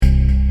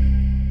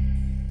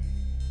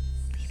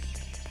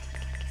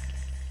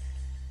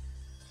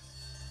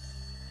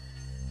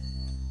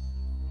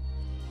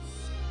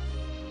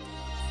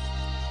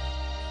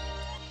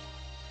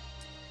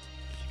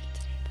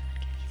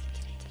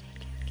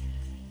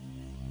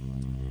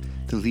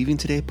The Leaving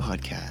Today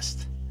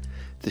podcast,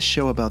 the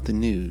show about the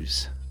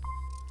news,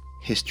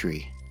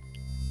 history,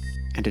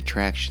 and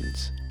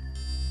attractions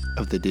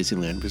of the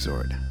Disneyland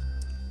Resort.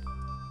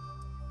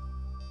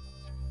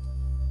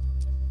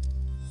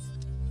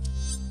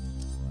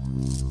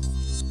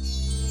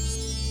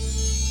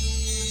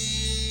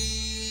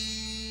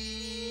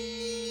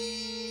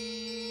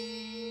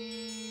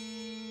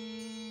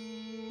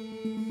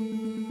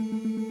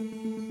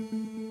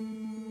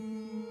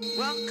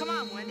 Well, come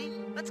on, Wendy.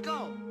 Let's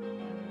go.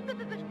 But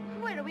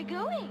where are we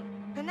going?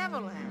 To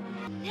Neverland.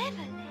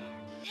 Neverland.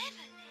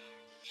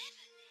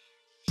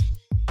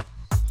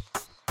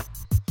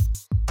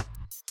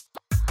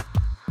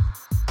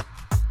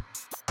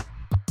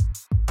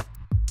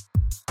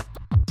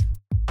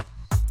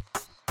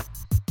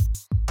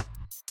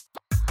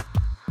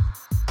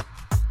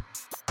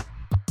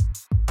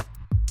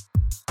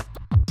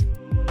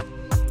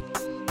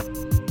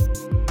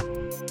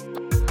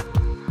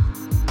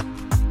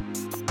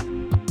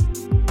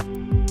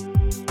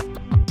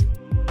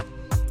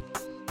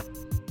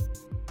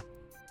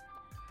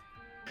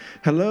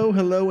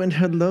 Hello, and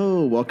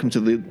hello. Welcome to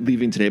the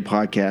Leaving Today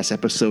podcast,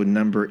 episode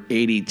number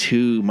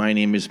 82. My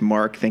name is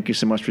Mark. Thank you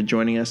so much for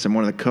joining us. I'm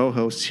one of the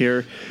co-hosts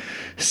here.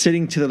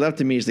 Sitting to the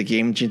left of me is the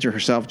game ginger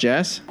herself,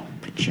 Jess.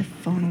 Put your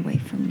phone away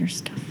from your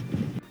stuff.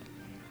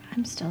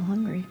 I'm still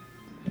hungry.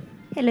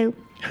 Hello.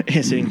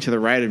 And sitting to the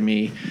right of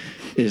me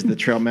is the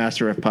trail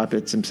master of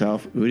puppets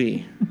himself,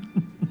 Udi.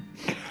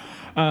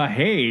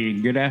 Hey,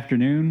 good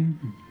afternoon.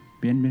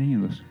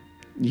 Bienvenidos.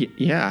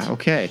 Yeah,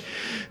 okay.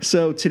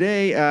 So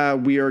today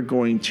we are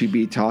going to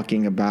be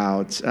talking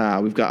about,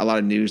 we've got a lot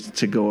of news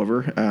to go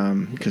over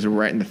because we're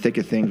right in the thick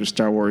of things with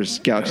Star Wars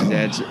Galaxy's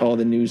Edge. All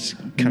the news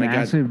kind of got...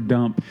 Massive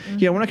dump.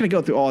 Yeah, we're not going to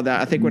go through all of that.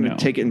 I think we're going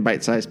to take it in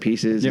bite-sized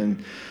pieces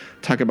and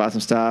talk about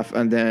some stuff.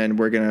 And then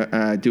we're going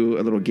to do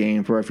a little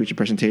game for our future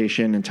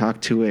presentation and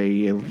talk to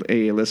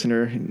a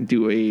listener,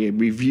 do a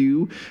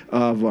review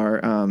of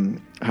our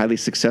highly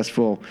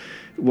successful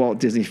Walt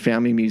Disney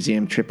Family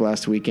Museum trip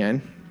last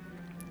weekend.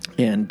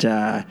 And,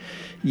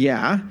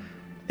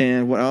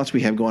 and what else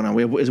we have going on?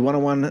 Is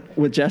one-on-one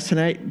with Jess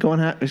tonight is going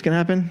to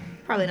happen?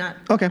 Probably not.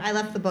 Okay. I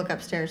left the book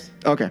upstairs.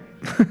 Okay.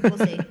 We'll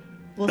see.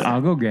 I'll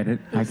go get it.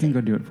 I can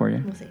go do it for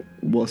you. We'll see.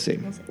 We'll see.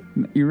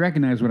 You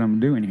recognize what I'm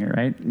doing here,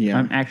 right? Yeah.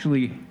 I'm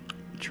actually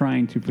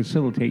trying to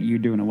facilitate you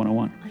doing a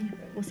one-on-one. I know.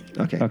 We'll see.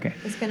 Okay.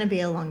 It's going to be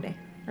a long day.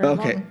 Or a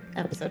long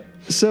episode.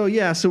 So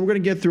we're going to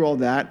get through all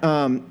that.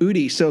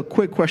 Udi, so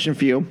quick question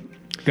for you.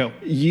 Go.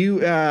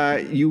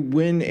 You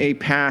win a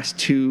pass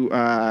to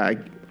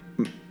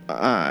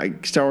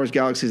Star Wars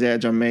Galaxy's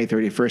Edge on May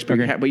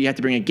 31st, but you have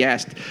to bring a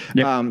guest.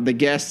 Yep. The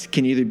guest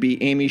can either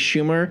be Amy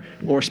Schumer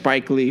or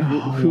Spike Lee.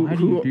 Who are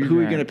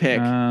you going to pick?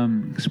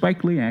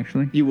 Spike Lee,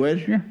 actually. You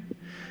would? Yeah.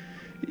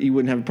 You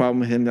wouldn't have a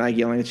problem with him like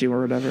yelling at you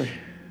or whatever?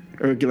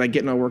 Or like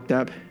getting all worked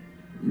up?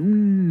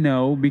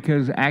 No,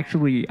 because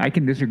actually I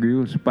can disagree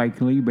with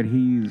Spike Lee, but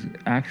he's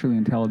actually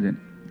intelligent.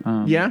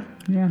 Yeah?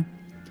 Yeah.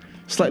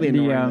 Slightly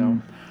annoying, though.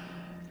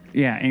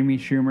 Yeah, Amy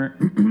Schumer.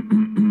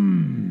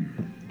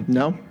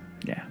 No?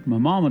 Yeah, my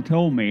mama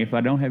told me if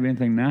I don't have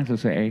anything nice to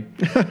say.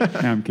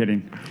 No, I'm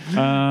kidding.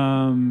 No,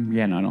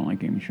 I don't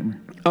like Amy Schumer.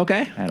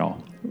 Okay. At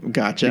all.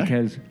 Gotcha.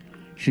 Because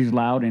she's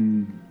loud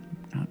and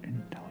not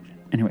intelligent.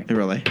 Anyway.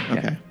 Really?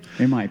 Okay.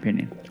 Yeah, in my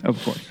opinion,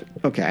 of course.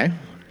 Okay.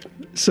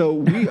 So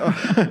we are.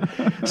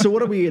 So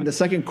what are we in the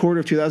second quarter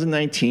of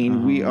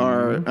 2019? We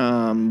are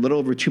a little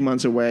over 2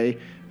 months away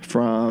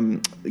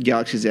from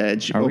Galaxy's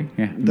Edge. Are we?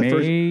 Yeah. The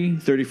May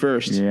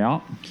 31st. Yeah.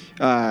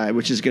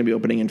 Which is going to be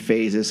opening in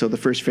phases. So the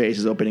first phase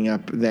is opening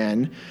up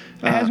then.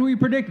 As we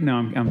predict. No,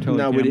 I'm totally.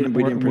 No, we didn't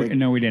predict.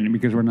 No, we didn't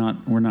because we're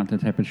not the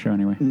type of show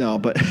anyway. No,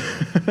 but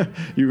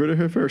you heard it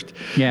here first.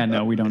 Yeah.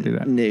 No, we don't do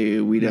that.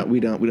 No, we don't. We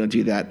don't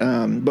do that.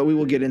 But we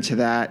will get into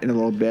that in a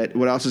little bit.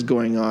 What else is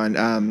going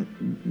on?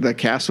 The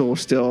castle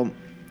is still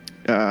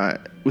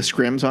with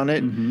scrims on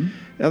it. Mm-hmm.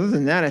 Other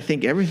than that, I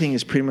think everything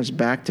is pretty much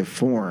back to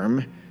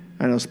form.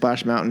 I know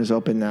Splash Mountain is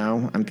open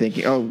now. I'm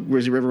thinking,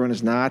 Grizzly River Run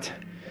is not.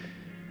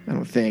 I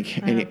don't think.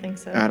 I don't think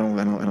so. I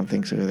don't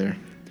think so either.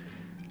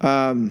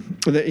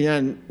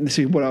 And let's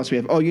see what else we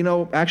have.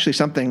 Actually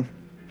something.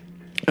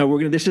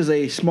 This is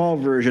a small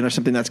version of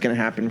something that's going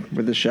to happen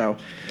with the show.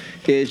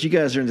 Is you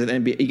guys are into the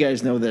NBA. You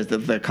guys know that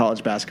the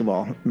college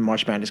basketball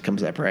March Madness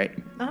comes up, right?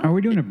 Are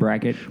we doing a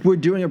bracket? We're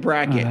doing a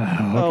bracket.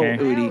 Okay.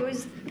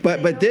 Udi.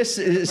 But this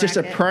is just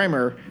a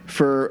primer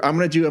for. I'm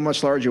going to do a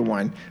much larger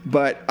one,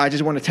 but I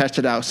just want to test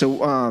it out.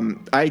 So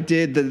I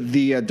did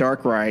the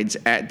dark rides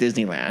at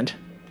Disneyland.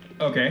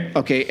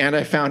 Okay, and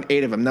I found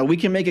 8 of them. Now we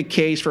can make a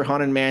case for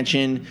Haunted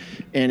Mansion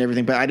and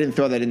everything, but I didn't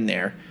throw that in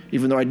there,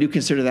 even though I do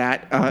consider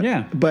that.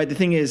 Yeah. But the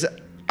thing is,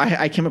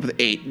 I came up with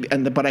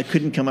 8, but I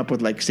couldn't come up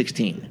with like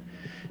 16.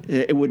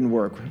 It wouldn't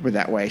work with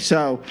that way.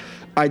 So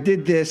I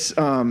did this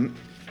in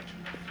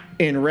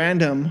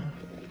random.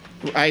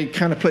 I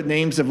kind of put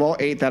names of all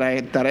 8 that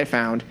I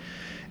found,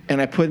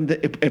 and I put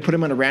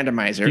them on a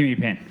randomizer. Give me a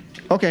pen.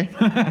 Okay.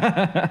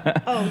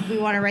 Oh, we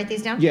want to write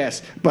these down?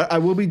 Yes, but I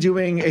will be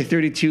doing a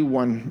 32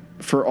 one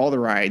for all the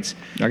rides.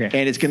 Okay.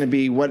 And it's going to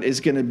be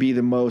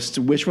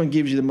which one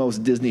gives you the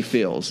most Disney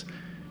feels.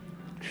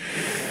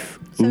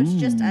 So it's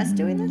just us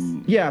doing this?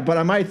 Yeah, but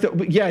I might,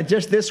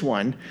 just this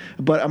one.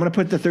 But I'm going to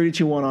put the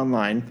 32 one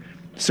online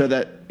so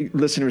that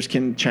listeners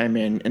can chime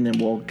in, and then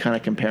we'll kind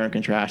of compare and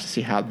contrast to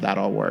see how that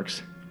all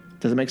works.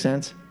 Does it make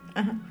sense?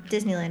 Uh-huh.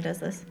 Disneyland does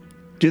this.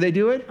 Do they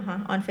do it? Uh-huh.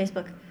 On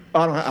Facebook.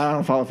 I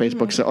don't follow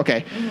Facebook, so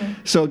okay. Mm-hmm.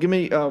 So give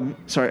me,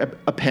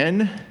 a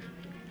pen.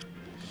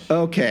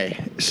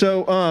 Okay,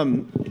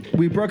 so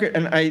we broke it,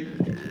 and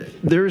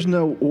there's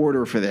no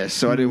order for this,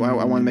 so I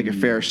want to make it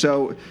fair.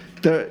 So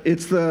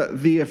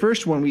the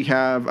first one we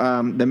have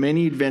the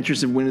Many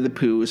Adventures of Winnie the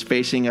Pooh is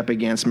facing up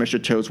against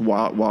Mr. Toad's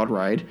Wild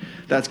Ride.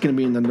 That's going to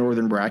be in the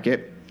northern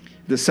bracket.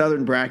 The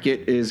southern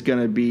bracket is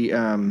going to be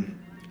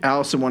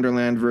Alice in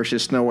Wonderland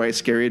versus Snow White's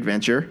Scary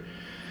Adventure.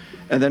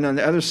 And then on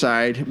the other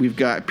side, we've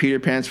got Peter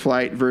Pan's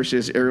Flight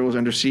versus Ariel's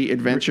Undersea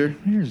Adventure.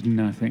 There's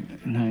nothing.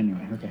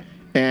 Anyway, okay.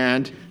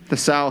 And the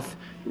south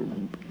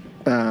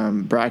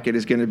bracket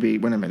is going to be,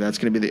 that's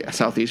going to be the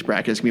southeast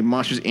bracket. It's going to be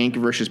Monsters, Inc.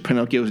 versus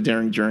Pinocchio's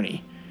Daring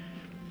Journey.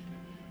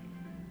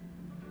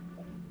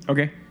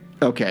 Okay.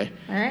 Okay.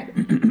 All right.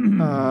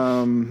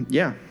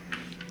 Yeah.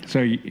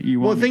 So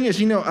you want... Well, the thing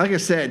is, like I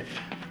said,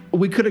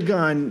 we could have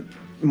gone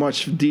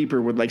much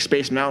deeper with, like,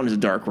 Space Mountain is a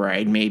dark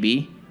ride,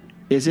 maybe.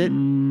 Is it?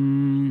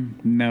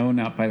 No,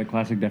 not by the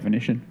classic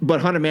definition. But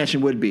Haunted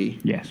Mansion would be.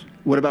 Yes.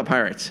 What about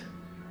Pirates?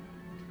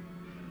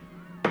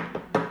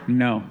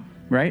 No.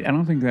 Right? I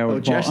don't think that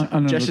would fall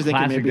under the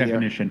classic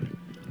definition.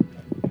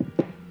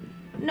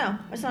 No,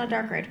 it's not a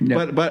dark ride.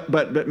 No.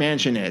 But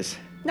Mansion is.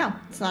 No,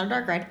 it's not a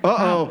dark ride.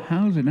 Uh-oh.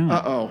 How is it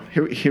not? Uh-oh.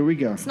 Here we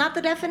go. It's not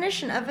the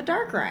definition of a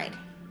dark ride.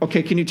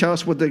 Okay, can you tell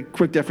us what the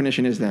quick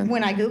definition is then?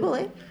 When I Google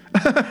it.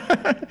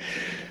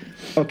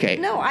 Okay.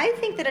 No, I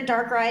think that a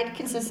dark ride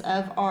consists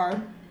of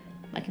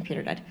my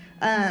computer died,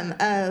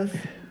 of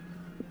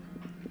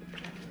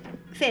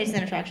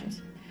Fantasyland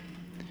attractions.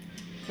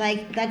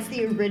 Like, that's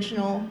the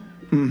original.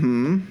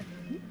 Mm-hmm.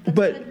 That's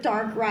what a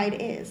dark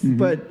ride is. Mm-hmm.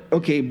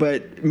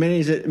 But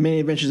Many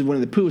Adventures of Winnie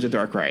the Pooh is a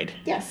dark ride.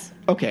 Yes.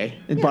 Okay.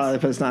 Yes.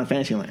 But it's not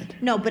Fantasyland.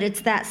 No, but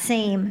it's that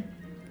same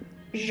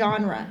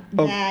genre.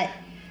 Oh. That,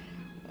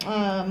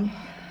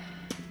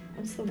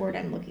 what's the word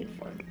I'm looking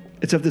for?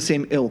 It's of the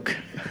same ilk.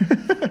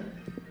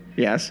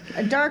 Yes.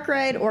 A dark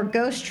ride or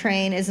ghost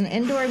train is an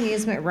indoor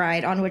amusement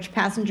ride on which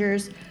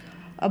passengers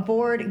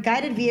aboard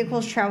guided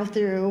vehicles travel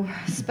through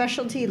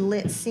specialty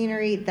lit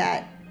scenery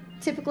that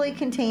typically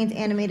contains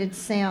animated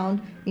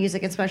sound,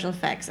 music, and special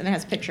effects, and it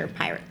has a picture of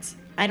pirates.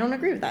 I don't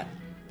agree with that.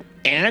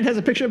 And it has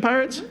a picture of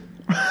pirates?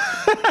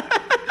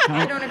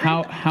 I don't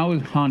agree. How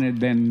is Haunted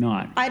then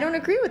not? I don't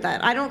agree with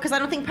that. Because I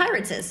don't think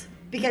Pirates is.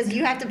 Because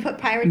you have to put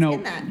pirates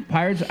in that. No,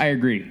 Pirates, I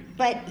agree.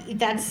 But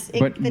that's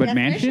But the definition.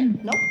 Mansion?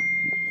 Nope.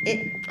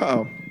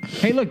 Uh-oh.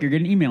 Hey, look, you're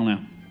getting an email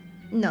now.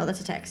 No,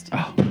 that's a text.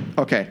 Oh.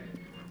 Okay.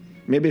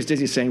 Maybe it's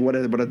Disney saying, what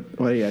a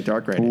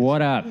dark ride is.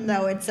 What up?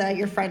 No, it's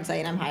your friend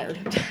saying I'm hired.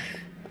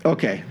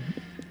 Okay.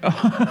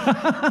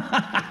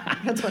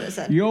 That's what it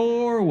said.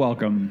 You're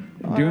welcome.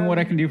 Doing what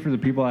I can do for the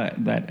people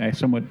that I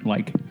somewhat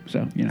like.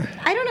 So,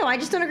 I don't know. I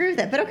just don't agree with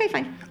it. But okay,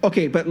 fine.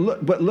 Okay, but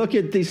look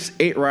at these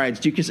 8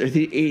 rides. Do you consider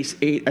the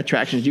 8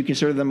 attractions? Do you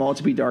consider them all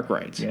to be dark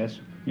rides? Yes.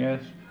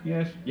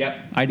 Yep,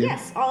 I do.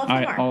 Yes, all of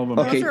them are. All of them.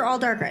 Okay. Those are all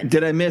dark rides.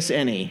 Did I miss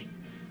any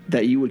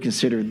that you would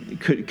consider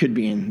could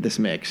be in this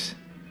mix?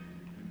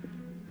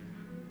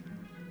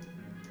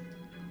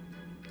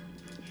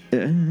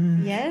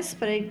 Yes,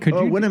 but I... Could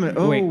you, wait a minute.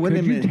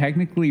 Could you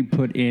technically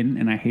put in,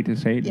 and I hate to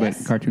say it, Yes.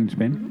 but Cartoon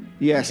Spin?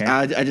 Yes, Okay.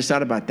 I just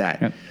thought about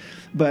that. Yep.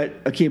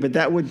 But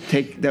that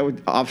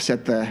would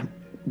offset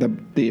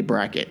the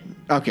bracket.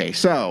 Okay,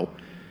 so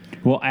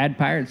Well, add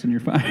Pirates and you're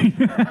fine.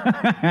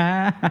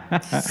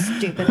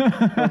 Stupid.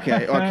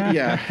 okay,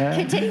 yeah.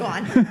 Continue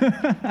on.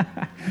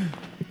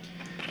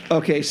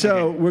 Okay,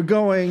 so we're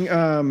going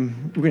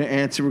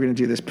to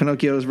do this.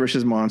 Pinocchio's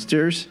versus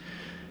Monsters.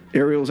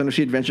 Ariel's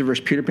Undersea Adventure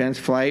versus Peter Pan's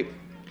Flight.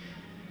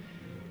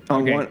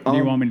 Do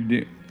you want me to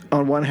do?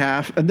 On one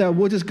half, and then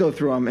we'll just go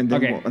through them, and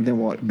then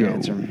we'll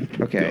answer them.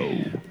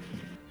 Okay. Go.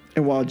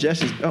 And while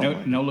Jess is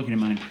No looking at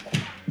mine.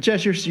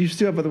 Jess, you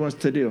still have other ones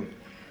to do.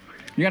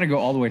 You got to go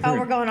all the way through. Oh,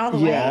 we're going all the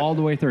Yeah. way? all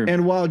the way through.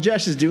 And while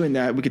Jess is doing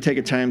that, we could take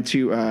a time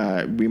to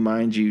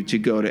remind you to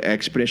go to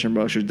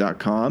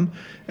expeditionroasters.com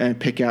and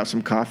pick out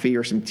some coffee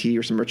or some tea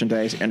or some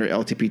merchandise. Enter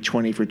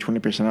LTP20 for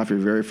 20% off your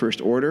very first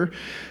order.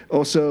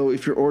 Also,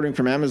 if you're ordering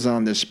from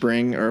Amazon this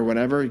spring or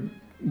whatever,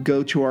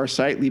 go to our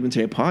site,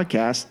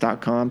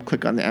 leavingtodaypodcast.com,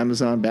 click on the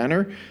Amazon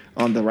banner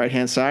on the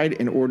right-hand side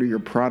and order your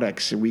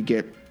products. And we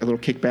get a little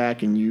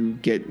kickback and you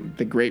get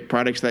the great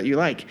products that you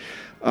like.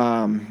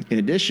 In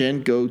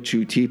addition, go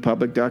to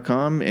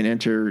tpublic.com and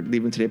enter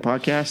Leaving Today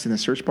Podcast in the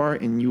search bar,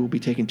 and you will be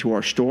taken to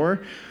our store.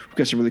 We've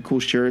got some really cool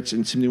shirts,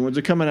 and some new ones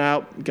are coming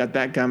out. Got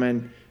that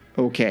coming.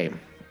 Okay.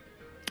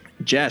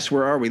 Jess,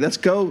 where are we? Let's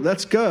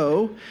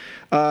go.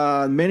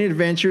 Many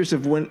Adventures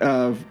of Winnie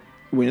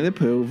the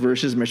Pooh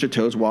versus Mr.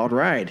 Toad's Wild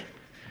Ride.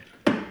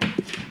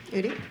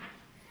 Udi?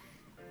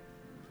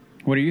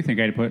 What do you think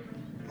I'd put?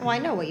 Well, I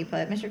know what you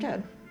put, Mr.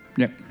 Toad.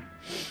 Yep.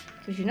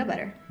 Because you know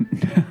better.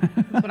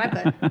 That's what I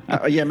put.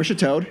 Yeah, Mr.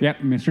 Toad. Yep,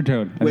 Mr.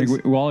 Toad. I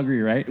think we all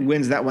agree, right?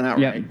 Wins that one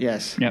outright. Yep.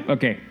 Yes. Yep,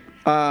 okay.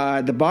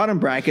 The bottom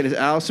bracket is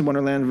Alice in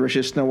Wonderland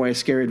versus Snow White's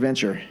Scary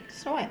Adventure.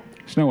 Snow White.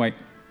 Snow White.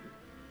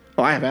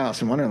 Oh, I have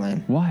Alice in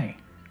Wonderland. Why?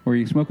 Were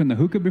you smoking the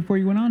hookah before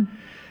you went on?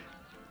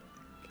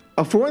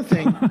 Oh, for one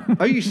thing,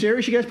 are you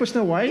serious? You guys put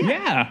Snow White?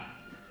 Yeah.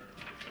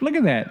 Look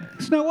at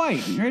that. Snow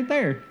White, right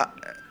there.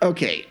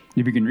 Okay.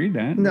 If you can read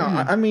that. No,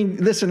 yeah. I mean,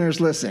 listeners,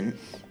 listen.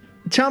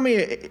 Tell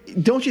me,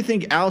 don't you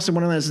think Alice in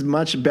Wonderland is a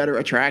much better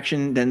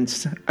attraction than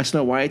a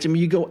Snow White? I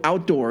mean, you go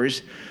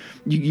outdoors.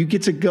 You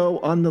get to go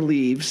on the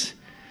leaves.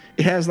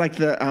 It has like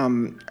the,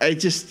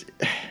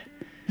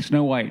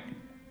 Snow White.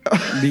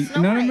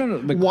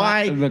 No.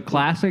 Why? The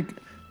classic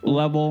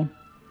level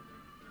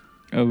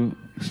of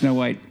Snow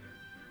White.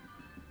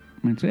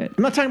 That's it.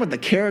 I'm not talking about the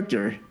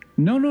character.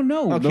 No.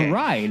 Okay. The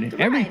ride.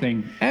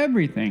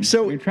 Everything.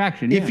 So the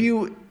attraction.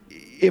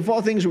 If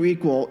all things were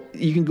equal,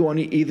 you can go on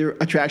either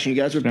attraction. You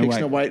guys would pick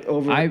Snow White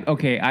over.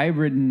 I've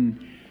ridden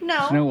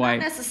Snow White.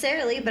 Not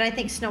necessarily, but I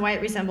think Snow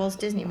White resembles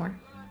Disney more.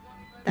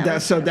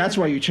 That's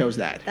why you chose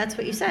that. That's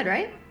what you said,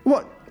 right?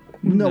 What?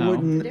 No.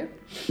 This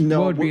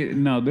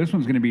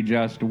one's going to be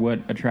just what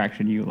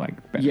attraction you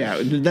like best. Yeah,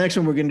 the next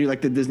one we're going to do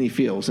like the Disney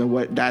feels and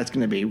what that's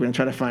going to be. We're going to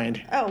try to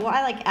find. Oh, well,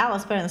 I like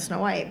Alice better than Snow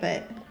White,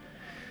 but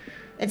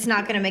it's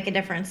not going to make a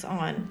difference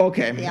on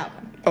the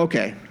outcome.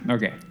 Okay.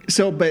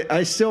 So, but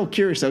I'm still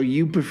curious, though.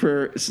 You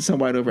prefer Snow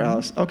White over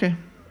Alice? Okay,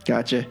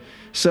 gotcha.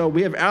 So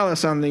we have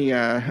Alice on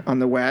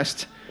the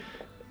west.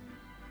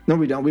 No,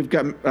 we don't. We've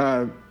got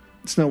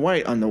Snow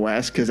White on the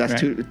west because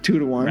that's right.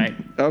 2-1. Right.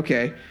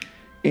 Okay,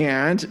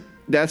 and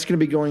that's going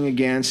to be going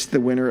against the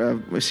winner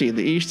of. Let's see,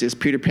 the east is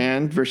Peter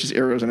Pan versus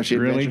Arrows on a Sea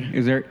Adventure. Really?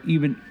 Is there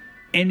even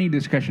any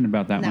discussion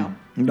about that one?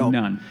 No.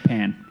 None.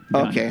 Pan.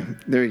 Done. Okay,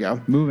 there you go.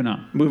 Moving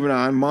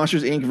on.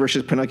 Monsters, Inc.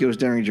 versus Pinocchio's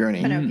Daring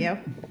Journey. Pinocchio.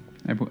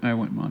 I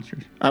went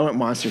Monsters. I went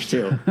Monsters,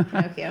 too.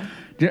 Pinocchio.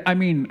 I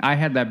mean, I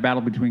had that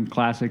battle between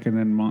Classic and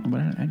then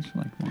but I just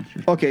like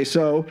Monsters. Okay,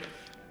 so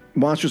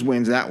Monsters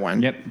wins that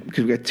one. Yep.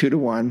 Because we got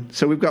 2-1.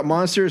 So we've got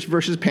Monsters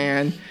versus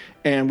Pan,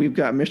 and we've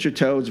got Mr.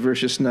 Toads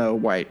versus Snow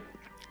White.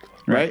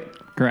 Right?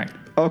 Correct.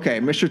 Okay,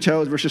 Mr.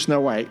 Toads versus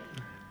Snow White.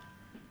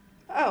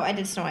 Oh, I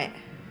did Snow White.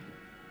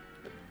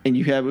 And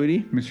you have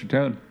Udi? Mr.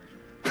 Toad.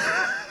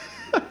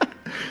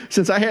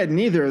 Since I had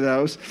neither of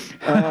those,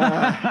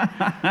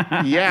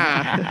 yeah.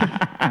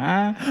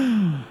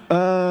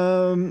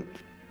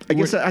 I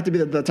guess I have to be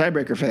the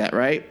tiebreaker for that,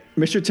 right?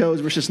 Mr.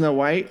 Toads versus Snow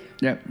White.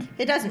 Yep.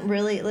 It doesn't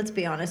really. Let's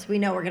be honest. We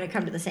know we're going to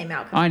come to the same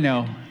outcome. I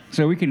know.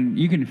 So you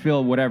can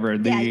fill whatever.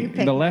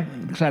 The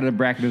left side of the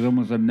bracket is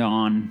almost a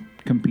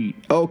non-compete.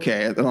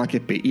 Okay, a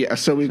non-compete. Yeah.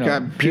 So we've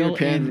got Peter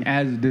Pan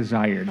as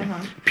desired.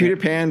 Peter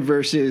Pan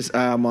versus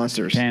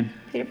Monsters.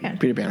 Peter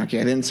Pan.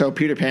 Okay. Then so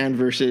Peter Pan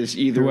versus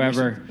either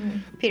whoever.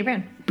 Peter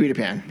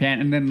Pan. Pan.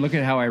 And then look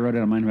at how I wrote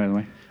it on mine, by the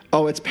way.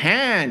 Oh, it's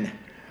Pan.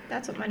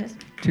 That's what mine is.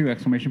 2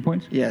 exclamation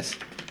points. Yes.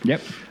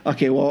 Yep.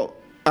 Okay. Well,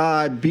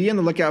 be on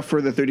the lookout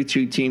for the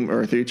 32 team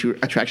or 32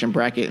 attraction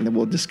bracket, and then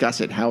we'll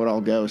discuss it how it all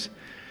goes.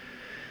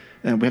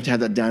 And we have to have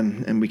that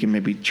done, and we can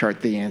maybe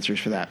chart the answers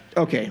for that.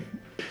 Okay.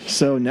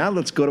 So now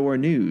let's go to our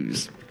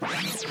news.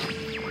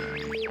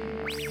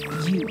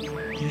 You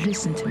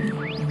listen to me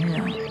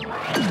now.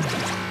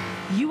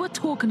 You are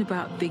talking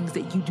about things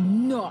that you do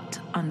not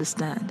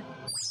understand.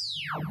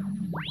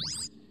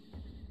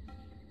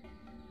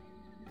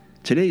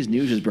 Today's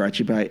news is brought to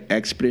you by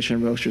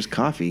Expedition Roasters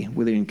Coffee,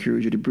 where they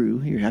encourage you to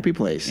brew your happy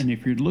place. And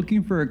if you're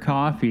looking for a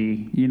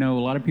coffee, a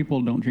lot of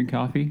people don't drink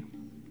coffee.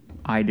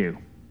 I do.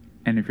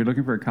 And if you're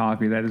looking for a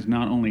coffee that is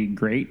not only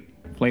great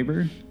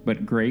flavor,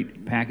 but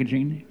great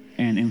packaging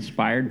and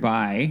inspired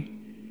by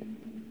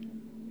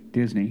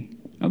Disney,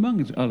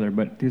 among other,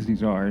 but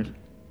Disney's ours,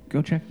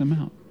 go check them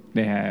out.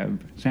 They have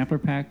sampler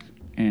packs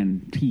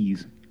and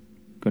teas.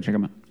 Go check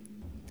them out.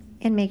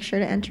 And make sure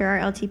to enter our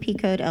LTP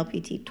code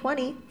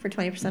LPT20 for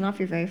 20% off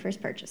your very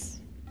first purchase.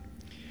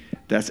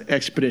 That's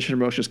Expedition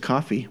Roasters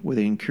Coffee, where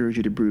they encourage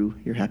you to brew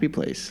your happy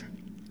place.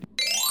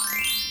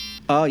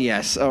 Oh,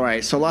 yes. All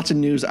right. So lots of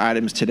news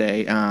items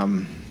today.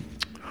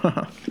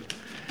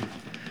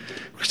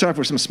 We'll start off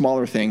with some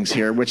smaller things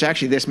here, which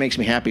actually this makes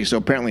me happy. So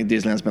apparently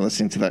Disneyland's been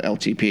listening to the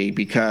LTP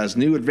because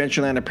new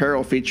Adventureland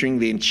apparel featuring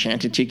the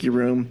Enchanted Tiki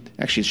Room.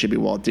 Actually, it should be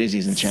Walt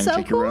Disney's Enchanted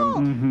Tiki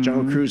Room. Mm-hmm.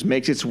 Jungle Cruise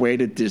makes its way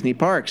to Disney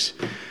parks.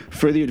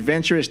 For the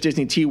adventurous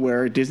Disney tea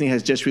wearer, Disney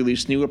has just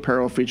released new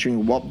apparel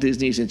featuring Walt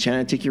Disney's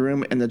Enchanted Tiki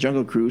Room and the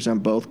Jungle Cruise on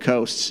both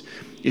coasts.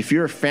 If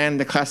you're a fan of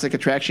the classic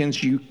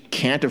attractions, you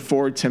can't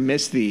afford to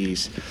miss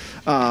these.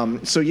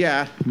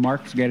 Yeah.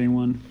 Mark's getting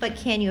one. But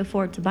can you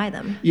afford to buy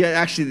them? Yeah,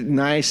 actually,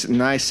 nice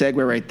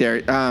segue right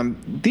there.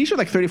 These are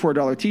like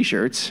 $34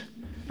 T-shirts.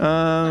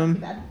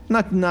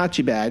 Not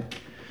too bad.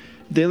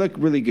 They look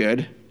really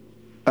good.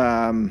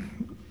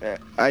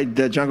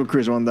 The Jungle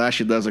Cruise one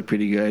actually does look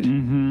pretty good.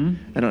 Mm-hmm.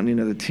 I don't need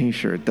another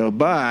T-shirt though,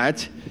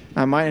 but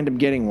I might end up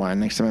getting one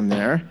next time I'm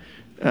there.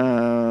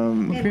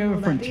 If you have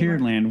a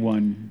Frontierland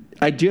one,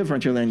 I do have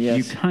Frontierland. Yes.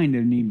 you kind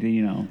of need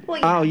to, Well,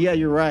 Oh yeah,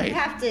 you're right.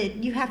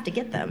 You have to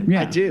get them.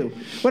 Yeah. I do.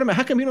 What about?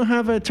 How come you don't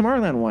have a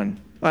Tomorrowland one?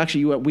 Well,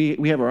 actually,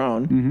 we have our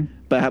own. Mm-hmm.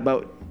 But how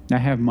about? I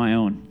have my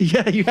own.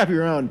 Yeah, you have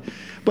your own.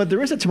 But there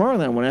is a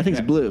Tomorrowland one. I think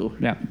it's blue.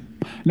 Yeah.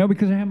 No,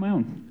 because I have my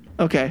own.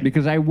 Okay.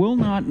 Because I will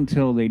not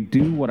until they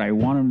do what I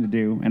want them to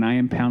do, and I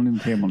am pounding the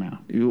table now.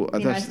 You,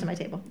 Be nice to my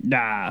table.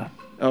 Ah.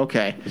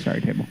 Okay.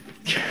 Sorry, table.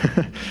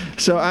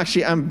 So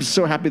actually, I'm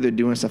so happy they're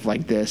doing stuff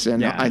like this,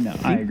 and Yeah, I no,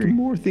 think I agree.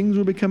 more things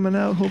will be coming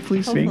out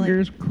hopefully soon.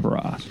 Fingers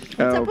crossed.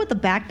 What's up with the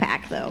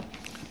backpack, though?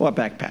 What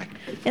backpack?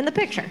 In the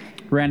picture.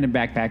 Random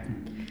backpack.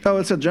 Oh,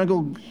 it's a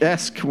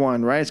jungle-esque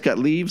one, right? It's got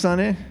leaves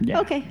on it. Yeah.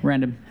 Okay.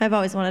 Random. I've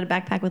always wanted a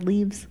backpack with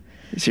leaves.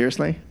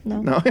 Seriously?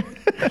 No. No.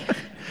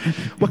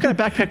 What kind of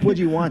backpack would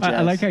you want, Jess?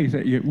 I like how you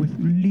said it with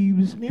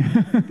leaves.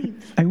 Yeah,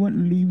 leaves. I want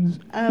leaves.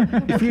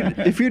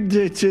 If you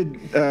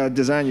to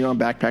design your own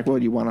backpack, what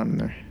would you want on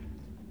there?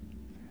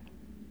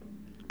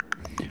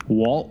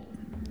 Walt.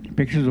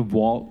 Pictures of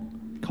Walt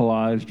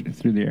collaged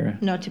through the air.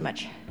 No, too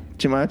much.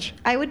 Too much?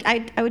 I would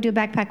do a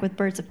backpack with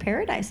birds of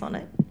paradise on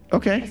it.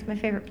 Okay. That's my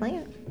favorite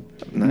plant.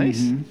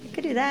 Nice.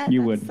 Could do that. You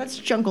That's, would. That's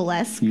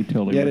jungle-esque. You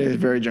totally Yeah, it would. is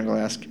very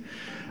jungle-esque.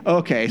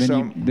 Okay,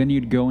 Then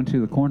you'd go into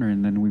the corner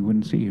and then we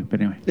wouldn't see you.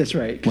 But anyway. that's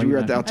right. Why Because we you were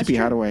at the laughing? LTP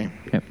Hideaway.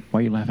 Yep. Why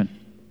are you laughing?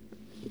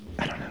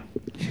 I don't know.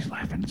 She's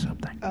laughing at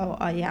something.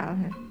 Oh, yeah.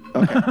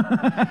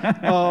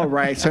 All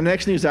right. So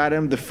next news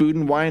item: the Food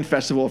and Wine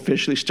Festival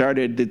officially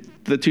started.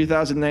 The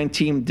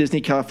 2019 Disney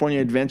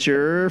California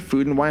Adventure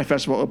Food and Wine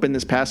Festival opened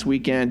this past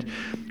weekend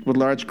with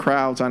large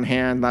crowds on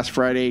hand last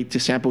Friday to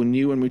sample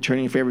new and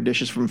returning favorite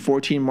dishes from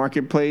 14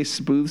 marketplace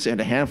booths and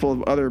a handful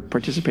of other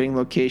participating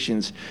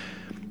locations.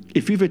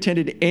 If you've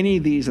attended any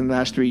of these in the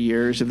last 3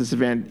 years of this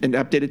event, an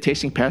updated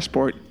tasting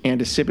passport and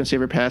a sip and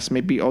savor pass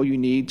may be all you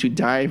need to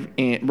dive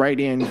right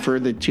in for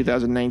the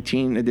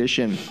 2019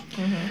 edition.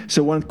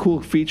 So one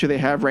cool feature they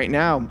have right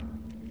now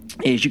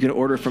is you can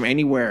order from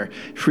anywhere.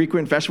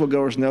 Frequent festival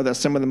goers know that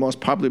some of the most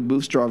popular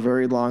booths draw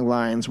very long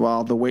lines,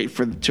 while the wait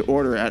to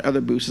order at other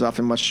booths is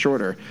often much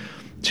shorter.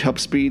 To help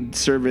speed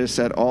service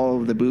at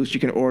all of the booths, you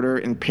can order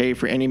and pay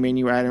for any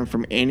menu item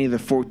from any of the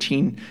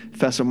 14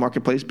 festival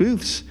marketplace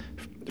booths.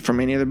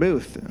 From any other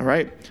booth, all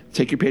right?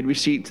 Take your paid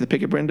receipt to the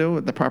pickup window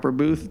at the proper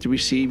booth to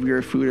receive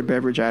your food or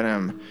beverage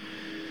item.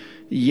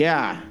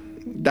 Yeah,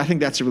 I think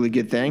that's a really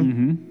good thing.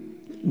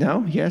 Mm-hmm.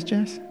 No? Yes,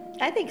 Jess?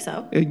 I think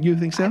so. You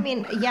think so? I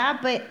mean, yeah,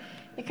 but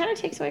it kind of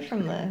takes away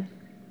from the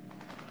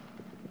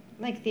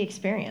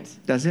experience.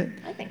 Does it?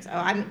 I think so.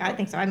 I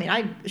think so. I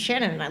mean,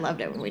 Shannon and I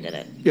loved it when we did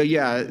it.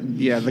 Yeah.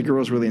 The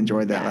girls really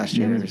enjoyed that last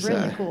year. It was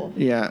really cool.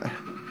 Yeah.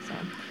 So,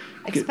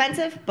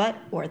 expensive, but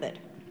worth it.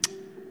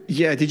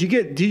 Yeah. Did you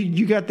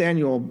got the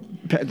annual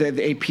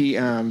the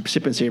AP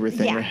sip and savor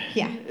thing? Yeah, right?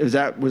 yeah. Was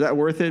that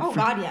worth it? Oh,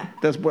 God, yeah.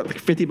 That's what,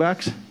 like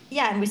 $50?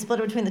 Yeah, and we split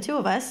it between the two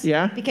of us.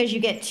 Yeah. Because you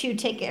get you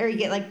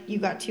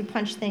got two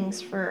punch things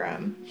for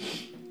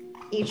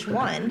each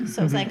one.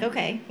 So it's like,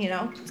 okay,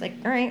 it's like,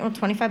 all right, well,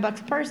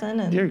 $25 a person,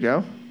 and There you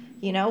go.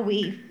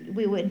 we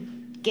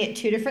would get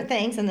two different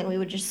things, and then we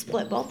would just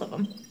split both of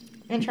them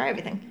and try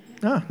everything.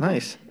 Oh,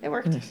 nice. It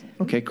worked. Nice.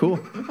 Okay, cool.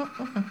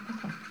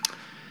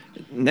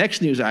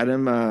 Next news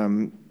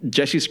item,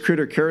 Jesse's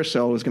Critter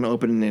Carousel is going to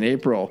open in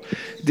April.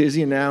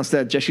 Disney announced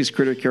that Jesse's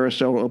Critter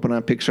Carousel will open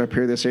on Pixar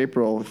Pier this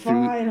April.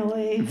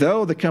 Finally.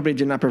 Though the company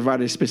did not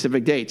provide a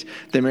specific date.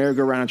 The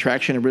merry-go-round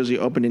attraction originally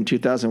opened in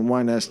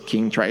 2001 as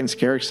King Triton's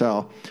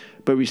Carousel,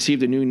 but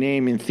received a new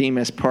name and theme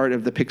as part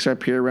of the Pixar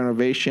Pier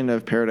renovation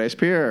of Paradise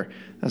Pier.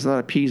 There's a lot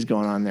of P's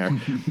going on there.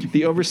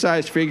 The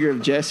oversized figure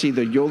of Jessie,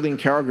 the yodeling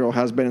cowgirl,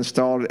 has been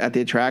installed at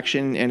the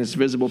attraction and is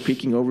visible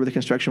peeking over the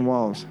construction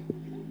walls.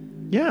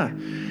 Yeah.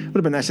 Would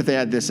have been nice if they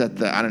had this at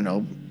the,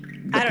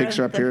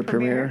 Pixar Pier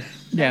premiere.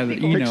 Yeah,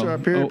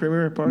 Pixar Pier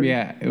premiere party.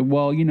 Yeah,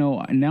 well,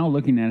 now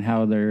looking at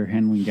how they're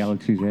handling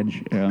Galaxy's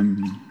Edge,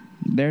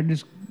 they're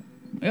just,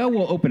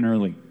 we'll open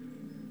early.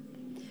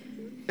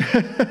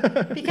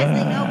 Because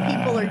they know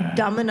people are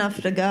dumb enough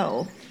to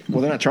go.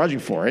 Well, they're not charging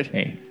for it.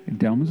 Hey,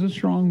 dumb is a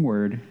strong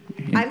word.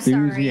 I'm sorry.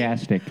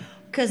 Enthusiastic.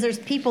 Because there's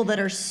people that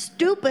are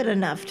stupid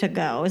enough to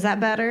go. Is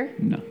that better?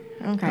 No.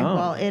 Okay, Oh.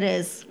 well, it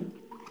is.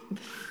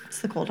 It's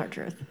the cold hard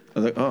truth.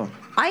 Oh.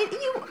 Are you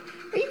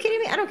kidding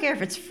me? I don't care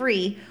if it's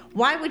free.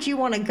 Why would you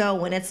want to go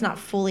when it's not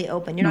fully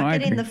open? You're No, not I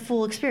getting agree. the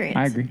full experience.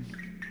 I agree.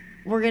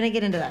 We're going to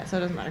get into that, so it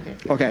doesn't matter.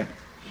 Okay.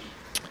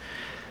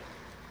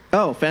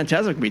 Oh,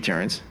 Phantasmic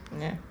returns.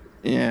 Yeah.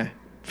 Yeah.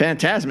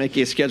 Phantasmic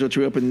is scheduled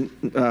to open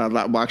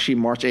actually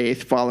March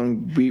 8th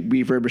following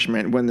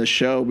refurbishment. When the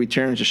show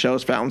returns, the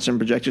show's fountains and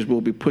projectors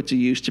will be put to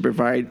use to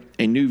provide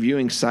a new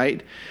viewing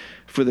site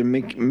for the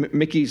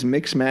Mickey's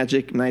Mix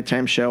Magic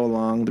nighttime show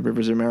along the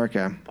rivers of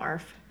America.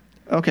 Barf.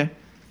 Okay.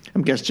 I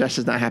guess Jess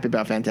is not happy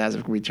about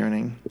Phantasmic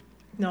returning.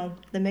 No,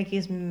 the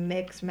Mickey's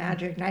Mix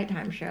Magic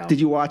nighttime show. Did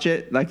you watch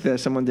it? Like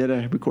someone did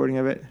a recording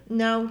of it?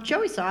 No,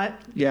 Joey saw it.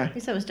 Yeah. He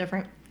said it was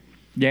different.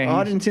 Yeah,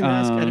 I didn't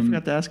ask. I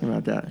forgot to ask him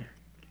about that.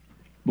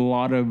 A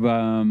lot of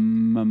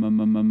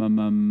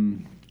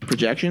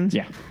projections.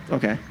 Yeah.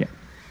 Okay. Yeah.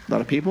 A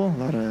lot of people. A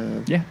lot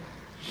of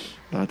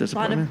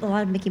disappointment. A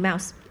lot of Mickey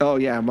Mouse. Oh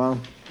yeah. Well.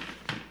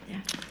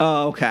 Yeah.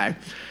 Oh okay.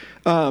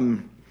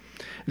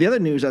 The other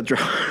news that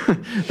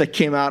that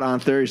came out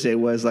on Thursday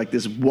was like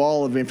this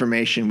wall of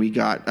information we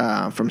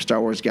got from Star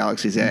Wars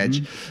Galaxy's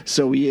Edge.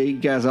 So you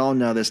guys all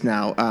know this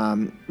now.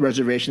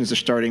 Reservations are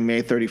starting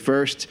May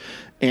 31st,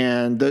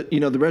 and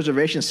the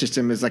reservation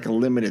system is like a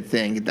limited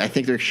thing. I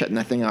think they're shutting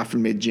that thing off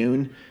in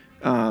mid-June,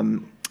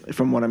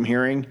 from what I'm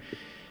hearing.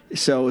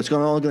 So it's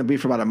only going to be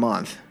for about a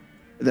month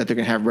that they're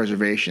going to have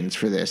reservations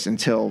for this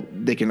until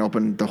they can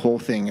open the whole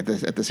thing at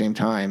the same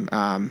time.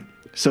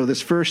 So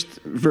this first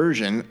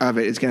version of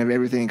it is going to have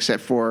everything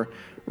except for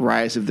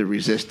Rise of the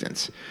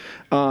Resistance.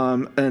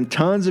 And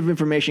tons of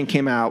information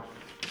came out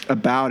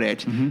about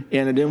it, and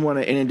I didn't want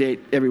to inundate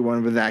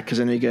everyone with that because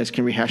I know you guys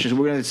can rehash it. So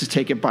we're going to just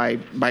take it by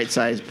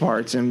bite-sized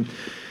parts and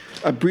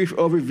a brief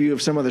overview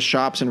of some of the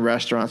shops and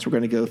restaurants. We're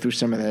going to go through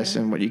some of this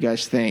and what you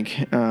guys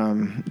think.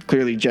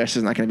 Clearly, Jess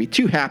is not going to be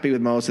too happy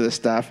with most of this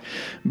stuff,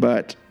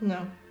 but...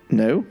 No?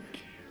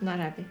 Not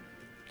happy.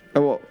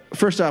 Oh, well,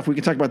 first off, we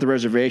can talk about the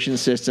reservation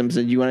systems.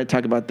 And you want to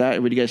talk about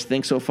that? What do you guys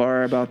think so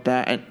far about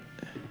that?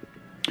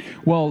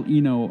 Well,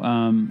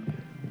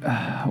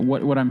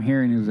 what I'm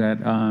hearing is that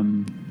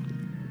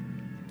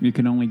you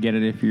can only get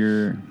it if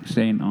you're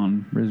staying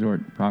on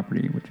resort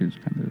property, which is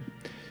kind of...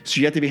 So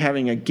you have to be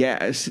having a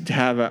guest to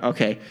have a...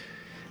 Okay.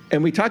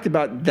 And we talked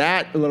about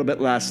that a little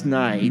bit last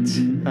night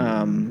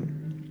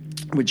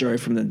with Joey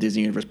from the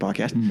Disney Universe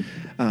podcast. You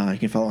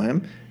can follow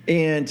him.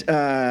 And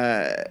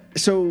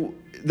so...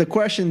 The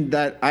question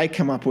that I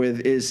come up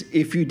with is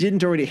if you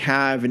didn't already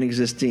have an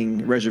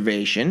existing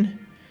reservation,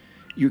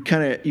 you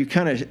kind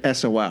of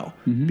SOL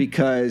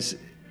because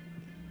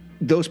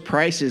those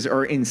prices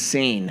are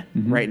insane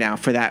right now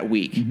for that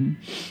week.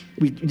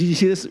 Did you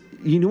see this?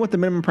 You know what the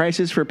minimum price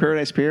is for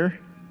Paradise Pier?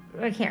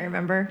 I can't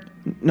remember.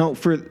 No,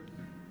 for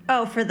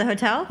the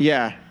hotel?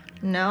 Yeah.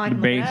 No, I can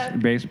look it up.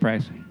 Base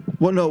price.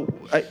 Well, no,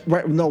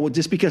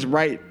 just because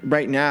right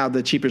now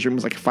the cheapest room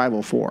is like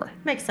 $504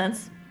 Makes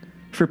sense.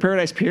 for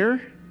Paradise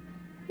Pier.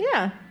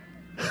 Yeah.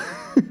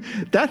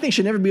 That thing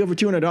should never be over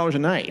 $200 a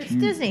night. It's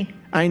Disney.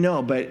 I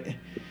know, but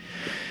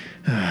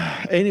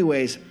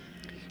anyways,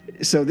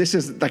 so this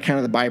is the kind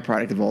of the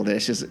byproduct of all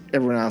this is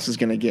everyone else is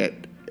going to get,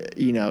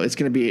 it's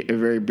going to be a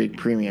very big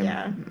premium.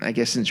 Yeah. I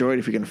guess enjoy it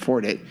if you can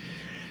afford it.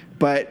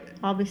 But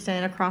I'll be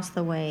staying across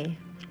the way.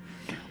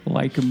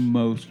 Like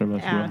most of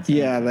us will.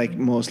 Yeah, like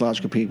most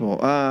logical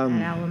people. At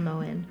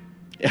Alamo Inn.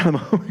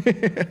 Alamo.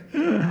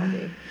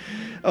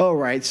 All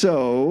right,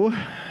 so...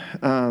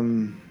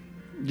 do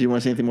you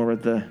want to say anything more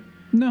about the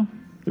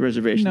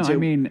reservation? No, I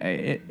mean,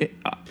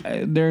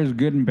 there's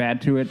good and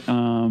bad to it.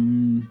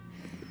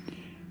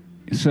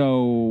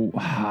 So,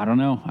 I don't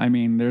know. I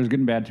mean, there's good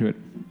and bad to it.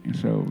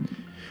 So,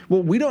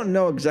 well, we don't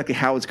know exactly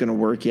how it's going to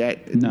work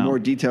yet. No. More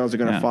details are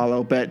going to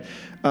follow. But,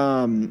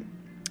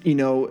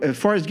 as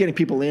far as getting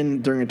people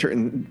in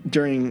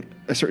during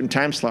a certain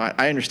time slot,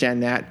 I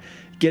understand that.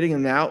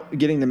 Getting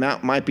them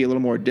out might be a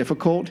little more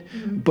difficult.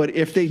 But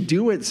if they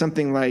do it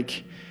something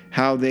like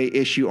how they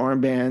issue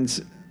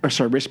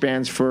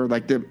wristbands for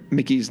like the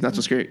Mickey's Not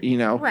So Scary,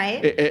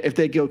 Right. If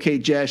they go, okay,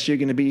 Jess, you're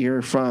going to be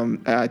here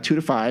from 2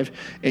 to 5,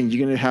 and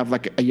you're going to have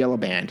like a yellow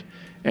band.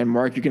 And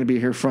Mark, you're going to be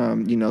here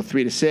from,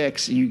 3 to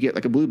 6, you get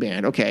like a blue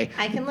band. Okay.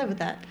 I can live with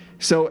that.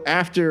 So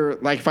after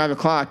like 5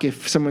 o'clock,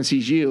 if someone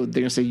sees you,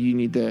 they're going to say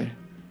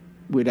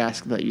we'd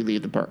ask that you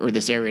leave the park or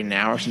this area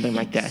now or something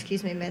like that.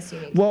 Excuse me, miss.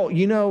 Well,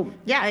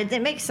 Yeah,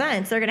 it makes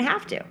sense. They're going to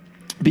have to.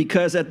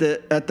 Because at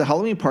the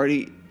Halloween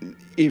party,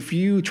 if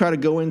you try to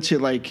go into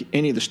like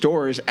any of the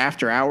stores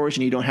after hours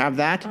and you don't have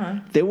that,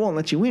 they won't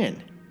let you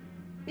in.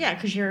 Yeah,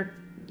 because you're...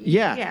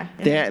 Yeah.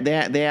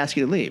 They ask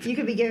you to leave. You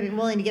could be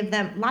willing to give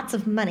them lots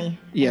of money.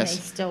 Yes. And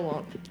they still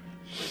won't.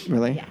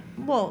 Really? Yeah.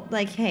 Well,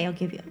 like, hey, I'll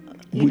give you...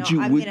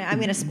 I'm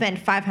gonna spend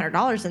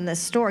 $500 in this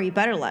store. You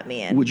better let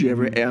me in. Would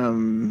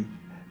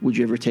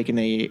you ever taken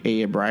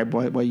a bribe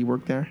while you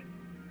worked there?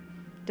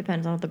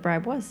 Depends on what the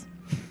bribe was.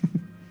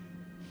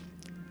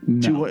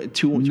 No.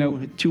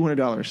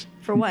 $200.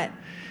 For what?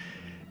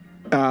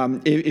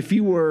 If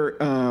you were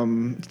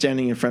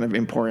standing in front of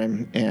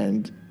Emporium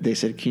and they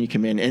said, "Can you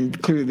come in?"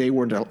 and clearly they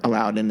weren't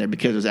allowed in there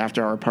because it was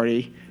after our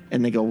party,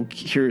 and they go,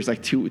 "Here's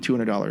like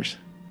 $200."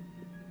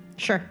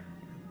 Sure.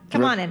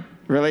 Come on in.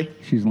 Really?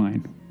 She's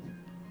lying.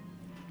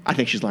 I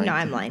think she's lying. No,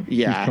 I'm lying.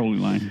 Yeah. She's totally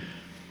lying.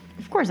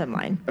 Of course I'm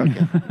lying.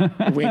 Okay.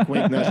 Wink,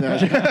 wink, nudge.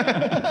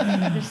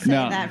 Just say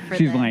that for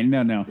she's lying.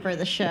 No. For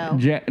the show.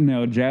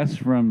 Jess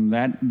from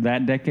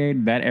that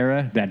decade, that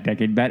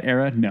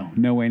era.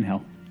 No way in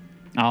hell.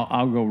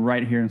 I'll go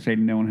right here and say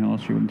no in hell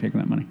she wouldn't take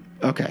that money.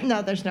 Okay.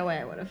 No, there's no way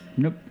I would have.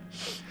 Nope.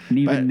 And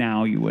even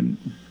now you wouldn't.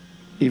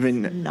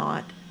 Even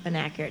not an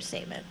accurate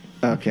statement.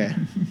 Okay.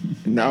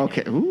 No.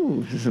 Okay.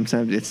 Ooh.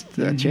 Sometimes it's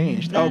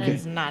changed. That okay.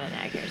 is not an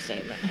accurate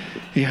statement.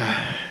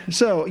 Yeah.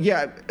 So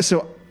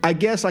I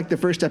guess like the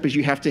first step is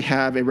you have to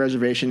have a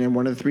reservation in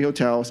one of the 3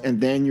 hotels, and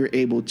then you're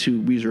able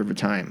to reserve a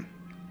time.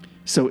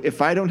 So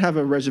if I don't have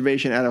a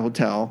reservation at a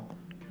hotel,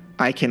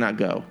 I cannot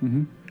go.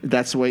 Mm-hmm.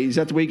 Is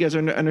that the way you guys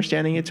are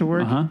understanding it to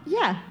work? Uh-huh.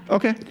 Yeah.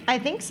 Okay. I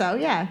think so,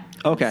 yeah.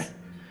 Okay.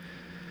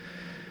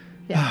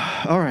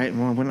 Yeah. All right.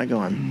 Well, we're not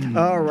going.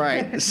 All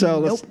right. So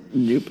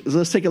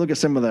let's take a look at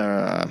some of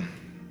the,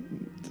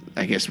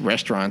 I guess,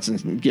 restaurants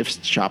and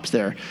gift shops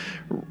there.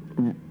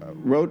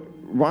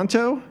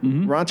 Ronto?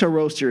 Mm-hmm. Ronto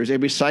Roasters. A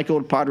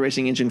recycled pod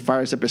racing engine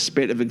fires up a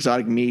spit of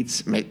exotic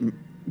meats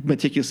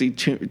meticulously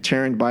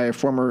turned by a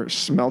former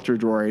smelter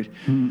droid.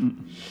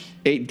 Mm-hmm.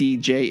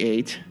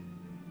 8DJ8.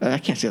 I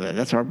can't say that.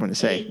 That's a hard one to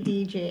say.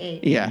 8DJ8.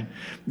 Yeah.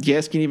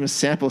 Guests can even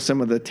sample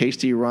some of the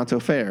tasty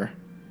Ronto fare.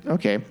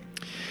 Okay.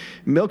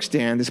 Milk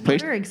stand. This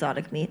place. What are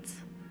exotic meats?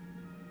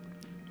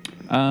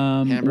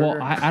 Hamburger? Well,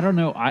 I don't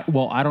know. I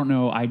don't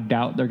know. I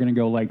doubt they're going to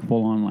go like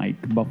full on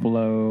like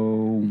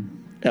buffalo,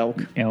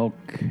 elk,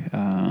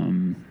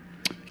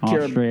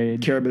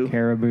 ostrich,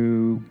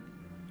 caribou,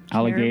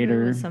 alligator.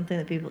 Caribou is something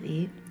that people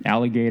eat.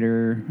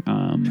 Alligator.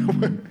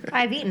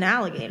 I've eaten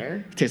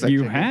alligator. Tastes like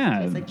you chicken.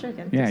 have. Tastes like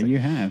chicken. Yeah, you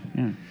have.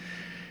 Yeah.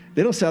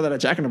 They don't sell that at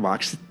Jack in the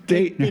Box.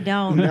 They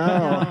don't.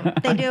 No.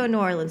 They do in New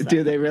Orleans. Though.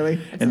 Do they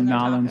really? It's In their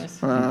Nolans.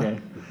 tacos.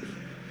 Okay.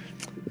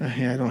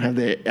 Yeah, I don't have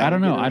the. I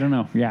don't know.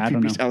 Yeah, I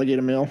don't know. Two-piece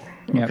alligator meal.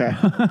 Yep. Okay.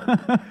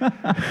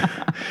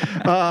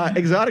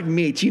 Exotic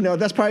meats.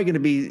 That's probably going to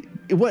be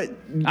what.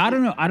 I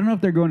don't know. I don't know if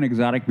they're going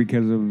exotic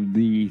because of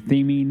the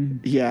theming.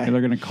 Yeah.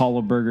 They're going to call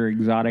a burger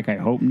exotic. I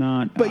hope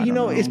not. But I don't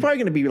know. it's probably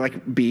going to be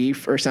like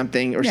beef or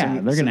something, or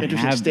some interesting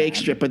have steak that.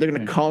 strip. But they're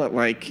going to call it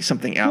like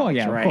something else. Well,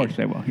 yeah, right? of course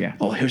they will. Yeah.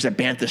 Oh, here's a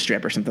bantha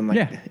strip or something like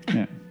that.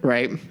 Yeah.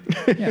 Right?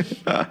 Yeah.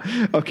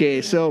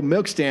 Okay, so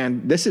milk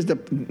stand.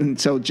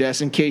 So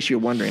Jess, in case you're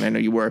wondering, I know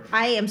you were.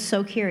 I am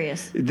so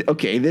curious.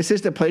 Okay, this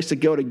is the place to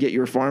go to get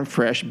your farm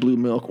fresh blue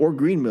milk or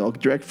green milk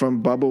direct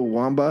from Bubba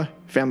Wamba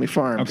Family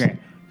Farms. Okay.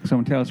 So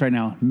I'm tell us right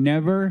now,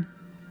 never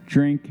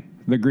drink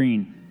the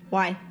green.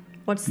 Why?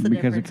 What's the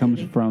because difference? it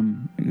comes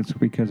from. It's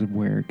because of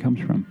where it comes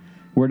from.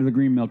 Where did the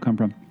green milk come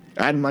from?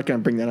 I'm not going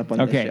to bring that up on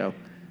this show.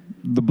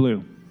 The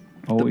blue.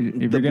 Always,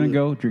 if you're going to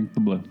go, drink the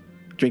blue.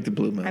 Drink the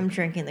blue milk. I'm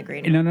drinking the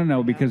green.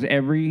 No, because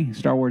every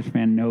Star Wars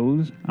fan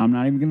knows. I'm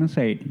not even going to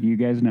say it. You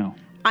guys know.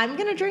 I'm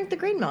going to drink the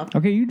green milk.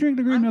 Okay, you drink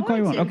the green milk all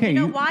you want. Okay, You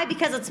know why?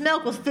 Because it's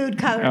milk with food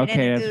colored in it.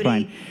 Okay, that's Goody.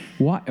 fine.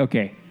 Why?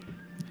 Okay,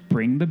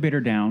 bring the bitter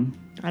down.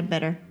 I'm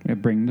bitter.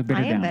 Bring the bitter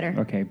I am down.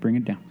 bitter. Okay, bring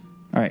it down.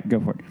 All right, go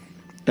for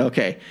it.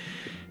 Okay.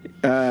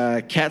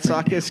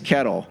 Katsakis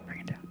Kettle.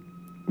 Bring it down.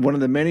 One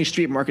of the many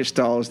street market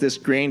stalls, this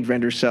grain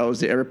vendor sells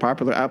the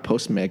ever-popular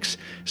Outpost mix,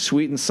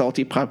 sweet and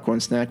salty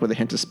popcorn snack with a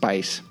hint of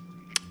spice.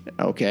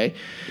 Okay.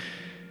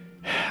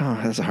 Oh,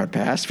 that's a hard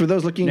pass. For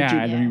those looking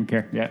I don't even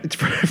care. Yeah. It's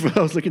for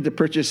those looking to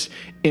purchase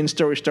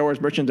in-store Star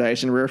Wars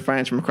merchandise and rare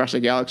finds from across the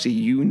galaxy,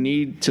 you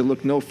need to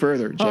look no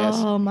further, Jess.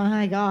 Oh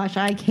my gosh,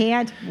 I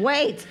can't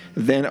wait.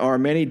 Then are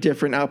many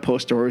different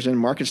Outpost stores and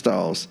market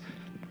stalls.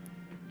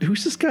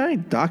 Who's this guy?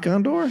 Doc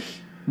Ondor?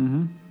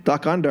 Mm-hmm.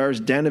 Doc Ondar's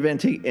Den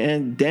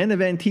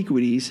of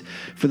Antiquities.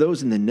 For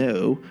those in the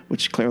know,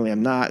 which clearly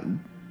I'm not,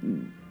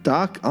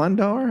 Doc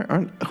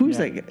Ondar? Who's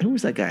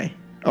that guy?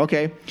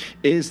 Okay.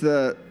 Is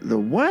the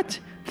what?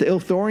 The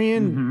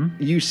Ilthorian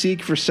you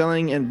seek for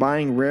selling and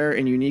buying rare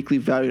and uniquely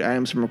valued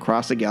items from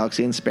across the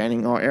galaxy and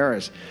spanning all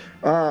eras.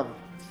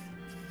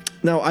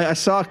 No, I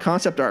saw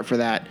concept art for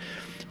that.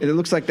 And it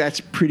looks like that's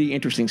pretty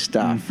interesting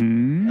stuff.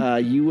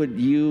 Mm-hmm.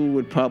 You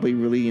would probably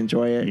really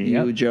enjoy it.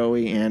 Yep. You,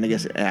 Joey, and I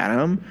guess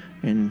Adam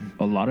and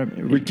A lot of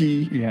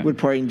Ricky would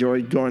probably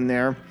enjoy going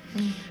there.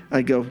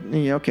 I'd go,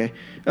 yeah, okay.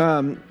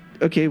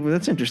 Okay, well,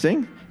 that's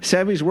interesting.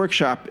 Savvy's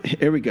Workshop.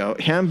 Here we go.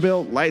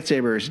 Hand-built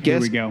lightsabers. Here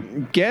we go.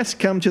 Guests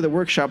come to the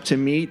workshop to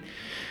meet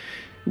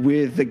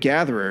with the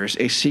Gatherers,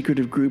 a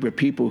secretive group of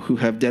people who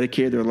have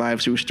dedicated their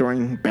lives to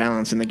restoring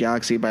balance in the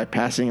galaxy by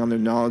passing on their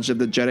knowledge of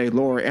the Jedi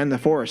lore and the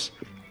Force.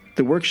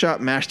 The workshop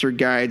master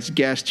guides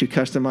guests to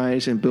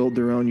customize and build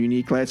their own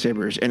unique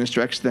lightsabers and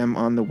instructs them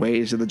on the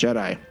ways of the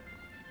Jedi.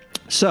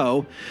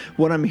 So,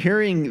 what I'm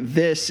hearing,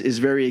 this is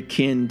very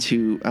akin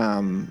to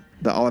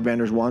the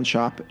Ollivander's wand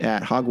shop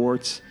at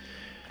Hogwarts,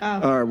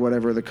 or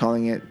whatever they're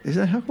calling it. Is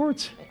that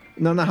Hogwarts?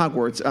 No, not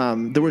Hogwarts.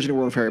 The Wizarding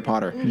World of Harry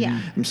Potter.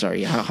 Yeah. I'm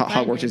sorry.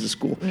 Hogwarts is a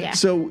school. Yeah.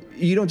 So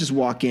you don't just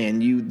walk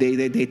in.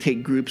 They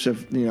take groups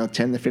of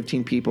 10 to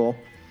 15 people,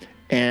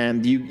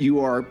 and you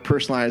are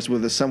personalized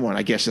with someone.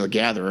 I guess a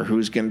gatherer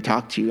who's going to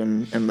talk to you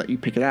and let you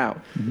pick it out.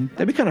 Mm-hmm.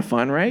 That'd be kind of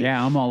fun, right?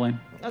 Yeah, I'm all in.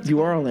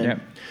 You are all in.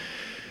 Yep.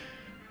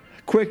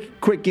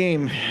 Quick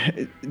game,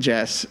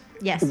 Jess.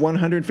 Yes.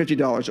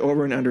 $150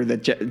 over and under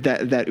that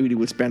Udi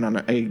would spend on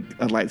a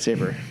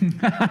lightsaber.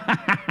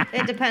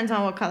 It depends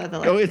on what color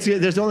the lightsaber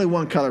is. There's only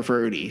one color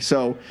for Udi.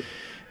 So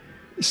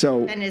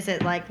And is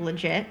it like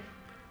legit?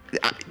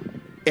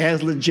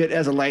 As legit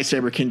as a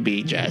lightsaber can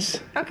be,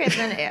 Jess. Okay,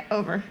 then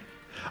over.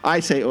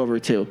 I say over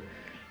too.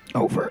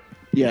 Over.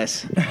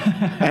 Yes.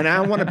 And I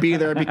want to be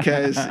there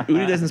because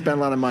Udi doesn't spend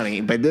a lot of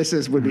money, but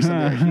would be something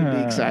that he'd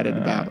be excited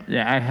about.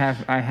 Yeah,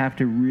 I have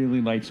to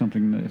really like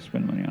something to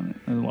spend money on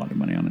it. A lot of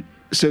money on it.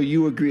 So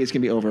you agree it's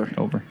going to be over?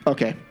 Over.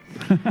 Okay.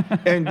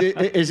 And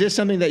is this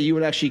something that you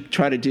would actually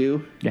try to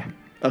do? Yeah.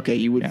 Okay,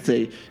 you would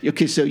say,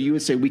 okay, so you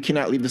would say, we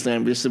cannot leave this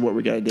land, this is what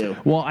we got to do.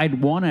 Well,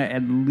 I'd want to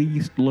at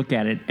least look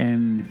at it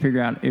and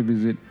figure out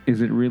is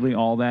it really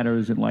all that, or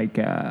is it like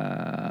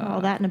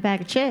all that in a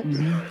bag of chips.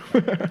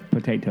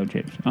 Potato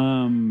chips.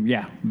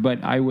 Yeah,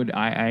 but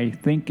I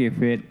think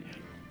if it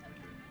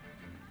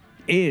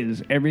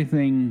is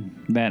everything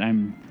that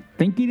I'm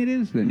thinking it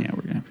is, then yeah,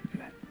 we're gonna have to do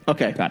that.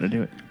 Okay. Got to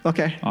do it.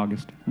 Okay.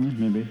 August,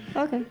 maybe.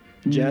 Okay.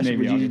 Jess, Maybe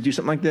would you August. do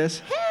something like this?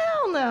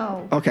 Hell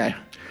no. Okay.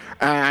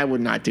 I would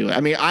not do it. I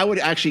mean, I would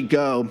actually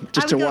go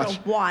just to watch.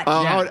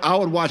 I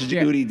would watch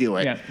Udi do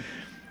it. Yeah.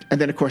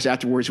 And then, of course,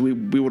 afterwards, we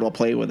would all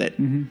play with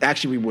it. Mm-hmm.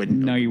 Actually, we wouldn't.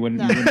 No, you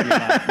wouldn't. You wouldn't be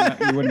allowed.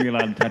 No, you wouldn't be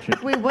allowed to touch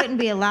it. We wouldn't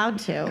be allowed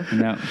to.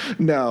 No.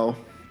 No.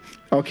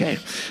 Okay.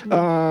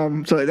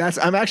 So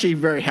I'm actually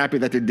very happy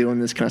that they're doing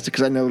this kind of stuff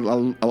because I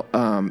know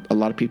a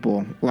lot of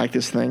people like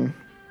this thing.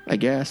 I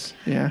guess,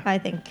 yeah. I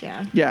think,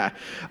 yeah. Yeah.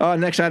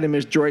 Next item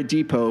is Droid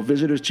Depot.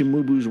 Visitors to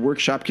Mubu's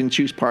workshop can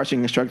choose parts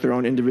and construct their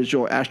own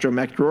individual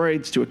astromech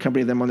droids to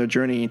accompany them on their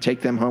journey and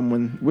take them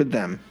home with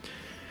them.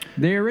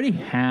 They already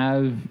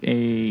have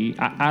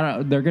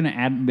they're going to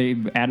add,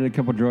 they've added a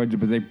couple droids,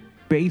 but they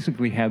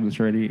basically have this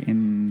already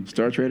in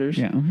Star Traders?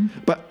 Yeah. Mm-hmm.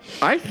 But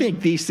I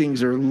think these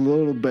things are a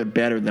little bit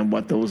better than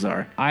what those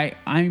are.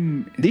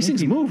 These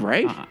things move,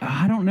 right?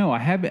 I don't know.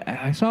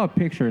 I saw a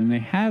picture and they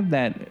have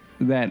that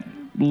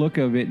look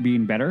of it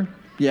being better.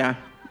 Yeah.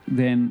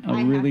 Than a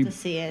really have to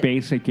see it.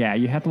 Basic. Yeah,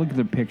 you have to look at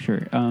the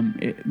picture.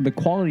 The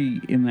quality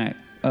in that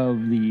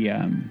of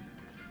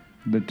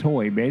the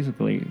toy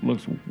basically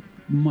looks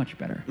much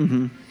better.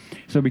 Mm-hmm.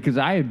 So because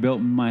I had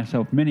built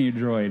myself many a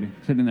droid,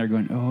 sitting there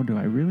going, "Oh, do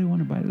I really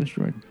want to buy this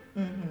droid?"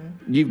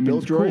 Mm-hmm. You've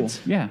built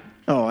droids? Cool. Yeah.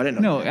 Oh, I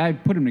didn't know. No, I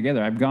put them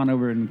together. I've gone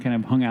over and kind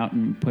of hung out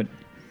and put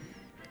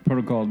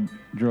protocol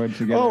droids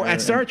together. Oh,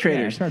 at Star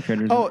Traders. Yeah, Star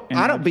Traders. Oh,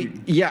 I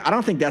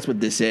don't think that's what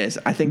this is.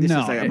 I think this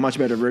is like a much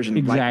better version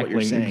of like what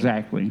you're saying.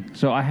 Exactly.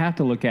 So I have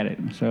to look at it.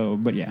 So,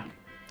 but yeah,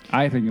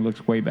 I think it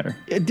looks way better.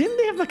 Didn't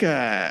they have like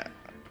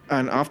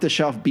an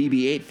off-the-shelf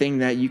BB-8 thing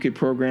that you could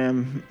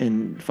program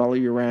and follow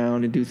you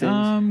around and do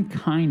things?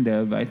 Kind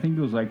of. I think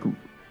it was like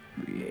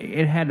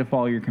it had to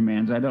follow your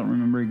commands. I don't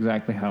remember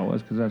exactly how it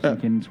was because I was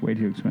thinking it's way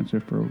too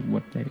expensive for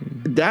what they.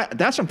 That's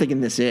what I'm thinking.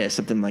 This is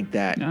something like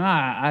that.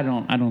 I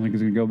don't think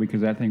it's gonna go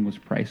because that thing was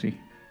pricey.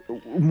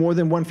 More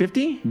than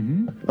 $150?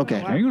 Mm-hmm.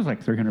 Okay. I think it was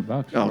like $300.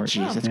 Oh,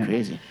 jeez, that's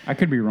crazy. I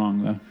could be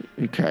wrong though.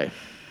 Okay.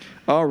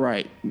 All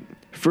right.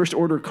 First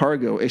Order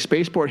Cargo. A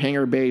spaceport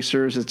hangar bay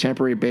serves as a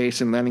temporary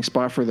base and landing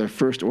spot for the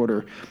First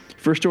Order.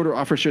 First Order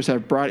officers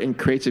have brought in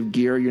crates of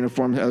gear,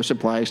 uniforms, and other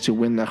supplies to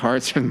win the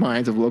hearts and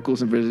minds of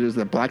locals and visitors at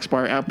the Black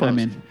Spire Outpost. I'm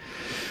in.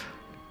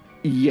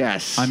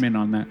 Yes. I'm in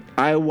on that.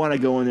 I want to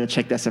go in there and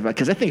check that stuff out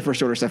because I think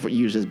First Order stuff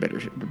uses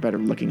better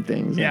looking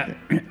things. Yeah.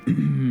 Like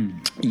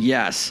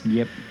yes.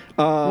 Yep.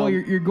 Well,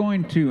 you're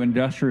going to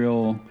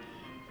industrial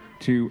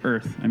to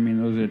Earth. I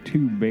mean, those are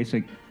two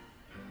basic,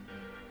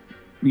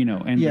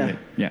 ends of it.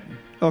 Yeah.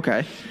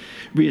 Okay.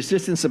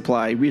 Resistance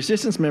supply.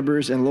 Resistance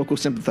members and local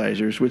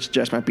sympathizers, which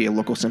just might be a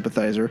local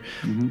sympathizer,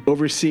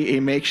 oversee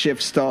a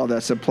makeshift stall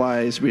that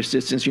supplies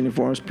resistance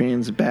uniforms,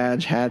 pins,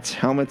 badge, hats,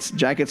 helmets,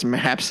 jackets,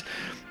 maps,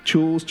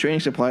 tools, training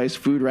supplies,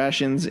 food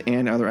rations,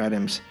 and other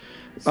items.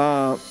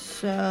 So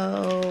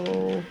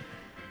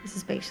this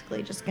is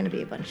basically just going to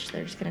be they're just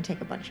going to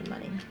take a bunch of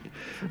money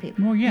from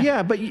people. Well, yeah.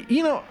 Yeah, but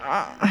we're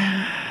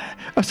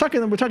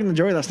talking to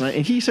Joey last night,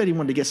 and he said he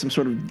wanted to get some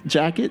sort of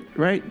jacket,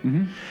 right?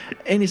 Mm-hmm.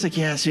 And he's like,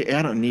 yeah, see,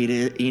 I don't need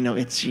it.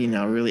 It's,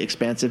 really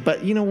expensive.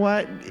 But you know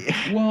what?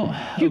 Well,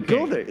 you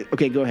go there.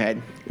 Okay, go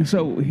ahead.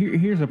 So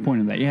here's the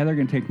point of that. Yeah, they're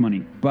going to take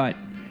money. But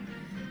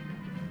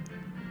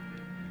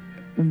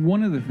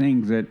one of the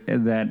things that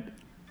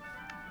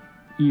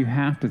you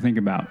have to think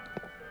about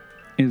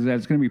is that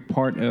it's going to be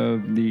part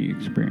of the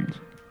experience.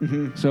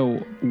 Mm-hmm.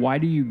 So why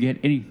do you get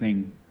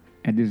anything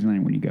at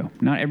Disneyland when you go?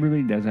 Not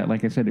everybody does that.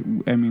 Like I said,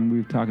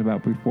 we've talked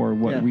about before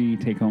what we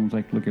take home is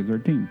like, look at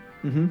 13.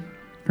 Mm-hmm.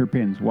 Her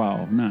pins,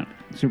 while not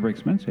super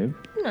expensive.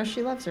 No,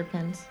 she loves her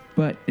pins.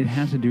 But it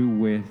has to do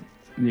with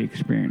the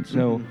experience.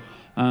 So,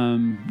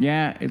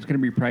 it's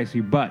going to be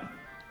pricey, but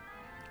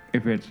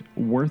if it's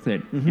worth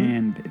it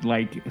and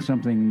like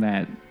something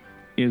that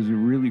is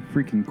really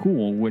freaking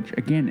cool, which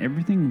again,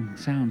 everything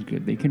sounds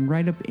good. They can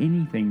write up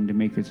anything to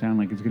make it sound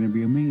like it's going to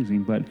be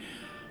amazing, but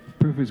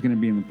proof is going to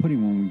be in the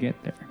pudding when we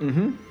get there.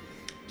 Mm-hmm.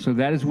 So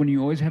that is when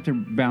you always have to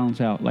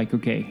balance out, like,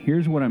 okay,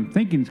 here's what I'm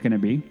thinking it's going to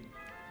be.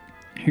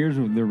 Here's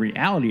the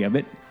reality of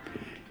it.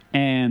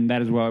 And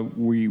that is why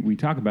we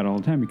talk about it all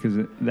the time, because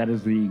that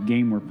is the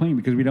game we're playing,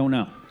 because we don't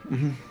know.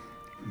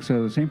 Mm-hmm.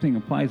 So the same thing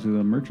applies to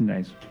the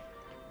merchandise.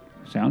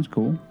 Sounds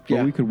cool,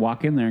 but we could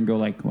walk in there and go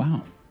like,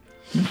 wow,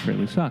 this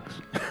really sucks.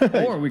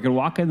 Or we could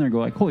walk in there and go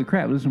like, holy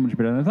crap, this is so much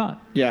better than I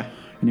thought. Yeah.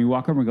 And you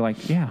walk over and go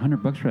like, yeah,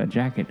 $100 for that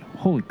jacket.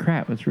 Holy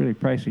crap, that's really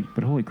pricey.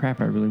 But holy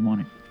crap, I really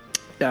want it.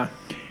 Yeah.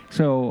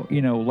 So,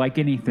 like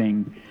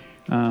anything,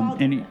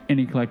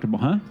 any collectible,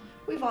 huh?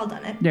 We've all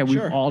done it. Yeah,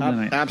 we've all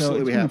done it.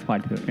 Absolutely, so we have. Apply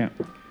to it. Yeah.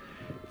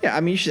 Yeah, I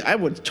mean, I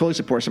would totally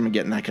support someone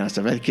getting that kind of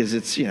stuff because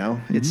it's,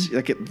 it's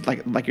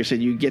like you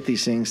said, you get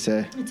these things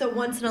to. It's a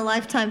once in a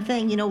lifetime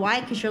thing. You know why?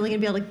 Because you're only gonna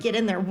be able to get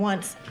in there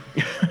once.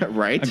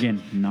 Right.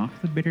 Again, knock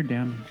the bitter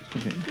down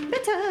just a bit.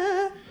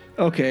 Bitter.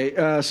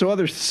 Okay, so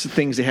other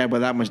things they have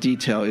without much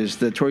detail is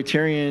the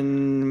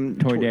Toydarian.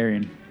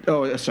 Toydarian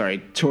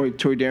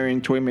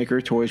Toy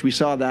Maker toys. We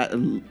saw that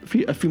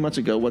a few months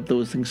ago. What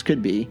those things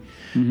could be.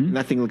 And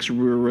that thing looks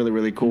really,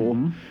 really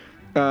cool.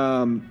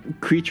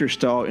 Creature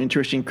stall,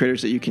 interesting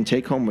critters that you can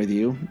take home with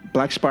you.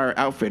 Black Spire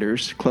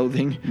outfitters,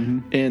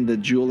 clothing, and the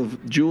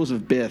jewels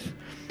of Bith,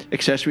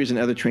 accessories and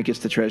other trinkets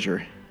to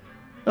treasure.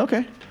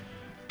 Okay,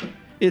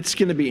 it's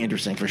going to be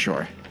interesting for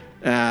sure,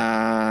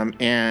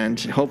 and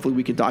hopefully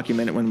we can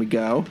document it when we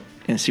go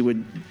and see what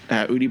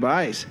Udi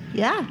buys.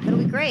 Yeah, it'll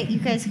be great. You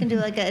guys can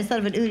do instead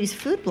of an Udi's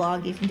food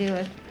blog, you can do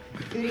a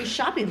Udi's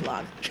shopping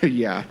blog.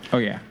 Yeah. Oh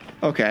yeah.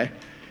 Okay.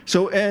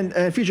 So, and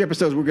in future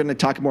episodes, we're going to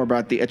talk more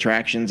about the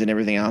attractions and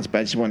everything else, but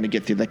I just wanted to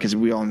get through that because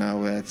we all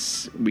know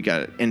we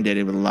got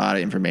inundated with a lot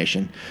of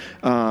information.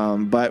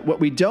 But what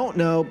we don't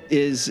know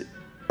is,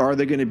 are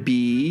there going to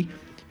be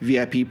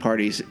VIP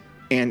parties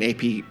and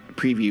AP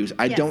previews?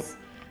 I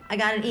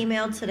got an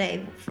email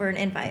today for an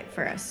invite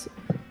for us.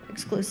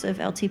 Exclusive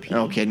LTP.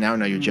 Okay, now I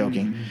know you're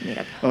joking.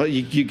 Yep. Oh,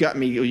 you got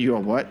me. You're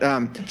what?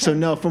 So,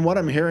 no, from what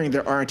I'm hearing,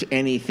 there aren't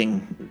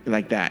anything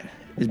like that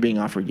is being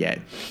offered yet,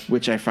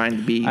 which I find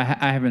to be. I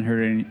haven't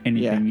heard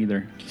anything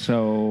either.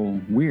 So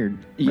weird.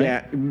 Right?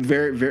 Yeah,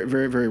 very, very,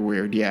 very, very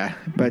weird. Yeah,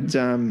 but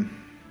I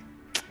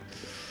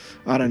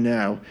don't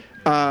know.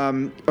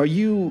 Are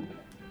you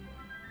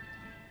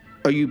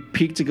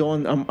peaked to go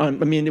on? I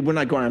mean, we're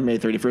not going on May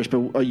 31st,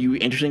 but are you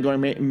interested in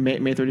going May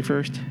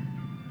 31st?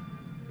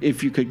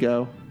 If you could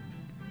go.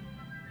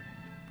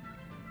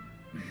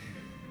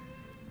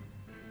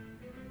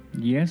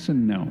 Yes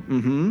and no.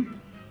 Mm-hmm.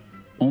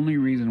 Only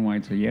reason why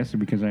it's a yes is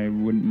because I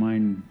wouldn't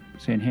mind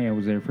saying, hey, I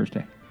was there first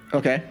day.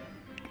 Okay.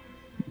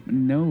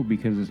 No,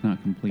 because it's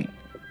not complete.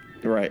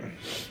 Right.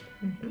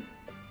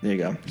 There you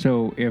go.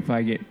 So if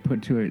I get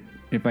put to it,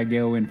 if I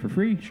go in for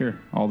free, sure,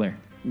 all there.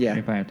 Yeah.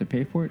 If I have to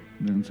pay for it,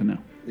 then it's a no.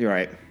 You're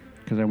right.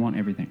 Because I want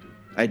everything.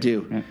 I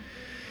do.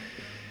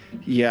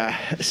 Yeah.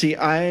 See,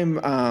 I'm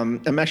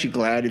actually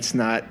glad it's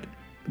not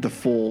the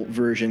full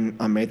version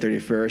on May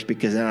 31st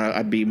because then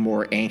I'd be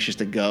more anxious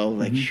to go.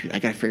 Like, shoot, I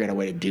got to figure out a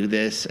way to do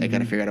this. I got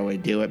to figure out a way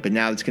to do it. But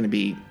now it's going to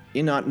be,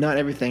 not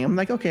everything. I'm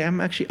like, okay, I'm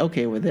actually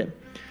okay with it.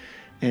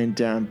 And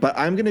but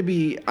I'm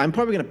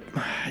probably going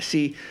to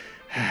see.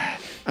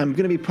 I'm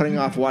going to be putting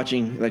off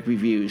watching like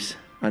reviews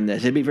on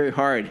this. It'd be very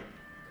hard.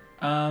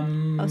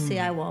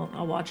 I won't.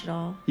 I'll watch it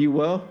all. You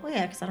will? Well,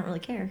 yeah, because I don't really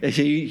care.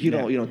 So you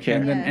don't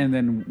care. And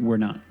then we're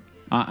not.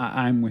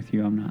 I'm with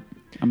you. I'm not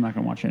going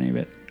to watch any of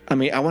it. I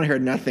mean, I want to hear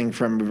nothing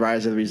from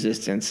Rise of the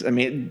Resistance. I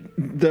mean,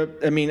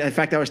 in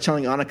fact, I was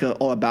telling Annika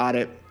all about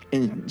it,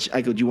 and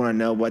I go, "Do you want to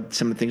know what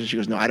some of the things?" She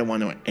goes, "No, I don't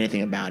want to know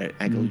anything about it."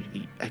 I go,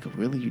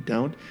 "Really, you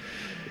don't?"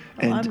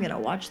 And I'm gonna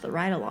watch the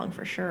ride along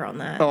for sure on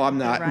that. Oh, I'm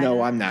not.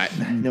 No, I'm not.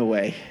 No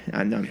way.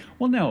 No.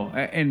 Well,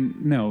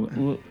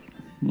 no,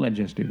 let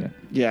Jess do that.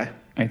 Yeah.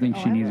 I think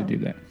she needs to do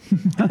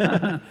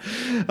that.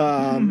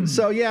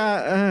 So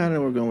yeah, I don't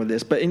know where we're going with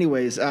this, but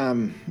anyways,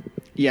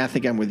 yeah, I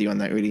think I'm with you on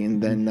that, Rudy.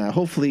 And then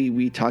hopefully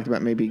we talked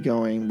about maybe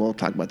going. We'll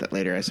talk about that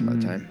later at some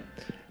other time,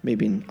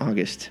 maybe in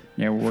August.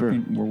 Yeah,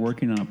 we're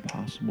working on a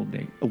possible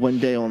date. A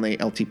one-day only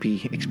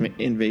LTP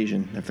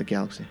invasion of the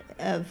galaxy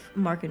of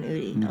Mark and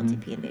Udi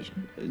LTP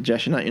invasion.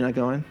 Jess, you're not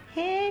going?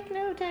 Heck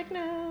no,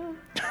 techno.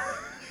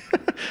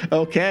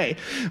 Okay,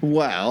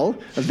 well,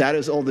 that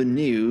is all the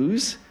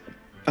news.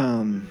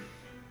 Do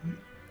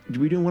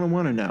we do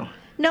 101 or no?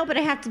 No, but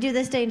I have to do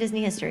this day in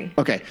Disney history.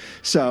 Okay,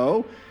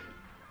 so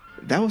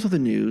that was all the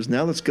news.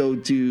 Now let's go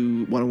do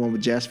 101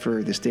 with Jess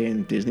for this day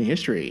in Disney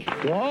history.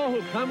 To all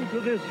who come to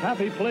this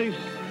happy place,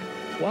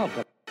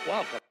 welcome,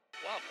 welcome,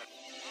 welcome.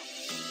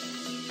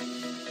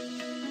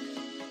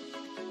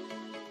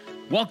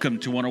 Welcome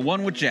to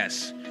 101 with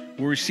Jess,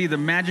 where we see the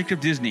magic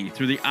of Disney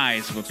through the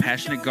eyes of a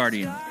passionate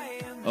guardian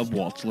of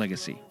Walt's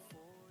legacy.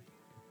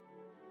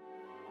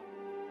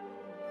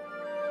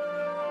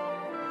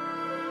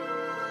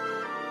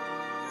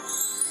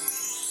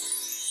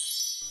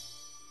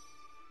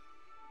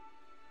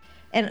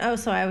 And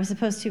so I was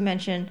supposed to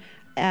mention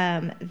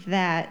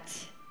that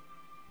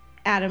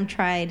Adam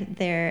tried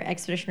their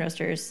Expedition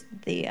Roasters,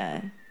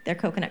 their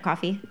coconut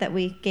coffee that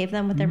we gave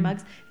them with their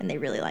mugs, and they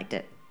really liked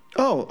it.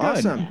 Oh,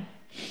 awesome.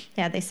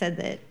 Yeah, they said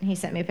that he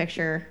sent me a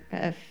picture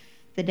of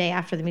the day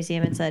after the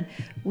museum and said,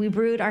 "We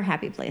brewed our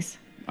happy place."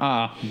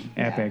 Ah,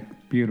 epic. Yeah.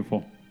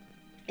 Beautiful.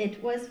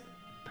 It was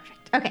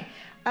perfect. Okay,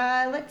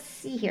 let's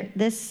see here.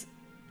 This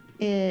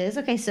is,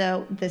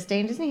 so This Day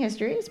in Disney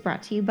History is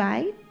brought to you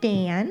by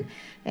Dan.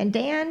 And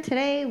Dan,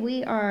 today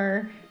we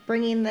are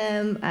bringing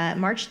them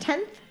March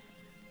 10th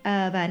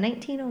of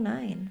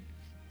 1909.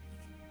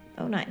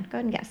 09. Go ahead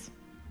and guess.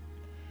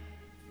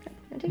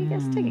 Take a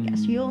guess. Take a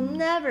guess. You'll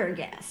never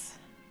guess.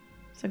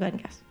 So go ahead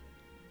and guess.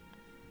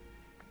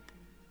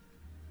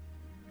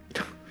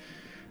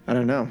 I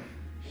don't know.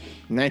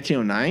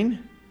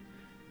 1909?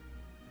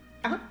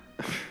 Uh-huh.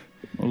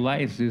 Well,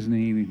 Elias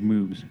Disney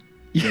moves.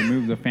 They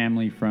move the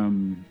family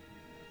from...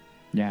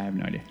 Yeah, I have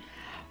no idea.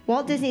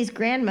 Walt Disney's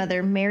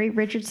grandmother, Mary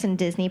Richardson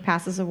Disney,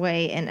 passes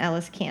away in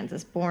Ellis,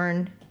 Kansas.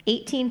 Born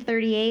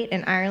 1838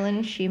 in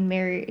Ireland, she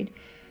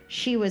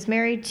was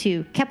married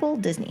to Keppel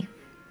Disney.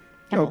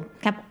 Keppel.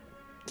 Keppel.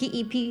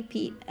 Kepple.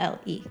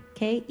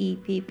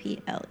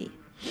 Kepple.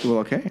 Well,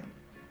 okay.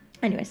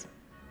 Anyways,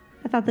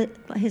 I thought that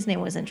his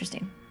name was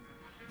interesting.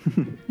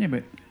 Yeah,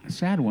 but a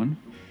sad one.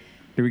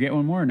 Did we get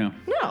one more or no?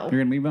 No. You're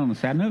going to leave it on a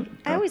sad note?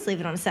 I always leave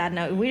it on a sad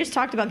note. We just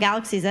talked about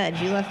Galaxy's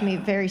Edge. You left me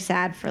very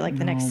sad for like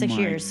the next 6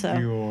 years. So.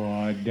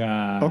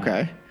 God.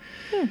 Okay.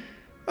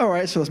 All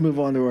right, so let's move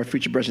on to our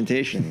feature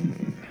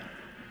presentation.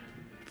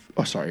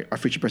 Our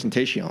feature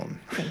presentation.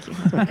 Thank you.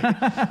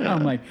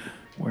 I'm like,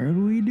 what are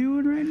we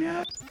doing right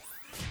now?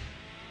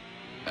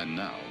 And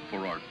now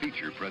for our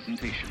feature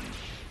presentation.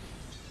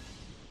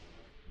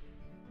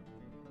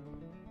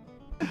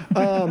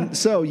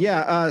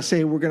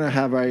 Say we're gonna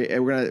have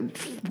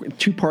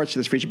two parts to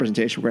this feature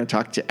presentation. We're gonna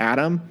talk to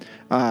Adam.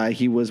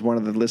 He was one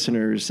of the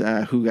listeners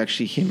who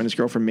actually him and his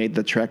girlfriend made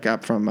the trek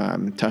up from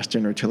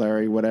Tustin or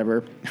Tulare,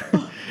 whatever,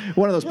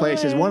 one of those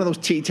places, one of those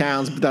tea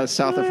towns that's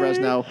south of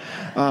Fresno.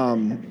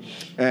 We're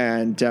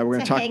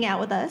gonna hang out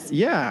with us.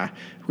 Yeah,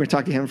 we're gonna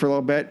talk to him for a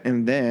little bit,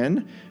 and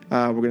then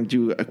we're gonna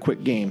do a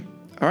quick game.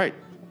 All right.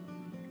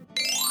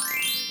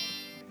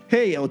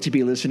 Hey,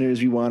 LTP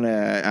listeners, we want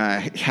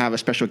to have a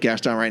special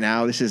guest on right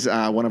now. This is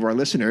one of our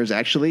listeners,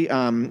 actually.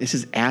 This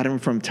is Adam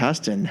from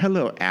Tustin.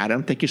 Hello,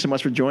 Adam. Thank you so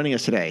much for joining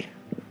us today.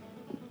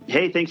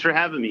 Hey, thanks for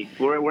having me.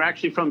 We're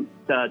actually from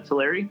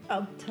Tulare.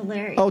 Oh,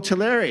 Tulare. Oh,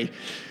 Tulare.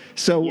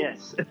 So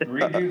yes.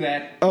 Redo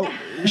that. Oh,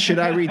 should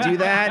I redo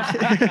that?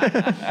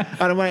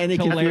 I don't want any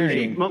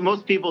confusion.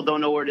 Most people don't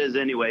know where it is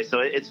anyway, so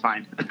it's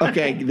fine.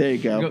 Okay, there you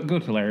go. Go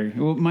Tulare.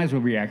 Well, might as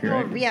well be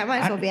accurate. Well, yeah, might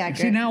as well be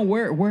accurate. See, now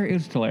where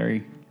is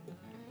Tulare?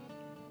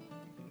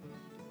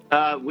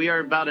 We are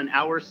about an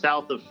hour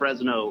south of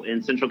Fresno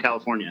in Central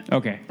California.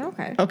 Okay.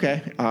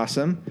 Okay.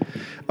 Awesome.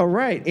 All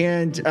right.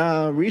 And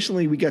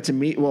recently we got to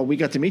meet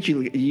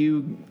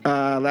you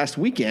last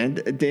weekend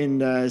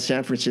in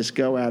San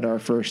Francisco at our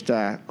first,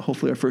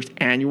 hopefully our first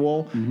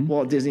annual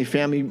Walt Disney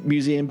Family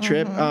Museum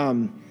trip.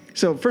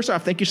 So first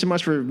off, thank you so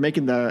much for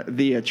making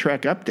the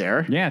trek up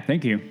there. Yeah.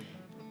 Thank you.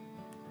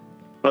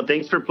 Well,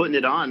 thanks for putting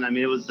it on. I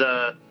mean, it was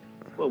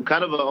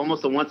kind of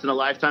almost a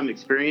once-in-a-lifetime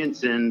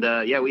experience, and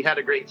we had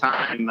a great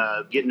time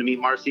getting to meet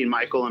Marcy and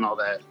Michael and all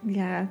that.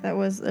 Yeah, it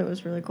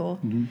was really cool.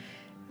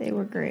 They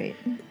were great.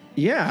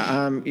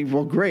 Yeah,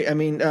 well, great. I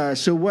mean,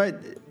 so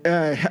what?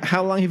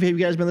 How long have you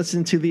guys been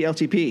listening to the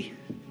LTP?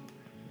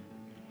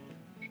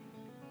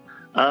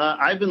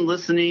 I've been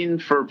listening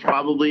for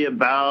probably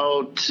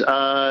about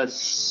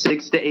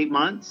 6 to 8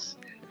 months.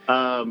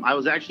 I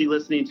was actually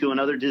listening to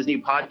another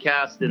Disney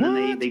podcast, and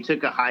then they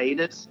took a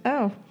hiatus.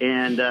 Oh.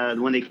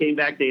 And when they came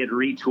back, they had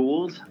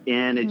retooled,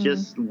 and it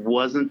just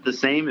wasn't the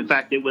same. In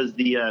fact, it was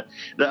the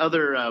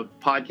other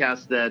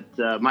podcast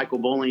that Michael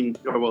Bowling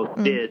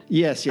did.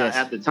 Yes.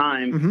 At the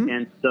time.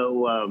 And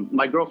so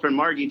my girlfriend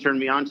Margie turned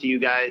me on to you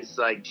guys.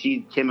 Like,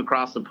 she came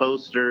across a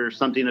post or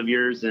something of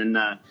yours, and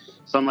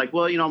so I'm like,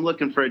 well, I'm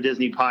looking for a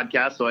Disney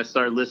podcast. So I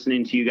started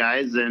listening to you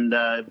guys, and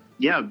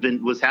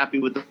was happy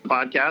with the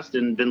podcast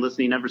and been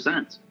listening ever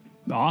since.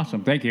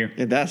 Awesome. Thank you.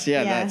 Yeah, that's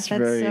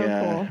very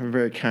so cool.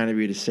 Very kind of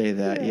you to say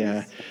that.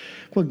 Yes. Yeah.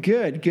 Well,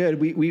 good.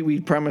 We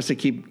promise to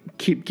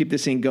keep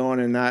this thing going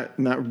and not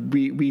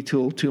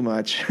retool too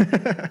much.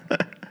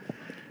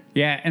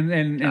 Yeah, and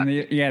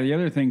the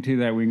other thing too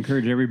that we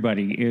encourage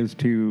everybody is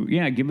to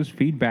give us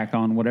feedback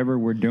on whatever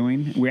we're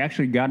doing. We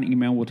actually got an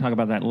email. We'll talk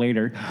about that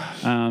later.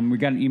 We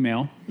got an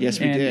email. Yes,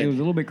 we did. did. It was a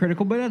little bit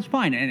critical, but that's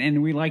fine,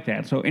 and we like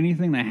that. So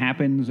anything that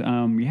happens,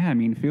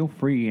 feel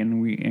free,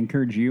 and we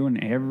encourage you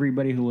and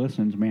everybody who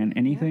listens, man.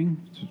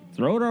 Anything, just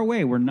throw it our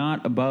way. We're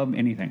not above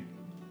anything.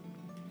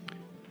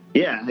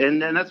 Yeah, and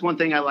that's one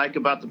thing I like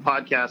about the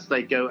podcast.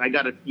 Like, I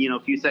got a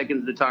few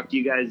seconds to talk to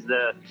you guys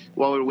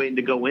while we're waiting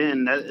to go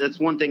in. That's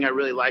one thing I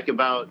really like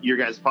about your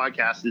guys'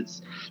 podcast.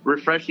 It's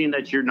refreshing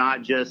that you're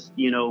not just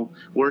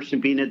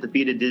worshiping at the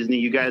feet of Disney.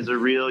 You guys are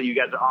real. You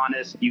guys are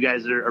honest. You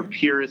guys are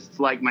purists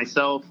like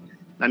myself.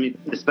 I mean,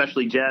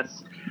 especially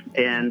Jess.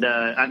 And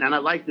I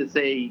like to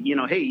say,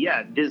 hey,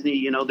 yeah,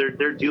 Disney.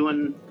 They're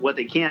doing what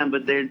they can,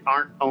 but they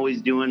aren't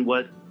always doing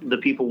what the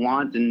people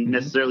want and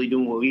necessarily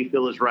doing what we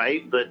feel is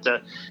right. But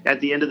at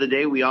the end of the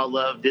day, we all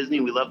love Disney.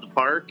 We love the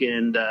park,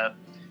 and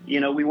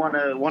we want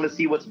to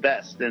see what's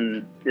best,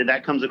 and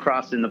that comes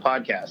across in the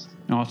podcast.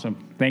 Awesome,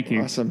 thank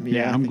you. Awesome,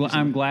 yeah.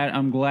 I'm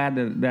glad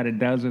that it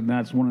does, and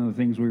that's one of the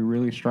things we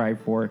really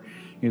strive for,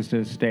 is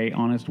to stay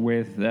honest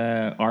with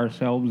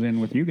ourselves and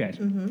with you guys.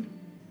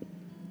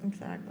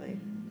 Exactly.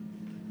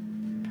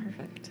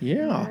 Perfect.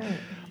 Yeah.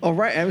 All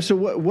right. So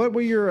what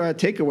were your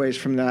takeaways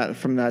from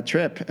that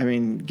trip? I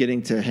mean,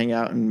 getting to hang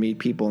out and meet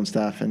people and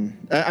stuff. And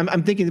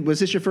I'm thinking, was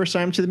this your first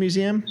time to the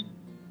museum?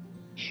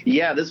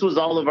 Yeah, this was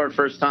all of our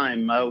first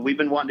time. We've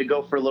been wanting to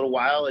go for a little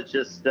while. It's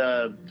just,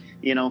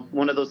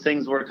 one of those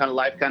things where kind of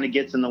life kind of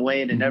gets in the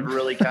way and it never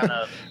really kind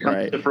of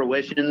comes to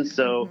fruition.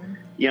 So,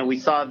 we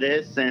saw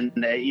this, and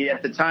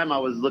at the time I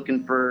was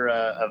looking for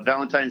a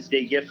Valentine's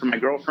Day gift for my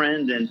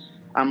girlfriend, and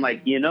I'm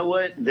like, you know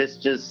what? This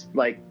just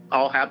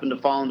all happened to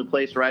fall into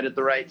place right at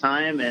the right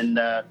time, and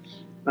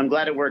I'm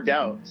glad it worked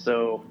out.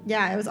 So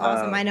yeah, it was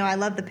awesome. I know. I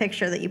love the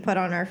picture that you put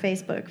on our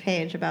Facebook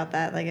page about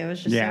that. It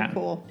was just so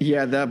cool.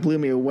 Yeah, that blew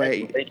me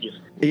away. Thank you.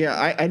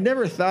 Yeah, I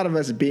never thought of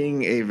us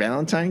being a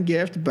Valentine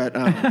gift, but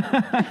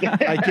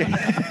I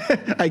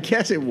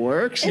guess it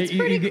works. It's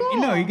pretty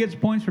cool. He gets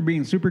points for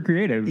being super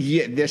creative.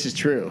 Yeah, this is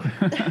true.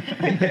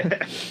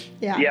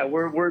 Yeah,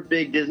 we're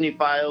big Disney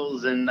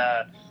files, and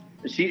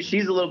she's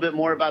a little bit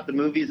more about the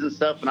movies and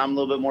stuff, and I'm a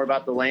little bit more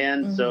about the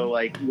land. So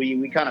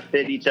we kind of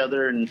fit each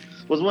other, and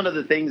was one of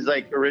the things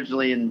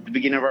originally in the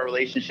beginning of our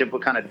relationship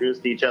what kind of drew us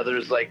to each other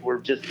is we're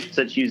just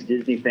such huge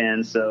Disney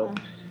fans. So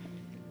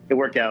it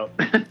worked out.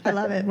 I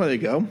love it. Well, there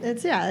you go.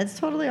 It's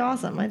totally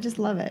awesome. I just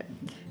love it.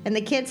 And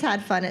the kids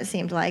had fun. It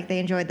seemed like they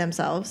enjoyed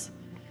themselves.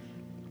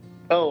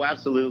 Oh,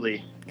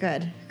 absolutely.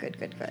 Good.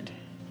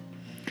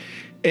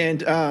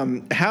 And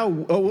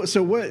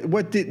so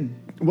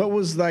what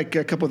was a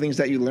couple of things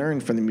that you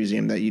learned from the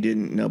museum that you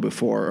didn't know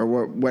before,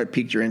 or what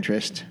piqued your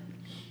interest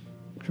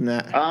from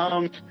that?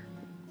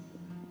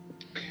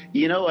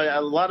 A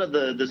lot of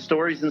the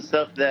stories and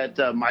stuff that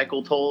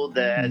Michael told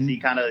as he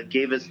kind of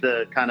gave us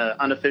the kind of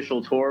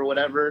unofficial tour or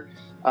whatever,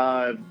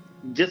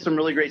 just some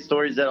really great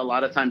stories that a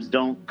lot of times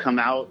don't come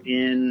out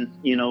in,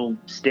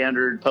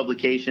 standard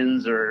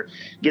publications or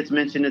gets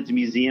mentioned at the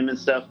museum and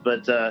stuff.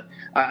 But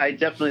I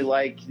definitely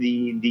like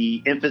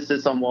the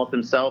emphasis on Walt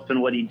himself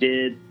and what he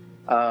did.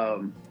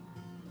 I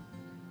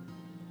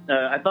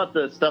thought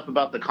the stuff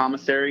about the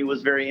commissary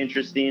was very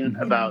interesting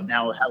about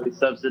how he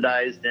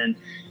subsidized and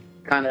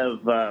kind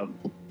of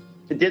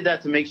did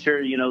that to make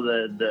sure,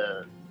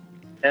 the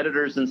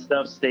editors and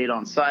stuff stayed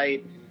on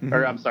site,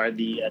 or I'm sorry,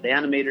 the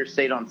animators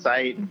stayed on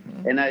site.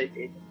 And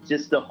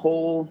just the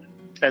whole,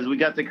 as we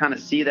got to kind of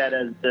see that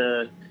as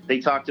they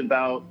talked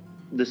about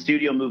the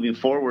studio moving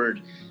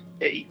forward,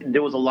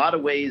 there was a lot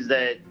of ways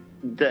that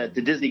the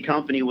Disney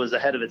company was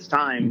ahead of its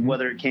time,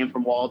 whether it came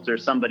from Walt or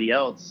somebody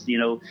else. We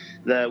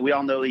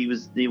all know he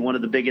was one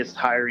of the biggest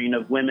hiring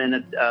of women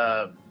at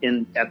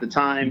the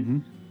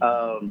time,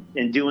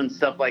 and doing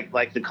stuff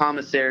like the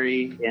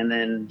commissary, and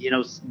then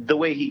the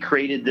way he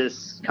created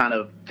this kind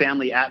of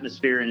family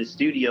atmosphere in his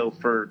studio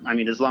for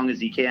as long as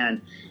he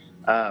can.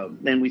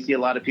 And we see a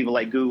lot of people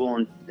like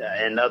Google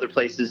and other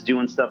places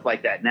doing stuff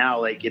like that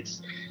now.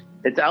 It's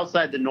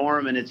outside the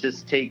norm, and it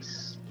just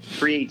takes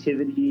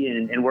creativity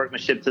and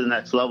workmanship to the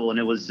next level, and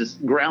it was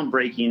just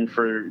groundbreaking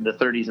for the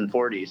 30s and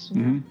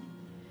 40s.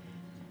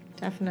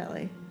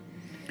 Definitely.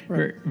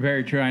 Very,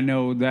 very true. I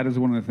know that is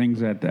one of the things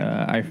that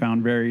I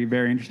found very,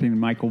 very interesting.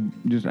 Michael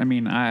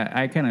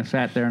I kind of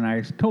sat there and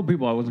I told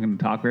people I wasn't going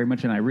to talk very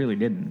much, and I really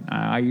didn't.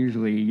 I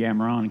usually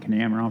yammer on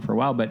for a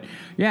while, but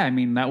yeah,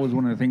 that was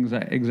one of the things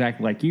that,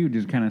 exactly like you,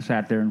 just kind of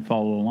sat there and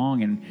followed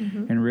along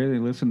and really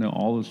listened to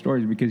all the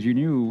stories, because you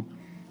knew.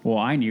 Well,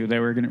 I knew that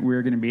we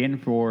were going to be in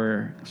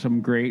for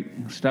some great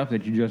stuff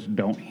that you just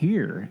don't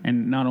hear,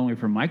 and not only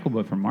from Michael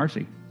but from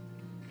Marcy.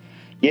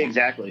 Yeah,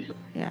 exactly.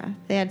 Yeah,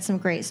 they had some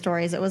great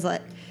stories. It was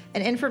an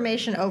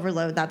information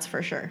overload, that's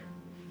for sure.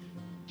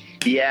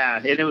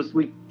 Yeah, and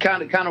we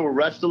kind of were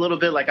rushed a little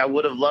bit. I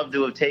would have loved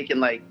to have taken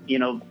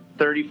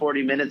 30,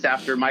 40 minutes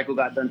after Michael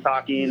got done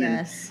talking,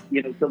 and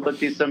to look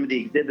through some of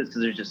the exhibits,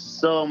 because there's just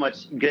so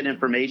much good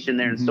information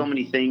there and so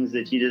many things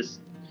that you just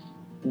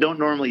don't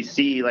normally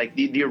see, like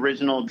the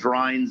original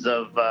drawings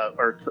of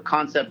or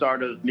concept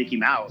art of Mickey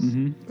Mouse.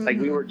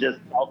 We were just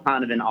all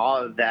kind of in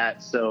awe of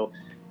that. So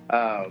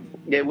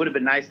it would have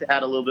been nice to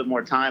add a little bit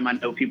more time. I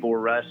know people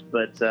were rushed,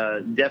 but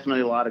definitely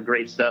a lot of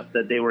great stuff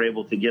that they were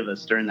able to give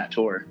us during that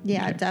tour.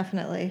 Yeah,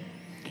 definitely.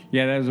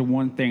 Yeah, that is the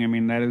one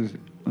thing. That is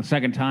the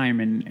second time,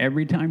 and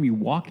every time you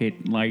walk it,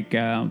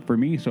 for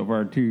me so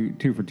far,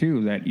 two for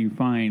two, that you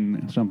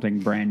find something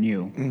brand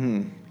new.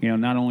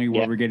 Not only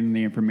while we're getting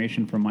the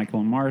information from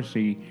Michael and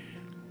Marcy,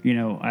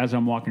 as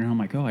I'm walking around, I'm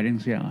like, oh, I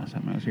didn't see that last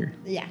time I was here.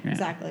 Yeah,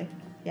 exactly.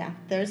 Yeah,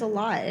 there's a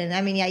lot.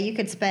 And you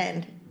could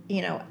spend,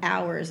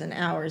 hours and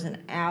hours and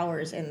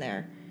hours in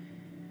there.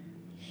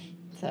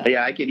 So.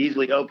 Yeah, I could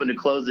easily open and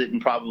close it and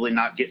probably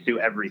not get through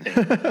everything.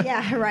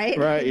 Yeah, right?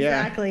 Right, yeah.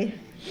 Exactly.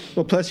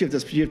 Well, plus you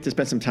have to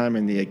spend some time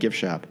in the gift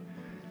shop.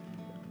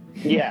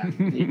 Yeah.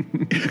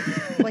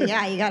 Well,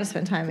 yeah, you got to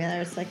spend time in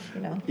there. It's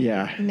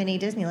mini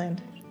Disneyland.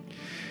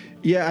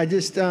 Yeah, I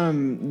just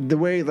the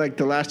way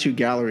the last two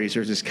galleries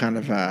are just kind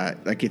of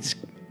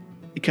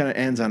it kind of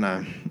ends on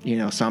a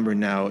somber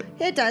note.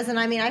 It does, and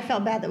I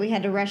felt bad that we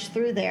had to rush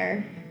through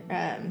there.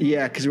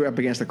 Yeah, because we were up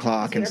against the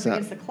clock and stuff.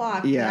 Against the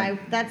clock. Yeah,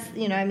 that's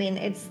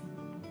it's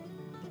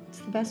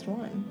the best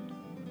one.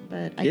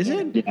 But is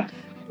it? Yeah.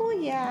 Well,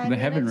 yeah. The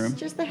heaven room. It's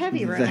just the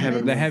heavy room.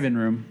 The heaven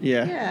room.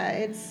 Yeah. Yeah,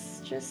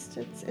 it's just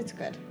it's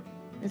good.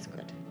 It's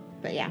good.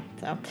 But yeah,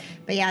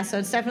 so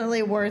it's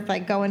definitely worth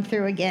like going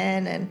through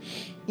again and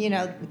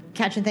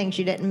catching things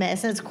you didn't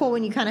miss. And it's cool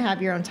when you kind of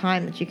have your own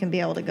time that you can be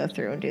able to go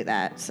through and do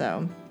that.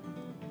 So.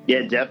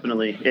 Yeah,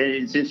 definitely.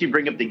 And since you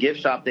bring up the gift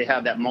shop, they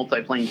have that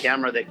multi-plane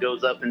camera that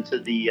goes up into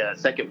the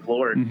second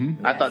floor.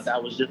 Mm-hmm. I thought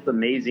that was just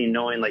amazing,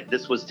 knowing like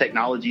this was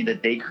technology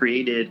that they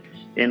created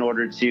in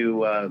order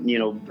to,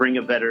 bring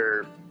a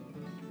better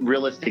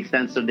realistic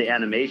sense of the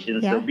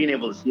animation. Yeah. So being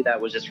able to see that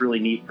was just really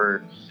neat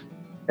for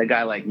a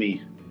guy like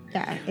me.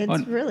 Yeah,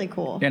 it's really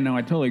cool. Yeah, no,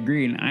 I totally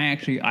agree. And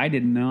I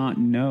did not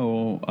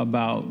know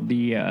about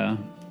the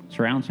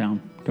surround sound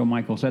until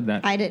Michael said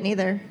that. I didn't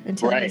either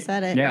until he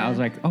said it. Yeah, I was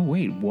like, oh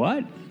wait,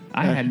 what?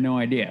 I had no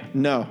idea.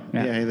 No,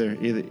 either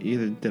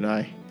did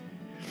I.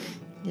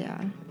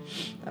 Yeah,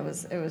 it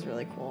was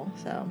really cool.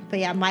 So, but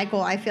yeah,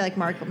 Michael, I feel like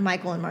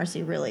Michael and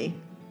Marcy really,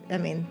 they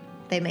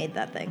made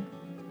that thing.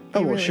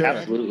 Sure,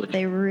 absolutely.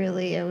 They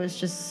really, it was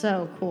just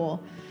so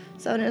cool.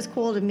 So it was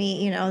cool to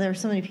meet. There were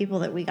so many people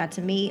that we got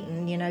to meet,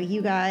 and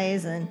you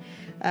guys, and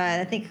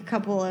I think a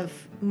couple of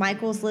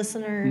Michael's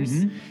listeners.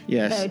 Mm-hmm.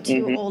 Yes, so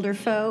 2 older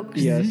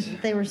folks. Yes,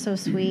 they were so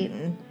sweet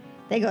and.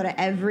 They go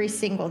to every,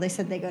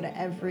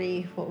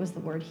 what was the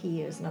word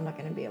he used? And I'm not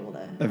going to be able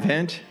to.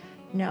 Event?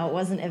 No, it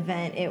wasn't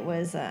event. It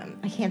was, I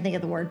can't think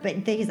of the word. But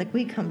he's like,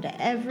 we come to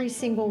every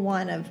single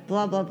one of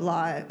blah, blah,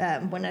 blah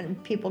when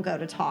people go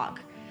to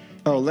talk.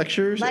 Oh,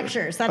 lectures?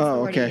 Lectures, that's the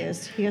word he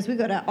used. He goes, we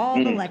go to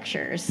all the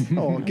lectures.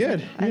 Oh,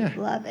 good. I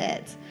love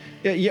it.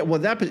 Yeah, well,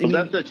 that... Was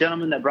that the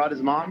gentleman that brought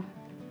his mom?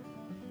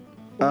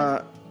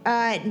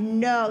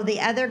 No, the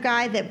other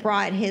guy that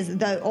brought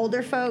the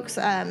older folks,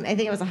 I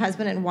think it was a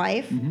husband and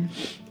wife.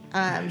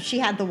 Mm-hmm. She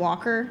had the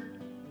walker.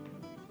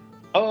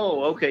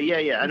 Oh, okay. Yeah.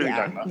 I know what you're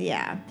talking about.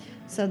 Yeah.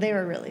 So they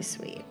were really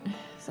sweet.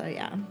 So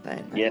yeah, but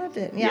I Yeah. loved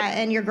it. Yeah,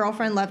 and your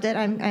girlfriend loved it,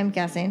 I'm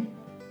guessing.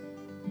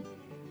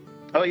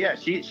 Oh, yeah.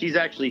 She's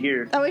actually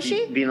here. Oh, is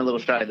she? She's being a little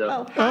shy, though.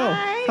 Oh,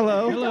 hi.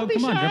 Hello. Don't be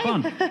Come on, shy. jump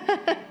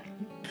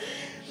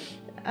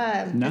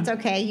on. No? It's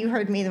okay. You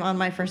heard me on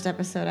my first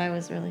episode. I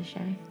was really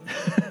shy.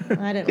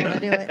 I didn't want to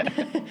do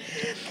it.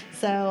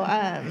 So,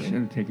 should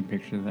have taken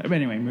pictures of that. But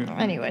anyway,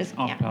 anyways,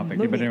 off topic.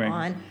 Moving But anyway,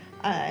 on.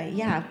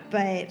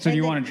 But so do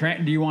you want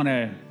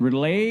to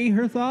relay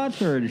her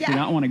thoughts, or does she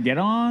not want to get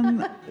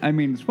on?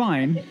 It's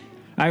fine.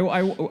 I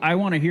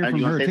want to hear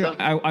from her too.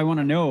 I want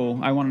to know.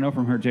 I want to know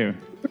from her too.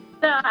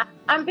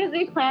 I'm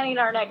busy planning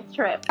our next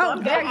trip.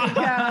 So there you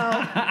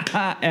go.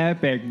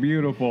 Epic,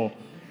 beautiful.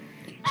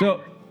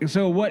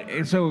 So what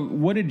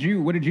did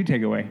you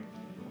take away?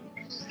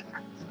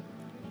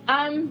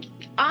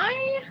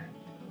 I,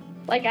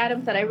 like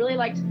Adam said, I really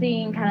liked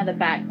seeing kind of the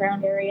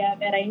background area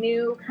of it. I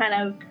knew kind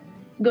of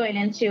going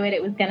into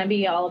it was going to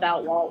be all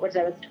about Walt, which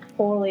I was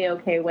totally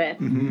okay with.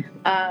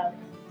 Mm-hmm.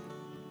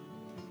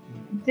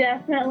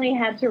 Definitely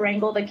had to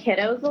wrangle the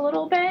kiddos a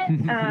little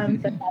bit,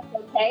 but that's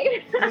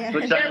okay.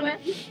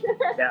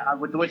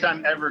 Which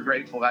I'm ever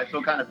grateful. I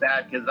feel kind of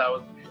bad because I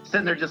was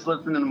sitting there just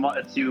listening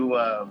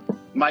to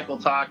Michael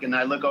talk, and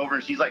I look over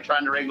and she's like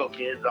trying to wrangle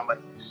kids. I'm like,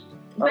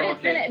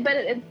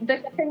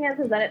 the thing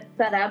is that it's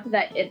set up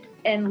that it's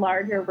in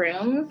larger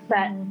rooms,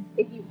 that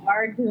if you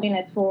are doing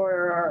a tour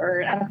or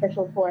an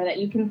unofficial tour, that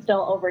you can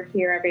still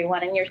overhear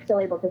everyone and you're still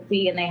able to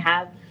see, and they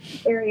have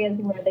areas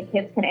where the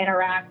kids can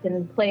interact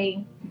and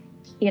play,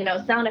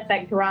 sound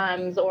effect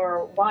drums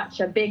or watch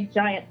a big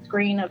giant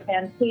screen of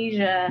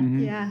Fantasia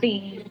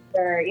scenes,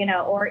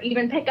 or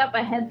even pick up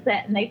a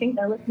headset and they think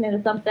they're listening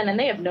to something and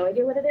they have no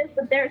idea what it is,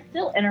 but they're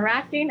still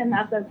interacting, and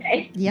that's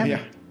okay.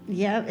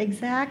 Yep,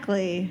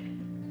 exactly.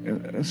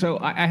 So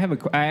I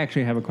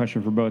actually have a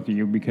question for both of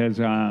you, because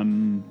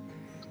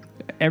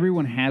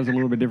everyone has a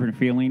little bit different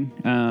feeling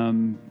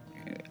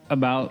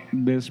about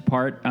this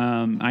part.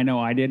 I know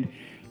I did.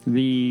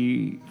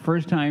 The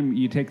first time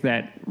you take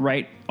that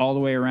right all the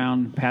way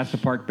around past the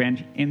park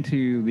bench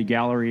into the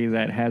gallery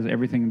that has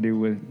everything to do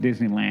with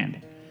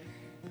Disneyland.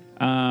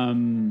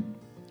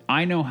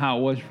 I know how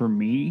it was for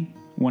me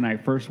when I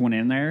first went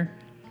in there,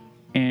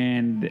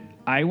 and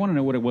I want to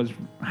know what it was,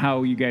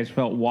 how you guys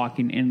felt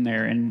walking in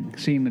there and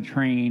seeing the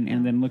train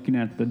and then looking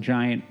at the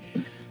giant...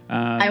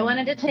 I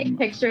wanted to take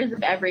pictures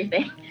of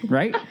everything.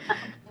 Right?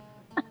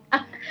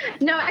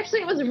 No,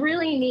 actually, it was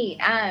really neat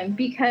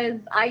because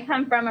I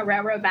come from a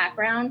railroad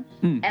background.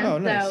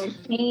 And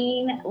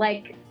seeing,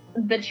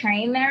 the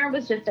train there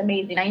was just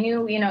amazing. I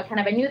knew,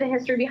 I knew the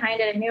history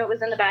behind it. I knew it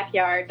was in the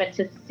backyard, but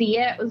to see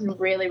it was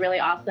really, really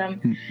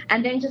awesome.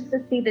 And then just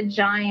to see the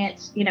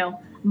giant,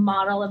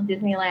 model of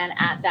Disneyland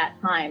at that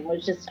time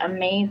was just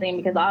amazing,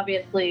 because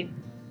obviously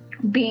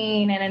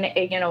being in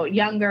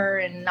younger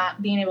and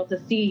not being able to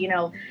see,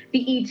 the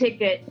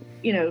e-ticket,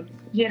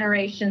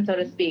 generation, so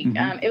to speak.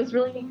 It was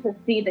really neat to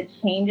see the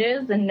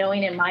changes and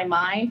knowing in my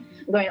mind,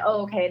 going,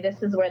 oh, okay,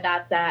 this is where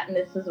that's at and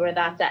this is where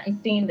that's at, and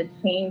seeing the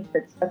change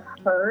that's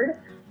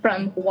occurred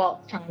from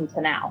Walt's time to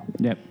now.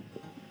 Yep.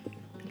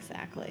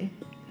 Exactly.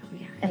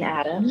 And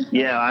Adam.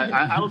 Yeah,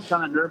 I was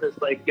kind of nervous.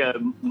 Like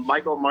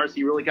Michael and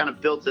Marcy really kind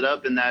of built it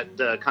up in that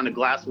kind of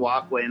glass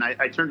walkway, and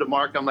I turned to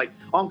Mark. I'm like,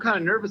 oh, I'm kind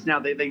of nervous now.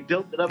 They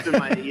built it up in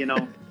my,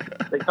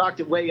 they talked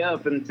it way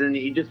up, and then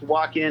you just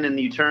walk in and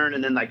you turn,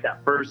 and then like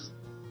that first,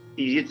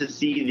 you get to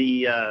see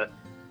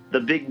the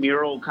big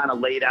mural kind of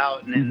laid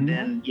out, and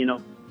then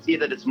see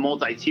that it's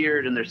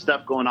multi-tiered and there's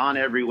stuff going on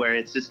everywhere.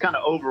 It's just kind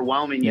of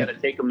overwhelming. You got to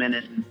take a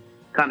minute and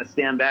kind of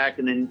stand back,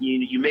 and then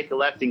you make a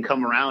left and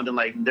come around, and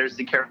like there's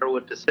the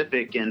Carolwood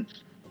Pacific, and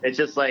it's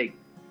just like,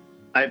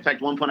 in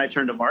fact, one point I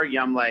turned to Margie,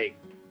 I'm like,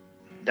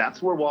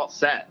 that's where Walt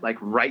sat, like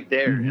right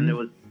there, and there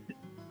was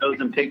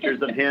photos and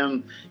pictures of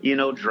him,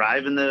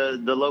 driving the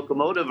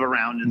locomotive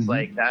around. It's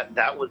like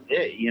that was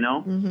it,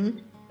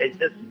 It's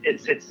just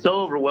it's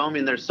so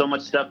overwhelming. There's so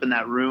much stuff in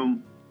that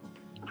room,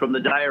 from the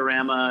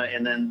diorama,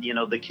 and then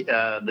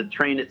the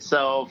train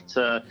itself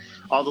to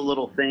all the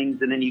little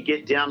things, and then you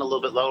get down a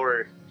little bit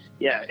lower.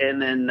 Yeah,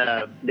 and then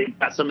they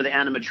got some of the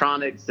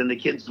animatronics, and the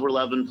kids were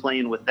loving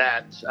playing with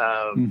that.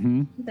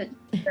 The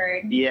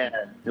bird. Yeah,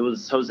 it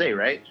was Jose,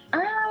 right?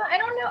 I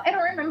don't know. I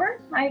don't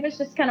remember. I was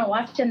just kind of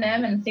watching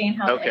them and seeing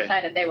how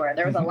excited they were.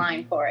 There was a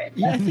line for it.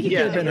 Yeah, I think it could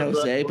have been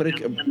Jose, but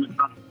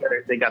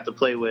they got to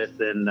play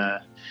with, and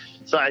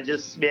so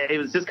it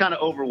was just kind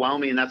of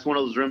overwhelming. And that's one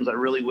of those rooms I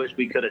really wish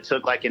we could have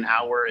took like an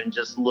hour and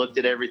just looked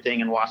at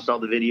everything and watched all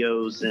the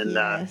videos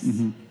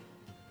and.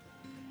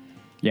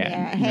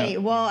 Yeah. Hey,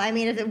 well, I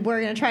mean, if we're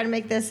going to try to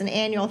make this an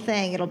annual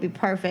thing, it'll be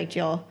perfect.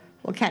 We'll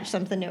catch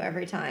something new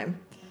every time.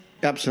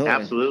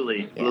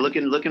 Absolutely. Yeah. We're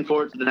looking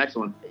forward to the next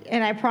one.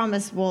 And I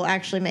promise we'll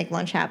actually make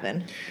lunch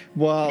happen.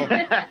 Well,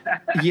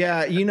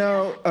 yeah,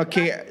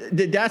 okay,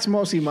 that's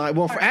mostly my.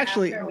 Well,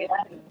 actually,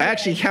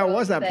 how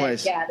was that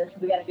place? Yeah,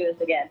 we got to do this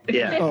again.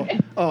 Yeah.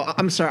 Oh,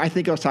 I'm sorry. I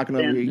think I was talking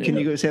over you. Can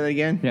you go say that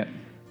again? Yeah.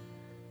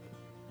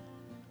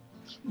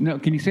 No,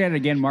 can you say it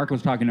again? Mark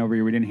was talking over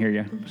you. We didn't hear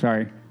you.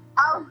 Sorry.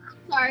 Oh.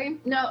 Sorry.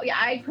 No, yeah,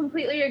 I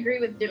completely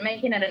agree with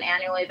making it an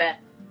annual event.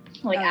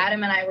 Like,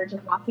 Adam and I were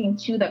just walking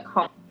to the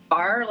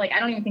car. Like, I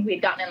don't even think we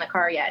had gotten in the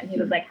car yet. And he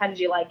was like, how did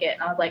you like it?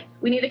 And I was like,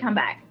 we need to come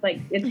back. Like,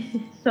 it's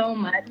so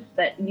much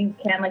that you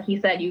can, like he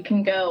said, you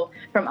can go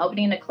from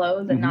opening to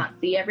close and not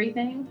see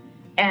everything.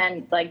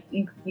 And, like,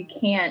 you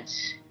can't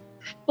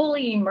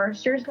fully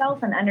immerse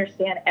yourself and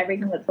understand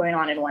everything that's going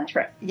on in one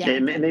trip. Yeah.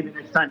 Maybe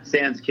next time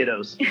sans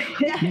kiddos.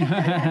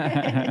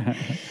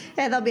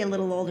 Yeah, they'll be a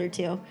little older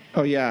too.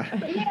 Oh yeah.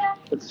 Yeah.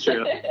 That's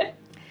true.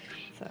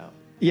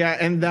 Yeah,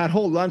 and that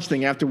whole lunch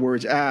thing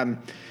afterwards, I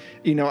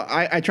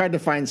tried to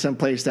find some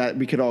place that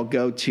we could all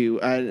go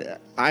to.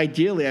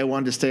 Ideally, I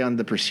wanted to stay on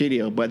the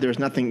Presidio, but there's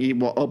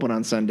nothing open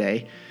on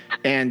Sunday.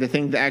 And the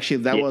thing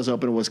that was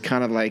open was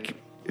kind of like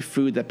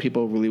food that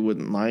people really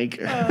wouldn't like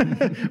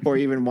or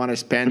even want to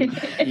spend,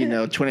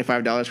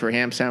 $25 for a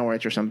ham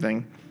sandwich or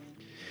something.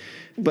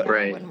 But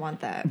I wouldn't want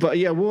that. But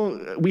yeah,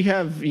 we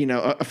have,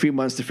 a few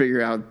months to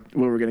figure out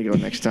where we're going to go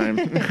next time.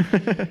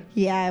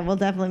 Yeah, we'll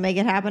definitely make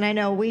it happen. I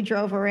know we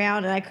drove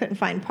around and I couldn't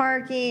find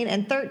parking,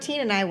 and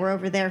 13 and I were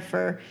over there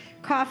for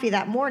coffee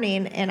that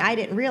morning, and I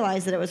didn't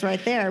realize that it was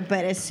right there.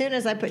 But as soon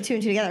as I put two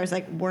and two together, I was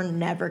like, we're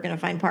never going to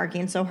find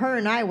parking. So her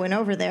and I went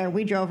over there.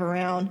 We drove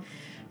around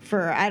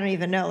for, I don't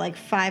even know, like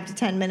 5 to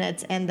 10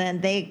 minutes. And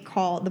then I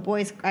called the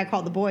boys, and I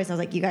was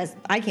like, you guys,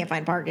 I can't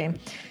find parking.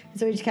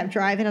 So we just kept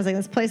driving. I was like,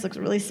 this place looks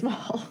really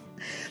small.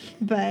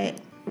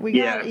 But we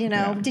got,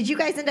 Did you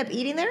guys end up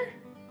eating there?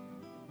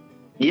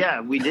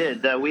 Yeah, we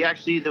did. There was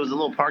a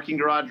little parking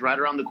garage right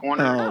around the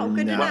corner. Oh,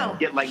 good to know.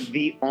 Get like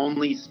the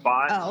only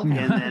spot. Oh, okay.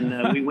 And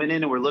then we went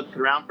in and we're looking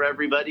around for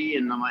everybody.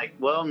 And I'm like,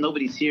 well,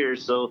 nobody's here,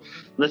 so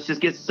let's just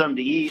get something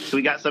to eat. So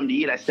we got something to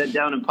eat. I sat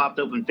down and popped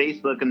open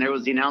Facebook, and there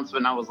was the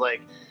announcement. I was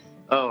like,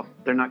 oh,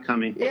 they're not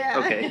coming. Yeah.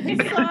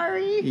 Okay.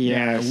 Sorry.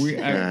 Yeah,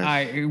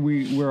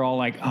 we're all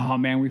like, oh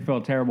man, we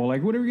felt terrible.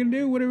 Like, what are we gonna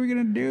do? What are we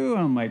gonna do?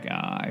 And I'm like,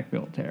 I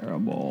feel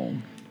terrible.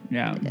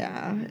 Yeah.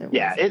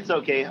 Yeah, it's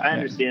okay. I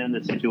understand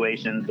the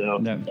situation. So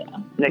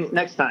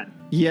next time.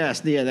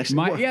 Yes. Yeah. Next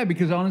time. Yeah,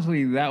 because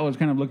honestly, that was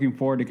kind of looking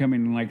forward to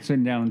coming and like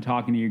sitting down and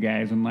talking to you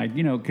guys, and like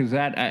because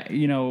that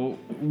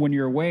when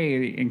you're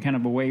away and kind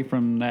of away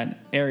from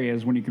that area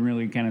is when you can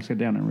really kind of sit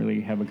down and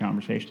really have a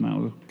conversation.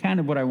 That was kind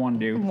of what I wanted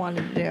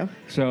to do.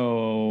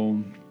 So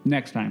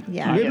next time.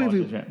 Yeah. Maybe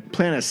we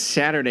plan a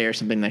Saturday or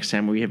something next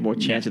time where we have more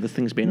chance of the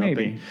things being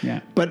open. Yeah.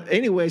 But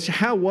anyways,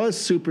 how was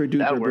Super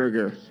Duper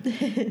Burger?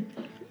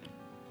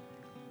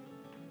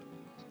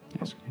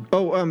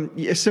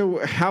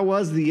 So how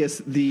was the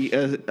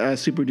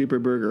Super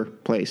Duper Burger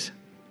place?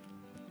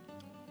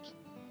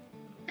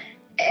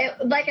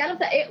 Like Adam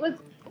said, it was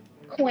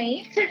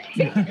quaint.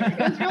 It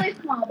was really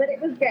small, but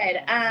it was good.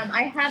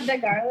 I had the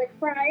garlic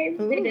fries.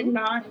 Ooh. They did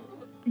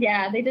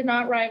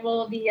not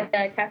rival the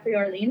Cafe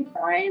Orleans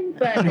fries,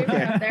 but they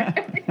were up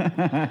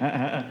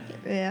there.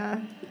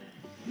 Yeah.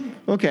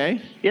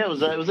 Okay. Yeah, it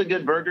was a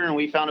good burger, and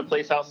we found a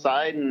place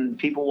outside, and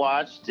people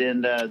watched,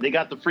 and they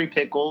got the free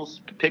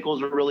pickles.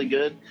 Pickles were really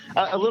good.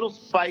 A little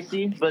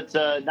spicy, but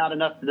not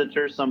enough to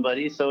deter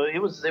somebody. So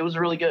it was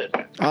really good.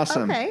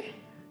 Awesome. Okay.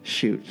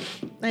 Shoot.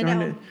 I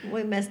know.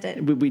 We missed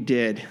it. We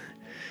did.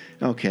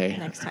 Okay.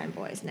 Next time,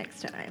 boys.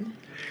 Next time.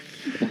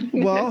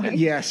 Well,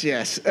 yes.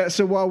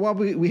 So while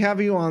we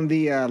have you on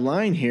the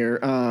line here,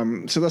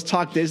 so let's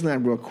talk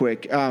Disneyland real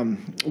quick.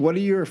 What are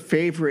your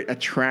favorite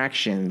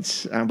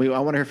attractions? I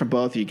want to hear from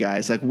both of you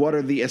guys. Like, what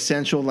are the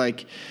essential,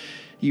 like,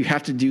 you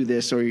have to do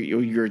this or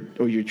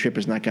your trip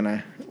is not going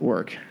to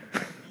work?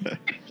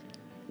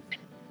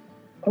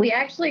 We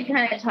actually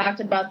kind of talked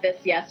about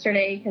this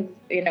yesterday because,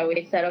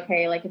 we said,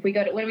 okay, like when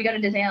we go to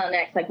Disneyland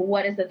next, like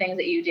what is the things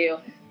that you do?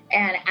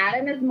 And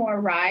Adam is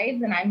more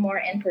rides and I'm more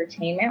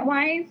entertainment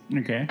wise.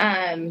 Okay.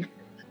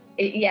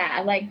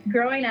 Like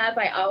growing up,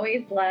 I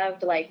always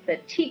loved like the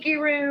Tiki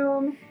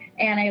Room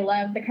and I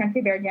love the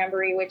Country Bear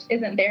Jamboree, which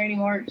isn't there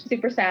anymore.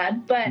 Super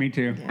sad, but me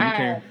too.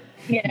 and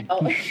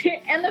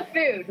the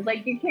food,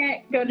 like you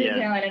can't go to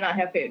Disneyland and not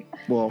have food.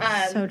 Well,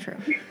 so true.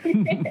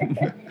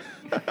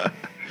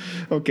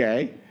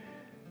 Okay.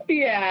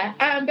 Yeah.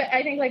 But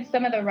I think like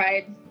some of the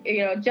rides,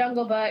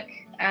 Jungle Book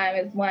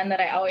is one that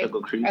I always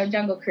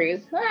Jungle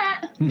Cruise.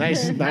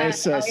 Nice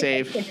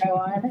save. To go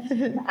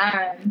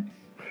on.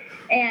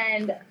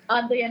 And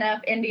oddly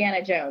enough,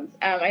 Indiana Jones.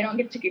 I don't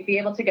get to be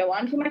able to go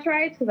on too much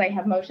rides because I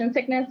have motion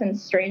sickness, and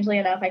strangely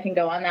enough, I can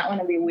go on that one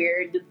and be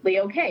weirdly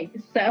okay.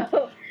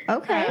 So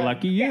okay,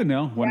 lucky you.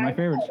 No, one of my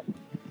favorites.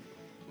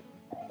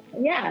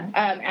 Yeah,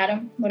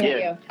 Adam, what about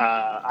you?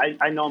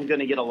 I know I'm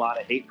going to get a lot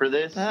of hate for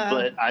this,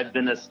 but I've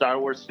been a Star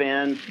Wars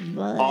fan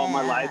all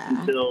my life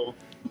until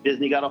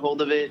Disney got a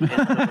hold of it. And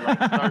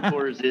Star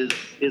Tours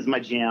is my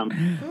jam.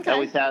 Okay. It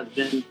always has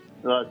been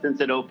since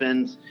it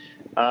opened.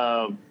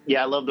 I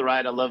love the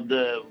ride. I love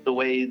the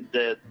way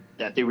that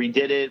they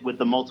redid it with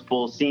the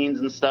multiple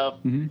scenes and stuff.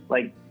 Mm-hmm.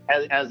 Like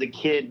as a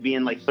kid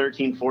being like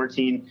 13,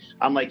 14,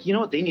 I'm like, you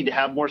know what? They need to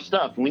have more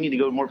stuff. We need to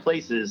go to more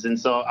places. And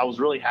so I was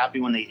really happy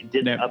when they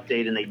did the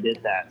update and they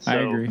did that. So,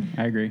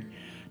 I agree.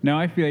 No,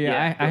 I feel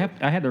I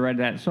had to ride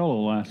that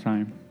solo last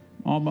time,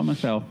 all by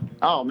myself.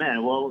 Oh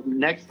man! Well,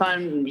 next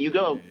time you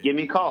go, give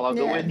me a call. I'll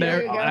go with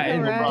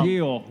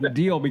you.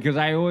 Deal, because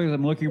I always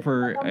am looking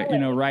for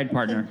ride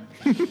partner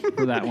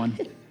for that one.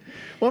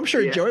 Well, I'm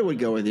sure Joey would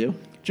go with you.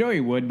 Joey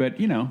would, but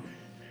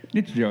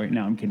it's Joey.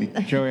 No, I'm kidding.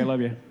 Joey, I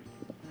love you.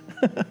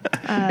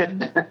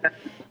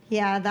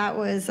 That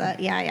was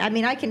I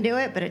mean, I can do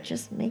it, but it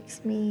just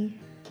makes me.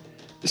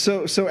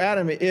 So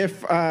Adam, if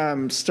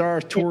Star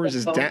Tours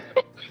is down.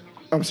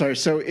 I'm sorry.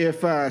 So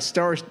if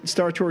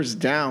Star Tours is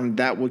down,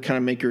 that would kind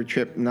of make your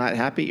trip not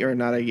happy or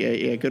not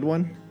a good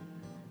one?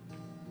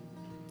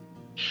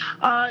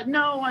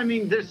 No, I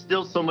mean, there's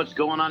still so much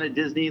going on at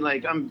Disney.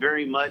 Like, I'm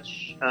very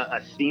much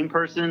a theme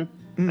person.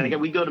 Like,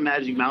 we go to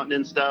Magic Mountain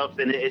and stuff,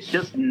 and it's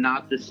just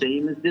not the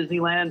same as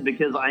Disneyland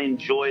because I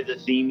enjoy the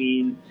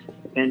theming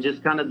and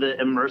just kind of the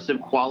immersive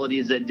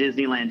qualities that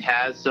Disneyland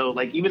has. So,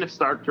 like, even if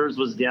Star Tours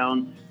was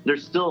down,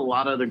 there's still a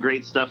lot of the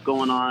great stuff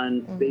going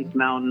on. Space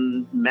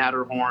Mountain,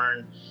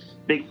 Matterhorn,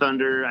 Big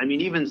Thunder. I mean,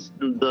 even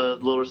the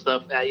little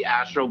stuff,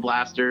 Astro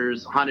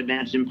Blasters, Haunted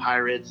Mansion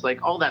Pirates,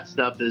 like, all that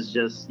stuff is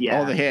just,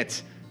 all the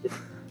hits.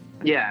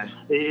 Yeah.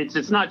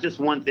 It's not just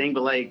one thing,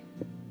 but, like,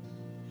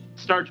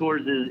 Star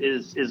Tours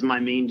is my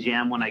main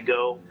jam when I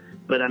go.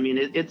 But, I mean,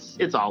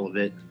 it's all of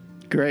it.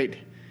 Great.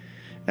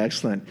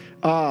 Excellent.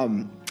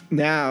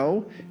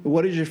 Now,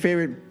 what is your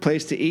favorite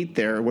place to eat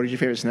there? What is your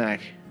favorite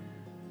snack?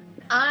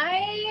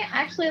 I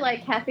actually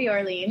like Cafe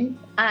Orleans,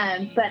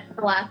 but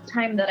the last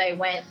time that I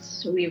went,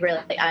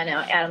 I know,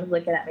 Adam's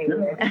looking at me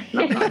weird.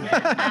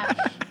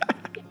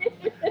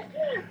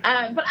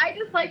 But I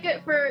just like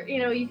it for,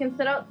 you can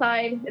sit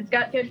outside, it's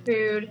got good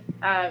food,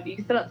 you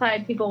can sit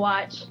outside, people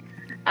watch,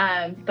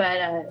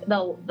 but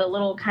the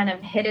little kind of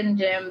hidden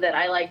gem that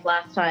I liked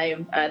last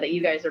time that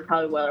you guys are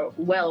probably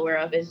well aware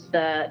of is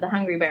the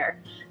Hungry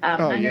Bear.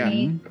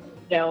 Underneath,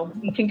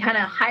 you can kind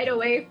of hide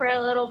away for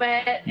a little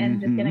bit and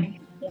just gonna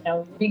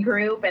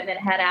regroup and then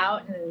head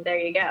out, and there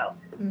you go.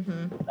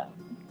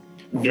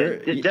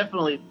 It's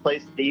definitely a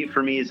place to eat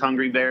for me is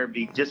Hungry Bear,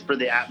 just for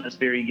the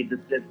atmosphere. You get to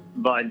sit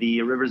by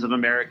the rivers of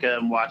America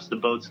and watch the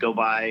boats go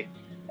by,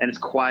 and it's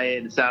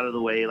quiet, it's out of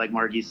the way, like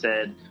Margie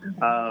said.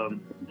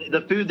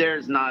 The food there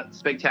is not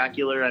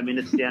spectacular. I mean,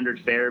 it's standard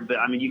fare, but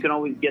I mean, you can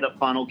always get a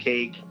funnel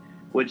cake,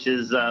 which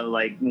is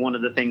like one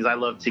of the things I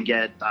love to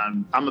get.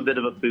 I'm a bit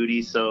of a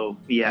foodie, so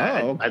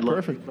I'd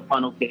love the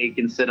funnel cake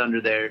and sit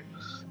under there.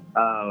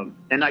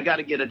 And I got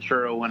to get a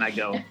churro when I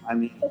go. I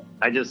mean,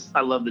 I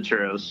love the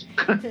churros.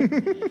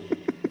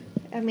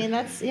 I mean,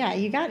 that's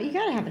you got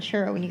to have a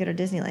churro when you go to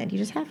Disneyland. You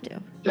just have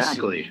to.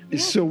 Exactly.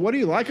 So, what do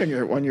you like on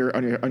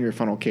your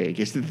funnel cake?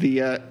 Is it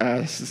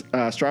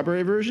the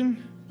strawberry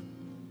version?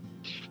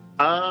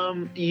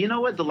 You know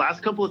what? The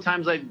last couple of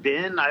times I've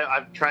been,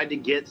 I've tried to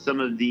get some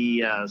of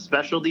the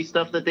specialty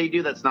stuff that they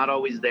do. That's not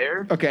always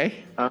there.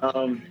 Okay.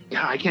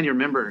 I can't even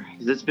remember.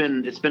 It's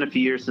been a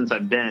few years since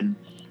I've been.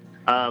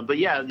 But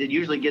yeah, they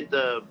usually get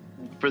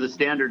for the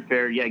standard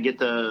fare. Yeah, get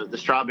the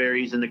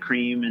strawberries and the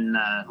cream and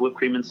whipped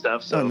cream and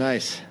stuff. So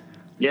nice.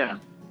 Yeah.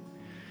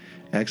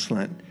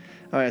 Excellent.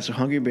 All right, so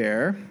Hungry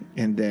Bear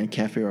and then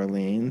Cafe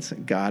Orleans.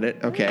 Got it.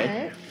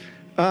 Okay.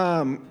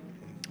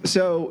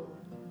 So,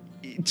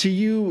 to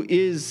you,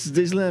 is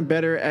Disneyland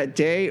better at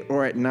day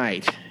or at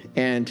night,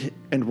 and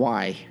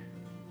why?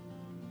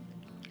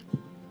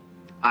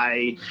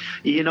 I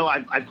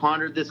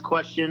pondered this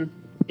question,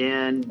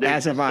 and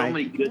there's so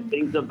many good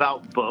things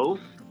about both.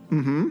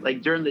 Mm-hmm.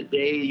 Like during the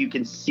day, you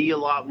can see a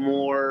lot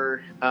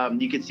more.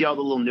 You can see all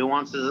the little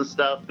nuances and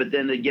stuff. But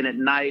then again, at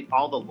night,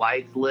 all the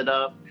lights lit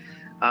up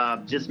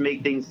just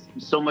make things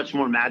so much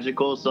more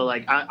magical. So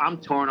like, I'm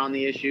torn on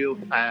the issue.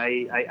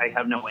 I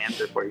have no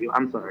answer for you.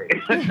 I'm sorry.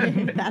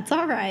 That's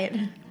all right.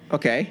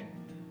 Okay.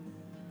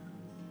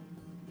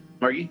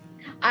 Margie?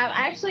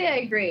 I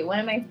agree. One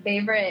of my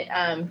favorite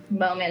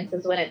moments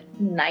is when it's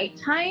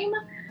nighttime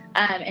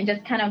and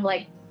just kind of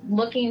like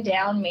looking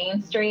down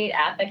Main Street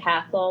at the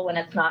castle when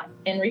it's not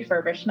in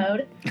refurbished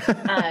mode,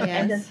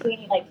 and just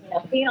seeing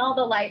seeing all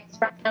the lights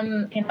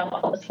from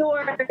all the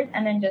stores,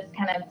 and then just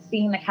kind of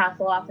seeing the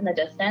castle off in the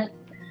distance.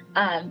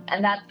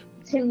 And that's,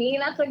 to me,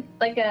 that's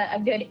like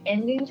a good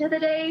ending to the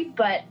day.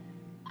 But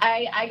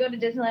I go to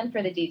Disneyland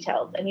for the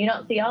details, and you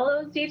don't see all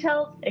those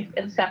details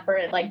except for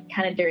like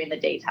kind of during the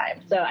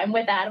daytime. So I'm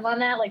with Adam on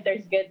that. Like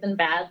there's goods and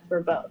bads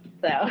for both.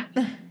 So.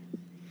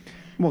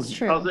 Well, it's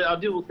true. I'll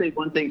say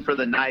one thing for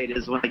the night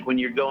is when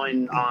you're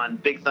going on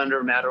Big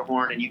Thunder,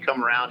 Matterhorn, and you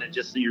come around and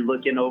just you're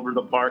looking over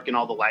the park and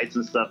all the lights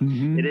and stuff.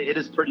 Mm-hmm. It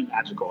is pretty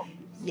magical.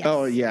 Yes.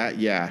 Oh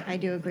yeah. I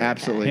do agree.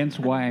 Absolutely. Hence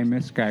why I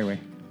miss Skyway.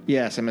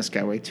 Yes, I miss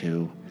Skyway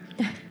too.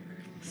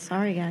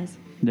 Sorry, guys.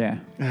 Yeah.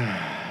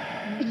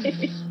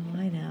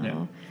 I know.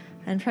 Yeah.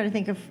 I'm trying to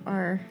think of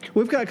our.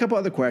 We've got a couple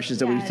other questions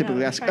that we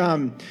typically ask.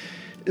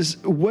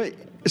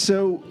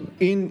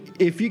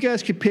 If you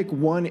guys could pick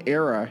one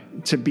era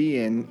to be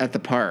in at the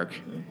park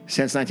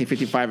since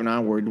 1955 and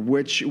onward,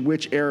 which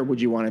era would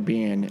you want to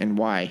be in and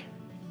why?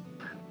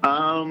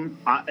 I'm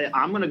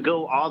going to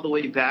go all the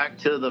way back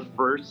to the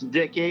first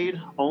decade,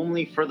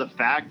 only for the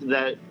fact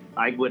that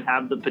I would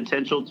have the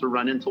potential to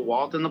run into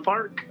Walt in the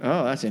park.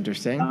 Oh, that's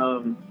interesting.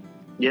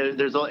 Yeah,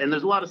 there's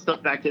a lot of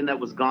stuff back then that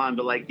was gone,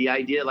 but like the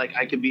idea, like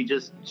I could be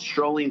just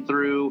strolling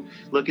through,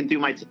 looking through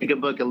my ticket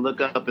book and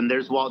look up, and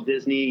there's Walt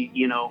Disney,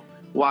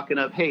 walking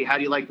up. Hey, how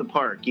do you like the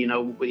park?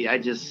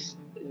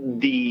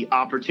 The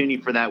opportunity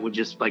for that would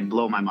just like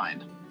blow my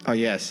mind. Oh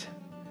yes.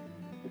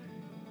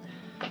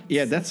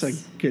 Yeah, that's a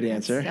good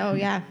answer. Oh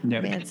yeah,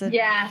 yep. Man, it's a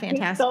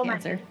fantastic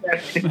answer.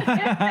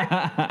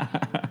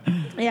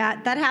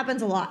 Yeah, that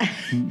happens a lot.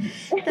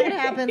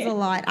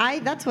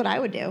 That's what I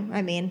would do.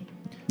 I mean.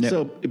 Yep.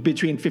 So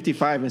between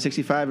 55 and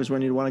 65 is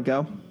when you'd want to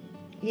go?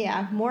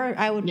 Yeah, more.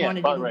 I would want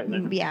to do. Right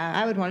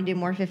I would want to do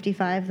more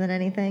 55 than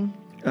anything.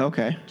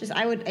 Okay.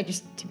 I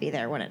just to be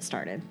there when it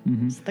started.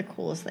 Mm-hmm. It's the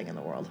coolest thing in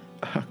the world.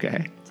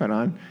 Okay, right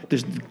on.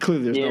 There's no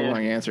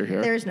wrong answer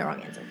here. There's no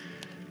wrong answer.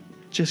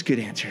 Just good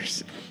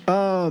answers.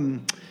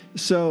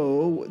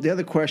 So the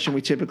other question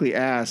we typically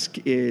ask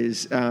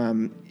is,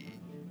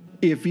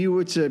 if you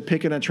were to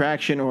pick an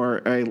attraction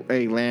or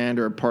a land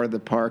or a part of the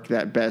park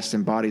that best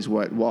embodies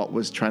what Walt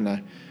was trying to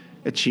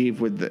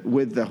achieve with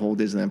the whole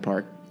Disneyland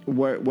park,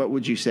 what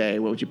would you say?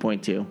 What would you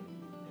point to?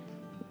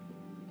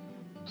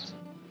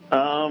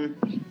 Do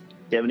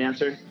you have an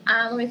answer?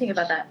 Let me think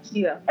about that.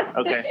 You go.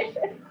 Okay.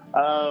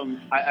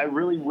 I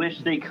really wish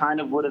they kind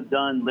of would have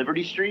done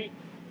Liberty Street.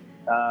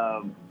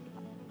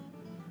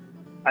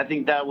 I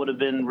think that would have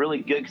been really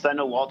good because I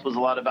know Walt was a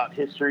lot about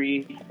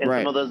history and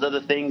some of those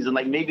other things, and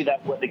like maybe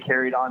that would have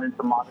carried on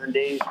into modern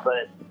days.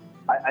 But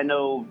I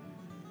know,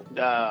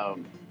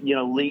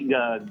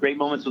 Great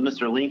Moments with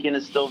Mr. Lincoln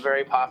is still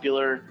very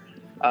popular.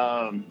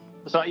 I would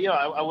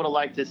have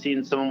liked to have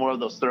seen some more of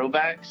those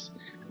throwbacks.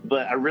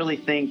 But I really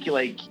think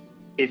like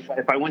if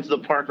I went to the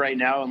park right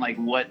now and like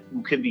what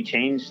could be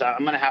changed,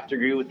 I'm gonna have to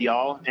agree with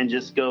y'all and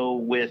just go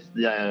with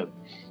the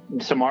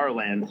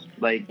Tomorrowland.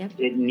 Like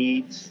it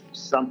needs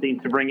something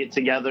to bring it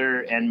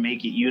together and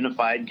make it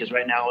unified because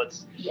right now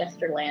it's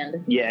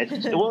Yesterland. Yeah, it's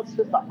just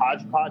a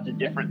hodgepodge of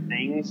different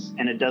things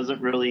and it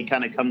doesn't really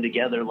kind of come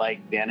together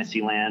like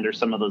Fantasyland or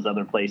some of those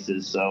other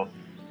places. So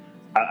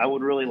I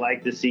would really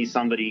like to see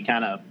somebody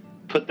kind of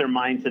put their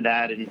mind to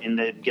that and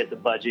then get the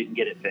budget and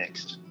get it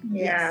fixed.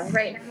 Yeah,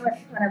 right now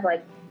it's kind of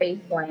like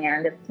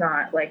Spaceland. It's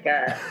not like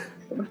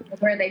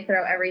where they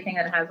throw everything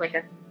that has like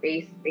a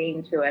space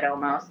theme to it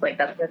almost. Like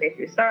that's where they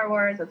threw Star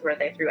Wars, that's where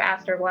they threw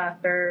Astro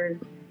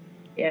Blasters,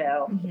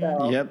 Mm-hmm.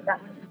 So yep.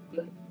 That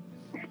would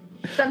be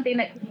something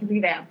that can be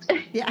revamped.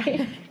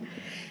 Yeah.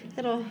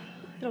 It'll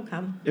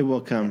come. It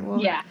will come.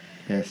 Yeah.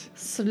 Yes.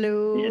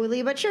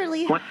 Slowly but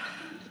surely.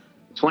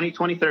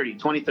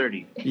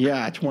 2030.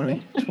 Yeah,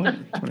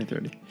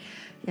 2030.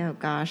 Oh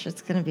gosh,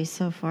 it's gonna be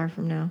so far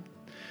from now.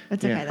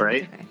 It's okay. Though.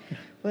 Right? It's okay.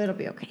 Well, it'll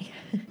be okay.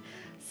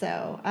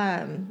 So,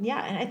 and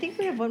I think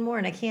we have one more,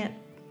 and I can't.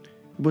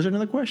 Was there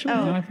another question?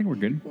 Oh. No, I think we're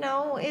good.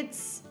 No,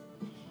 it's.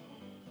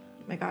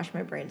 My gosh,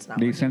 my brain's not.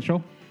 The working.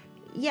 essential.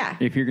 Yeah.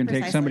 If you're going to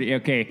take somebody,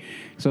 okay.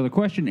 So the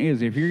question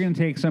is, if you're going to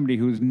take somebody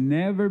who's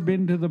never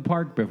been to the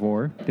park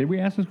before, did we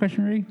ask this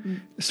question already?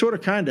 Sort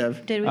of, kind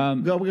of. Did we?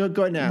 Go ahead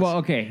and ask. Well,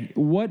 okay.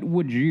 What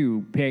would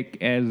you pick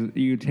as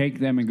you take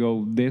them and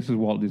go, this is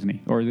Walt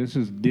Disney or this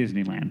is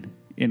Disneyland?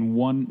 in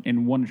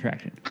one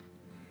attraction.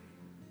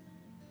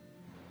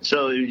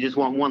 So you just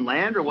want one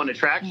land or one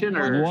attraction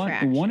or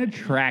one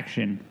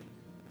attraction.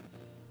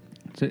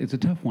 It's a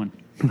tough one.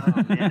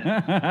 Oh,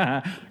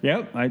 man.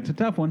 Yep, it's a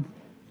tough one.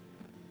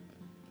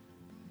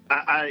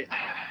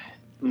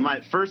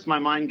 My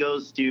mind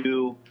goes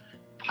to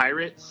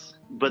Pirates,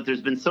 but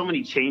there's been so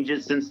many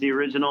changes since the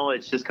original.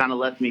 It's just kind of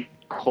left me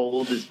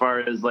cold as far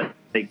as like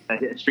a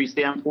history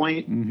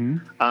standpoint. Mm-hmm.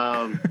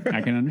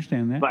 I can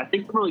understand that. But I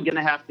think I'm really going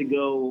to have to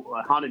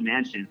go Haunted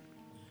Mansion.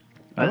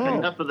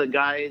 Enough of the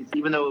guys,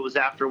 even though it was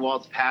after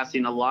Walt's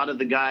passing, a lot of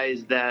the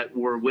guys that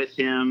were with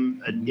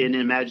him in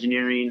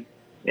Imagineering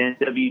and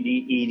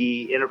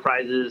WDED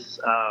Enterprises,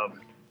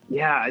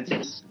 it's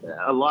just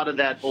a lot of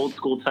that old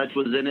school touch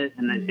was in it,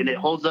 and it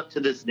holds up to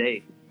this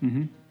day.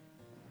 Mm-hmm.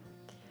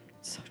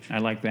 So I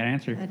like that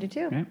answer. I do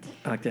too. Yeah.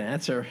 I like that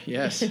answer.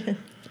 Yes.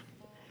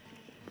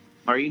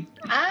 Are you?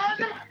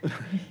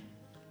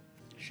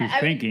 She's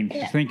thinking.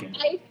 I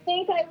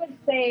think I would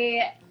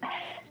say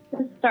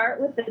to start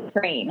with the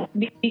train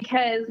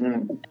because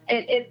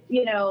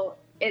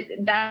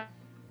that's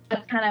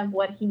kind of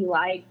what he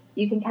likes.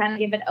 You can kind of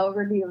give an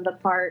overview of the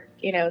park,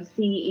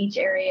 see each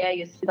area.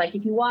 You see, like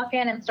if you walk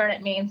in and start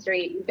at Main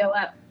Street, you go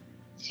up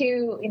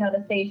to,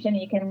 the station,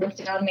 you can look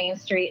down Main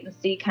Street and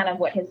see kind of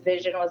what his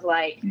vision was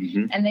like.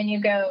 Mm-hmm. And then you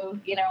go,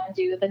 and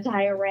do the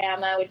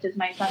diorama, which is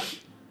my son's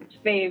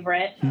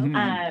favorite. Mm-hmm.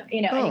 And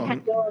you kind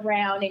of go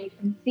around and you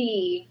can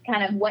see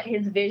kind of what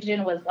his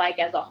vision was like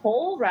as a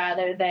whole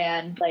rather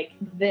than like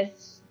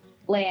this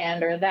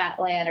land or that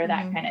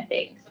kind of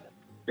thing.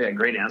 Yeah,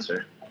 great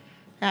answer.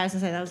 I was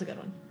going to say that was a good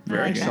one.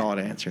 Very solid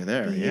answer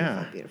there. Beautiful,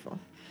 yeah. Beautiful.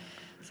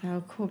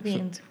 So cool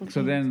beans.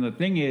 So then the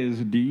thing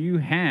is, do you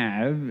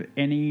have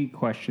any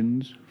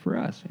questions for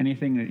us?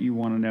 Anything that you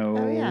want to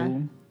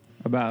know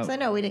about? Because I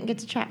know we didn't get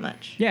to chat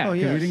much. Yeah,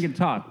 because we didn't get to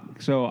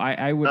talk. So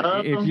I would,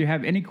 if you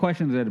have any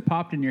questions that have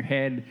popped in your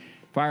head,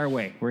 fire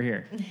away. We're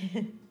here.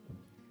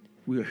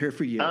 We're here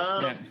for you.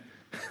 I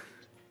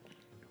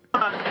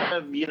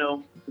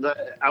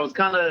was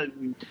kind of,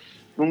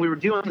 when we were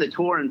doing the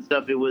tour and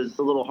stuff, it was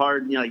a little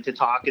hard, to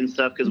talk and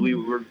stuff because we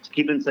were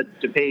keeping such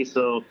a pace.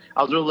 So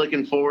I was really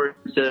looking forward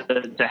to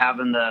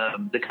having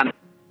the kind of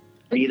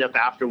meet up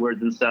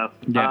afterwards and stuff.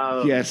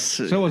 Yeah. Yes.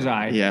 So was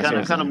I.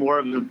 Yeah. Kind of more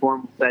of an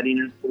informal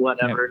setting or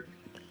whatever.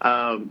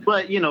 Yep.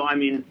 But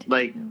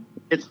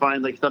it's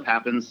fine. Like stuff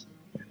happens.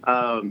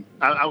 I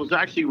was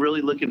actually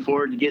really looking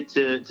forward to get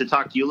to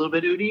talk to you a little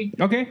bit, Udi.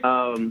 Okay.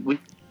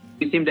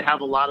 We seem to have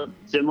a lot of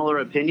similar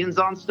opinions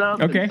on stuff.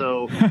 Okay. And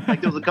so there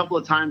was a couple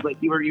of times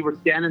you were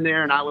standing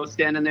there and I was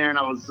standing there and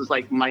I was just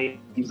like my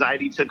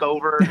anxiety took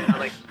over and I was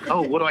like,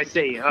 oh, what do I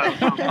say?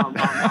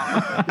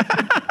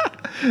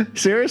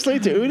 Seriously,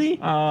 to Udi?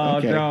 Oh,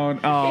 okay. Don't.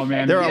 Oh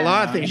man. There are a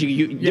lot of things we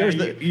didn't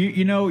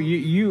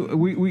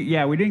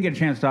get a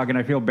chance to talk and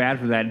I feel bad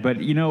for that, but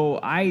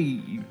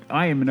I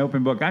am an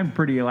open book. I'm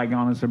pretty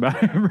honest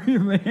about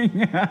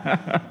everything.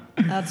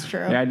 That's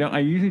true. Yeah, I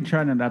usually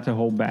try not to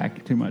hold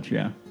back too much.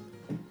 Yeah.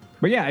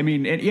 But yeah, I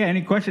mean,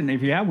 any question,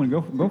 if you have one,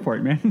 go for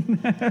it,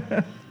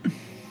 man.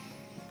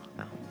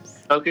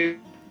 Okay.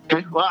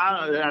 Well,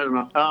 I don't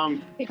know.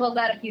 He pulls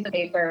out a piece of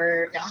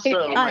paper. Okay.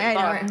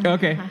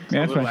 Yeah,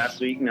 that's fine. Last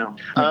week, no.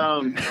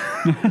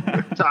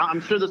 So I'm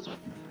sure this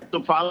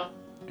will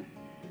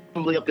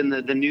probably up in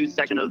the news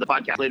section of the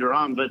podcast later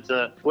on. But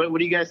what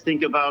do you guys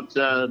think about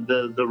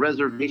the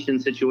reservation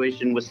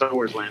situation with Star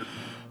Wars Land?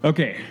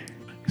 Okay.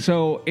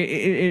 So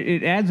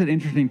it adds an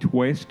interesting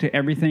twist to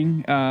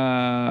everything.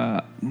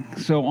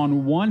 So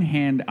on one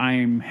hand,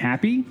 I'm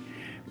happy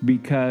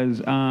because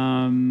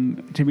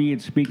to me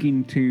it's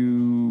speaking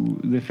to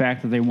the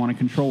fact that they want to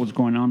control what's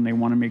going on. They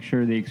want to make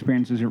sure the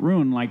experience isn't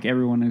ruined, like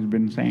everyone has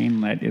been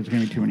saying that it's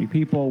going to be too many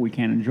people, we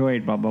can't enjoy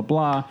it, blah, blah,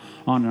 blah,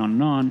 on and on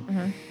and on.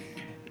 Mm-hmm.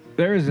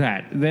 There is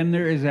that. Then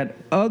there is that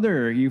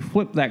other, you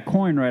flip that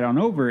coin right on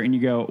over and you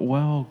go,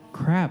 well,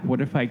 crap,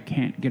 what if I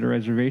can't get a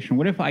reservation?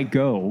 What if I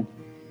go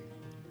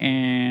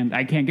and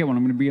I can't get one?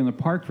 I'm going to be in the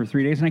park for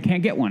 3 days and I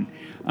can't get one.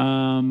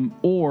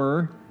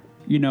 Or,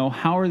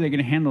 how are they going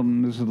to handle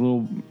them? This is a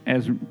little,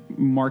 as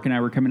Mark and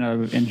I were coming out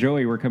of, and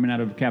Joey were coming out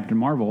of Captain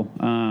Marvel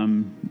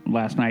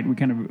last night. We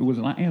kind of, it was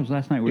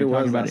last night we were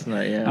talking about it.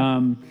 Night,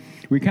 yeah.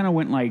 We kind of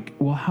went like,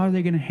 well, how are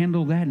they going to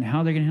handle that? And how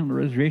are they going to handle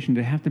the reservation?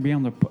 They have to be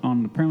on the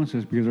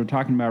premises because we're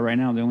talking about right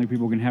now the only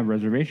people who can have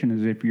reservation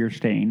is if you're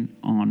staying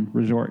on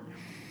resort.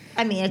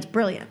 I mean, it's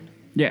brilliant.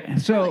 Yeah.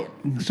 So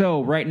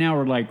right now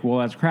we're like, well,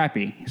 that's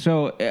crappy.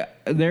 So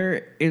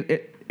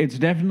it's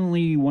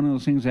definitely one of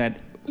those things that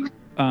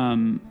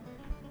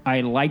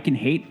I like and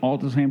hate all at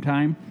the same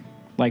time,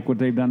 like what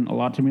they've done a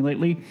lot to me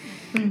lately.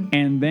 Mm.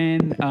 And then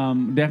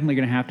definitely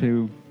going to have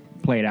to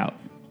play it out.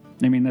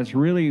 I mean, that's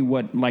really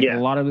what a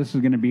lot of this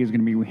is going to be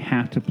we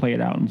have to play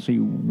it out and see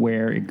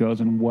where it goes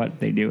and what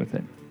they do with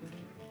it.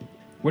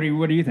 What do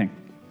you think?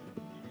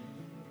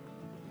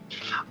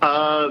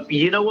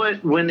 You know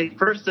what? When they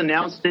first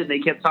announced it, they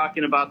kept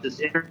talking about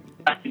this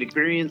interactive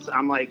experience.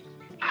 I'm like,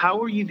 how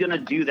are you going to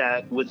do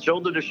that with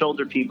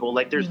shoulder-to-shoulder people?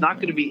 Like, there's not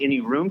going to be any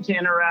room to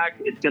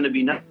interact. It's going to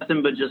be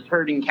nothing but just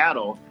herding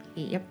cattle.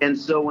 Yep. And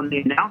so when they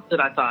announced it,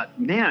 I thought,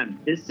 man,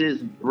 this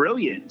is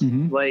brilliant.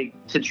 Mm-hmm.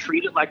 Like, to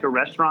treat it like a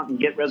restaurant and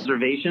get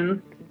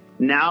reservations.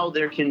 Now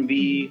there can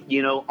be,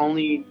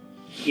 only,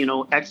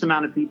 X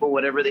amount of people,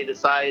 whatever they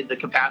decide the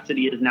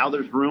capacity is. Now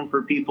there's room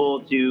for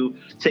people to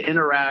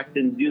interact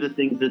and do the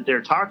things that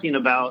they're talking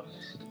about,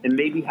 and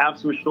maybe have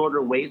some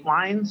shorter wait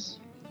lines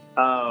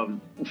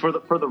for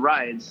the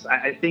rides.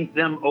 I think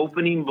them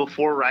opening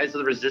before Rise of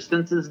the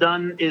Resistance is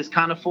done is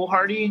kind of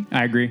foolhardy.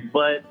 I agree.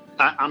 But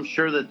I'm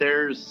sure that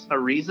there's a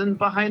reason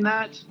behind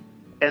that.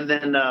 And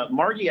then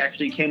Margie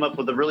actually came up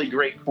with a really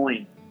great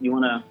point. You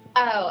want to...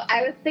 Oh,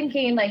 I was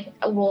thinking,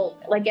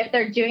 if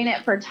they're doing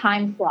it for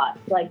time slots,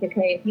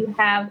 okay, if you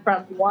have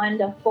from 1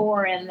 to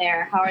 4 in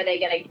there, how are they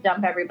going to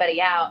dump everybody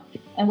out?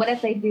 And what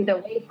if they do the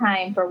wait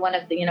time for one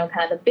of the, kind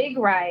of the big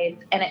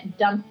rides, and it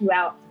dumps you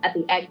out at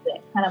the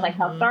exit, kind of like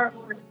how Star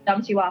Wars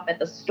dumps you off at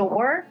the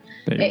store.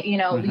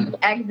 You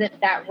exit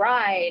that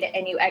ride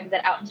and you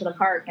exit out into the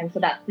park, and so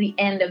that's the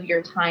end of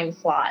your time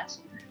slot.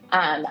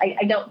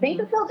 I don't think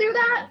that they'll do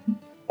that.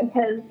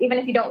 Because even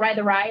if you don't ride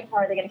the ride, how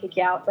are they going to kick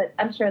you out? But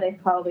I'm sure they've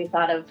probably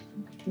thought of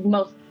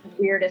most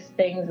weirdest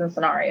things and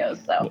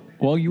scenarios. So,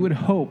 well, you would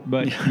hope,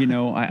 but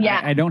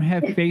I don't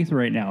have faith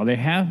right now. They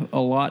have a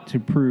lot to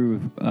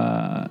prove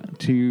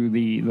to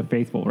the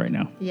faithful right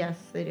now. Yes,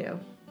 they do.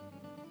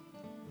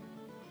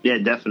 Yeah,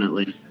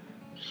 definitely.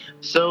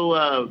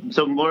 So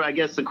more, I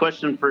guess, the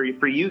question for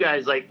you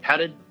guys, how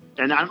did?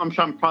 And I'm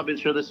probably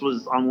sure this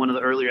was on one of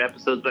the earlier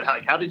episodes, but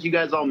how did you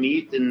guys all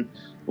meet, and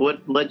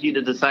what led you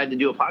to decide to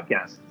do a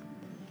podcast?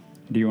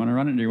 Do you want to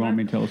run it, or do you want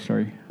me to tell a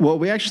story? Well,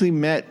 we actually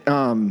met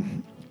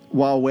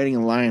while waiting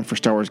in line for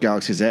Star Wars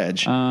Galaxy's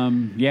Edge.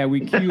 Yeah,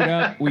 we queued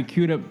up.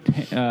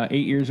 8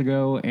 years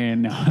ago,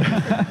 and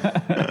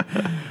I've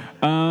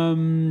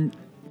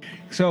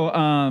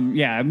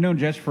known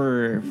Jess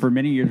for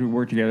many years. We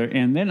worked together,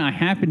 and then I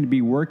happened to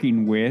be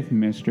working with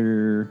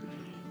Mr.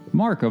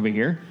 Mark over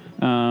here.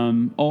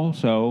 And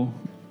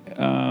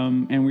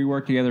we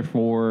worked together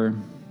for,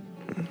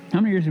 how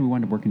many years did we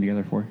wind up working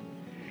together for?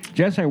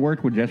 I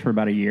worked with Jess for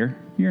about a year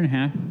and a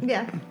half.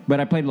 Yeah. But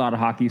I played a lot of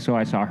hockey, so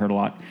I saw her a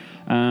lot.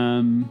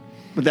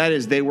 But that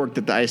is, they worked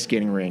at the ice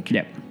skating rink.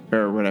 Yep.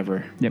 Or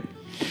whatever. Yep.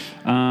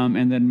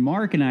 And then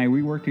Mark and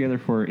we worked together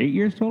for 8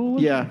 years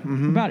total? Yeah.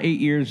 Mm-hmm. About 8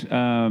 years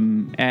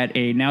at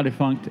a now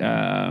defunct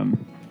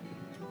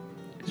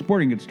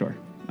sporting goods store.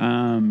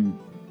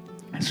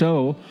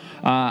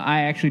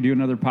 I actually do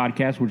another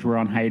podcast, which we're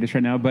on hiatus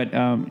right now, but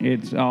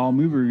it's all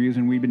movie reviews,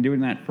 and we've been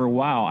doing that for a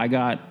while. I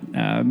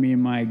got me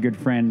and my good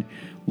friend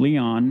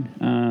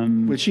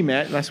Leon. Which you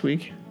met last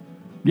week?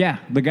 Yeah,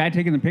 the guy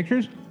taking the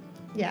pictures?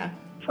 Yeah.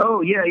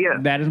 Oh, yeah.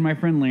 That is my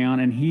friend Leon,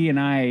 and he and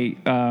I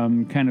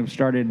kind of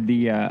started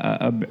the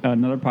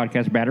another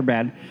podcast, Bad or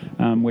Bad,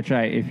 which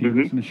if you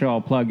listen to the show,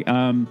 I'll plug.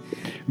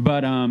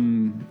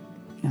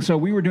 So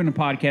we were doing a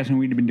podcast, and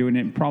we'd been doing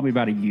it probably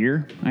about a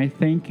year, I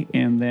think.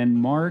 And then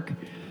Mark,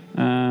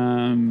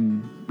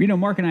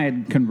 Mark and I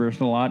had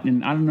conversed a lot,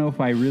 and I don't know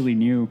if I really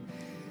knew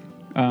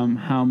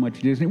how much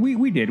Disney.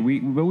 We did,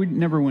 but we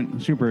never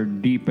went super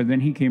deep. But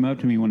then he came up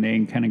to me one day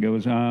and kind of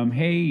goes,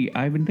 "Hey,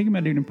 I've been thinking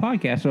about doing a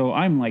podcast." So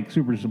I'm like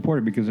super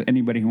supportive, because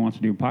anybody who wants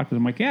to do a podcast,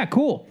 I'm like, "Yeah,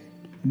 cool,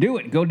 do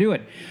it, go do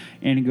it."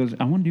 And he goes,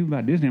 "I want to do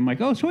about Disney." I'm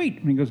like, "Oh, sweet."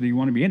 And he goes, "Do you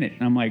want to be in it?"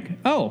 And I'm like,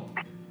 "Oh,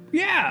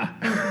 yeah,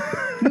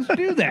 let's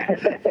do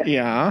that."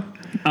 Yeah.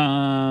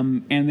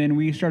 And then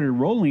we started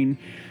rolling,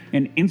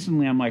 and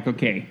instantly I'm like,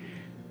 okay,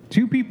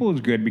 2 people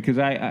is good, because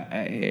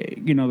I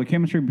the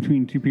chemistry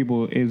between 2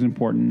 people is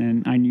important,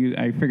 and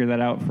I figured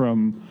that out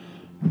from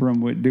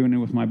doing it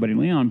with my buddy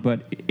Leon.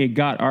 But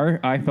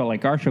I felt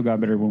like our show got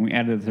better when we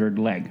added a 3rd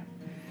leg.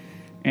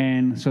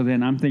 And so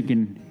then I'm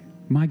thinking,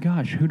 my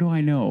gosh, who do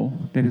I know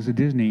that is a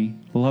Disney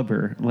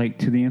lover,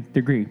 to the nth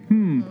degree?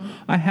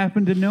 I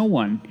happen to know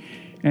one.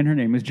 And her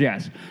name is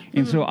Jess.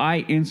 And so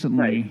I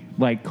instantly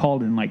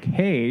called and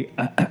hey,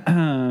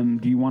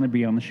 do you want to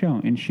be on the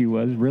show? And she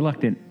was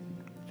reluctant.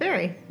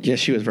 Very. Yes,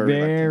 she was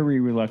very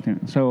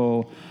reluctant.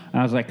 So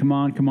I was like, come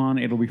on,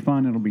 it'll be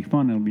fun.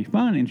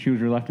 And she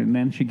was reluctant. And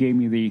then she gave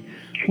me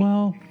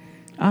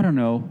I don't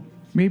know,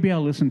 maybe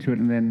I'll listen to it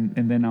and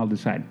then I'll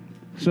decide.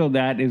 So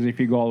that is, if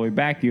you go all the way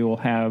back, you'll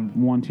have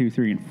 1, 2,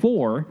 3, and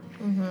 4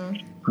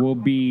 will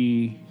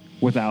be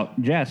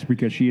without Jess,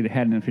 because she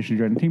hadn't officially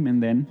joined the team,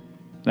 and then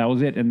that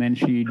was it. And then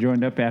she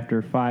joined up after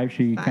 5.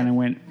 She kind of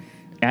went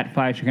at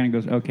 5. She kind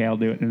of goes, okay, I'll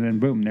do it. And then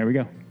boom, there we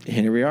go. And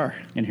here we are.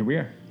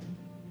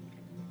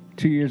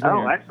 2 years later.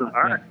 Oh, excellent.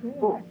 All right.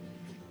 Cool.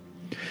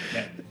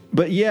 Yeah.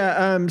 But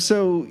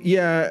so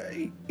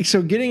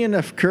getting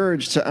enough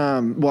courage to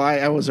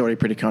I was already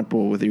pretty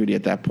comfortable with Rudy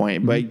at that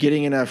point, but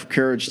getting enough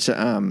courage to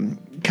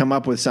come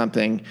up with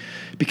something,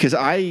 because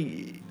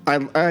I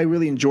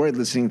really enjoyed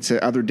listening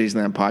to other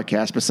Disneyland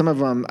podcasts, but some of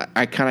them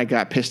I kind of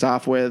got pissed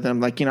off with. I'm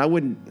like, I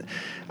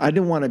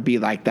didn't want to be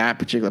like that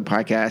particular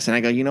podcast. And I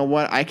go, you know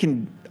what? I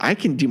can I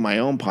can do my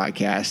own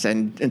podcast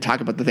and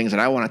talk about the things that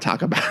I want to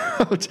talk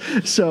about.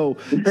 so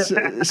I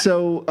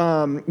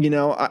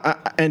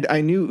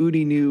knew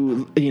Udi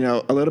knew,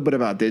 a little bit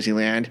about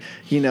Disneyland,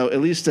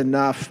 at least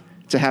enough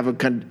to have a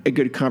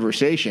good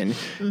conversation.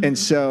 Mm-hmm. And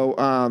so,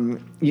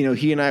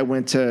 he and I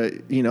went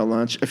to,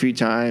 lunch a few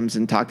times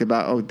and talked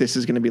about, this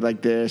is going to be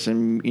like this.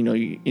 And,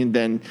 and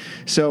then,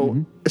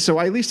 so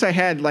at least I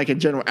had like a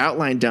general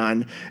outline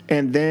done.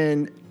 And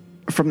then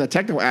from the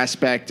technical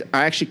aspect,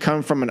 I actually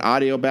come from an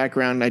audio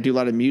background. I do a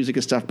lot of music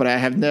and stuff, but I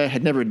had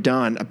never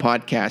done a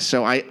podcast.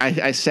 So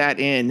I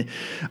sat in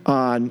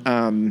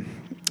on,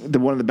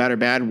 one of the Bad or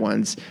Bad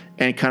ones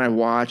and kind of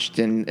watched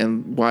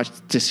and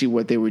watched to see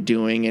what they were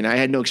doing. And I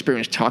had no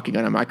experience talking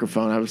on a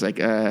microphone. I was like,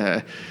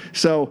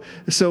 So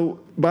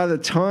by the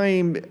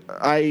time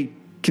I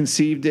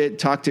conceived it,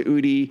 talked to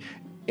Udi,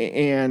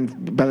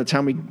 and by the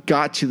time we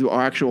got to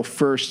our actual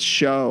first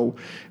show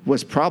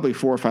was probably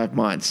 4 or 5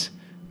 months.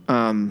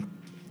 And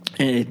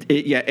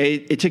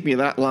it took me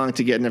that long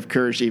to get enough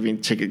courage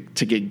even to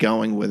get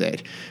going with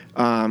it.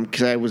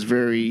 Because I was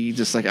very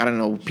just like, I don't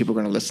know, people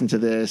are going to listen to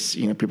this,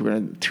 people are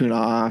going to tune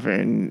off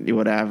and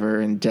whatever.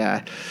 And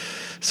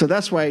so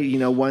that's why,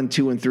 1,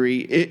 2, and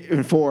 3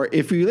 and 4.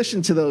 If you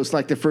listen to those,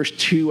 like the first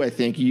 2, I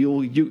think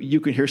you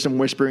can hear some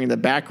whispering in the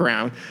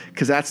background,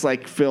 because that's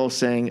like Phil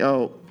saying,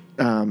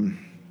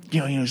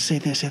 say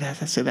this, say that,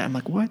 say that. I'm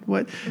like,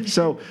 what?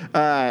 So,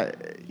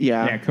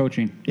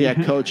 coaching.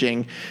 Yeah,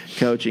 coaching.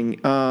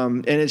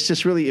 And it's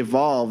just really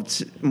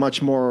evolved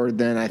much more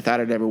than I thought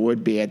it ever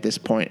would be at this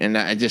point. And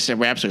I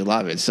absolutely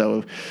love it.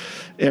 So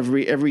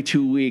every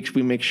 2 weeks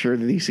we make sure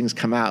that these things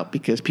come out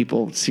because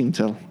people seem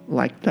to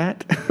like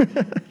that.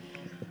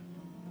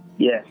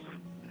 Yes.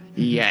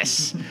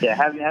 Yes. Yeah,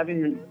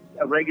 having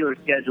a regular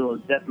schedule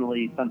is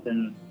definitely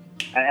something.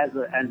 As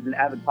an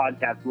avid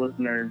podcast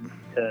listener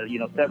to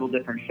several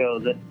different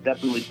shows, that's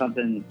definitely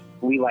something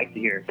we like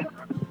to hear.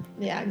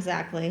 Yeah,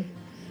 exactly.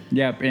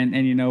 Yep,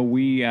 and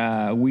we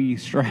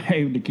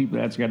strive to keep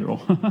that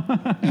schedule.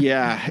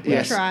 Yeah,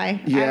 we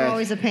try. Yeah. I'm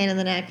always a pain in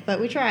the neck, but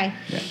we try.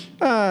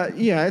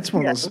 Yeah, it's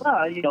one of those.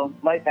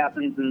 Life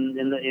happens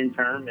in the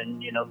interim,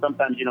 and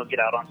sometimes you don't get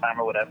out on time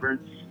or whatever.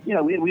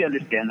 We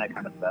understand that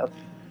kind of stuff.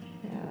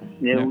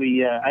 Yeah.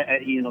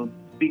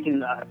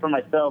 Speaking for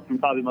myself and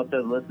probably most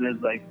of the listeners,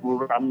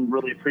 I'm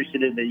really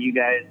appreciative that you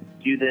guys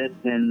do this,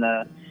 and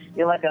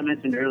like I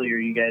mentioned earlier,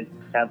 you guys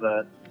have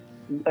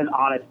an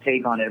honest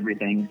take on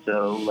everything.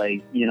 So,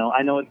 I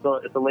know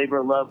it's a labor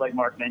of love, like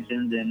Mark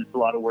mentioned, and it's a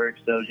lot of work.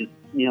 So, just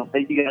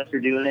thank you guys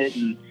for doing it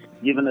and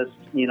giving us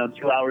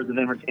 2 hours of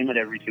entertainment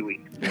every 2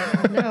 weeks.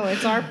 No,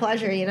 it's our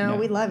pleasure.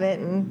 We love it,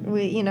 and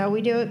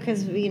we do it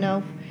because we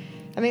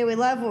we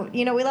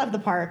love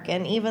the park,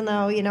 and even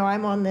though,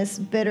 I'm on this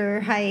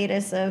bitter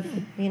hiatus of,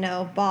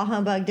 bah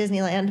humbug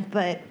Disneyland,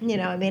 but,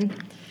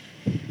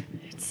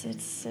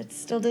 it's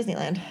still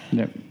Disneyland.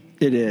 Yep.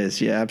 It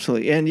is, yeah,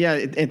 absolutely. And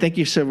and thank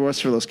you so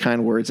much for those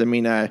kind words. I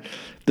mean, there's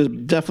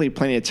definitely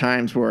plenty of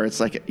times where it's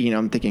like,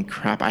 I'm thinking,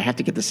 crap, I have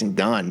to get this thing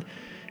done.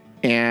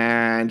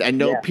 And I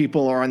know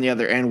people are on the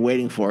other end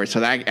waiting for it, so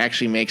that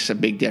actually makes a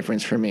big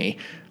difference for me.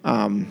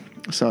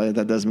 So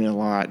that does mean a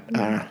lot.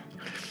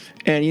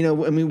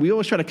 And we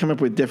always try to come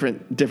up with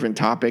different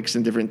topics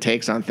and different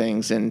takes on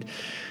things, and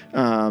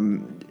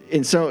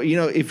so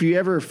if you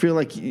ever feel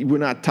like we're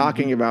not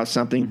talking about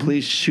something,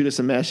 please shoot us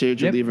a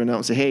message or leave a note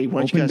and say, hey,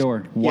 why don't you guys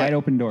wide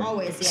open door.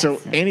 Always, yes.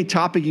 So any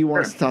topic you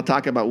want us to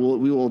talk about,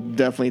 we will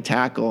definitely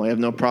tackle. I have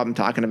no problem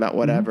talking about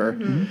whatever.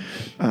 Mm-hmm.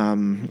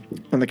 And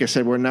like I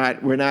said, we're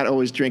not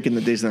always drinking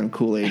the Disneyland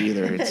Kool-Aid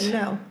either.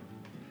 No.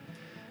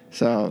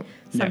 So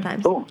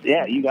sometimes. Cool.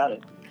 Yeah, you got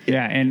it.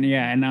 Yeah,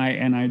 and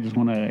I just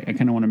want to, I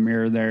kind of want to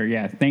mirror there.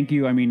 Yeah, thank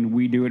you. I mean,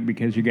 we do it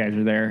because you guys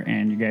are there,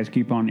 and you guys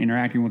keep on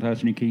interacting with us,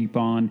 and you keep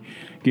on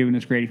giving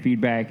us great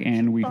feedback,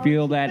 and we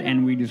feel that,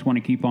 and we just want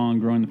to keep on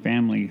growing the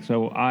family.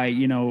 So I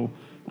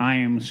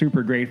am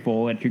super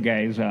grateful that you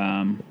guys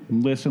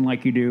listen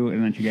like you do,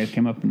 and that you guys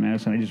came up and met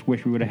us. And I just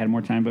wish we would have had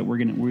more time, but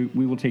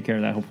we will take care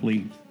of that.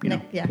 Hopefully,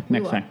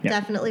 next time. Yeah.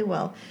 Definitely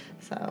will.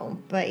 So,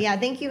 but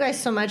thank you guys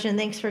so much, and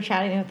thanks for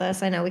chatting with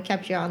us. I know we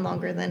kept you on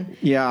longer than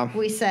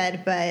we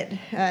said, but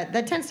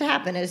that tends to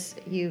happen, as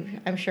you,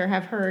 I'm sure,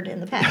 have heard in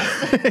the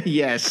past.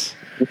 Yes.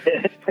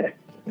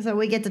 So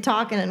we get to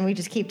talking, and we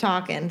just keep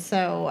talking.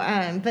 So,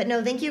 but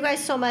no, thank you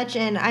guys so much,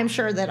 and I'm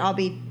sure that I'll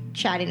be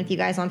chatting with you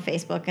guys on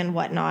Facebook and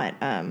whatnot,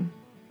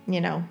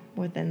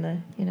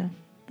 within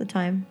the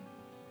time.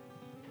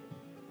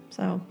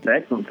 So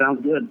excellent,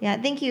 sounds good.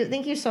 Yeah, thank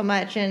you so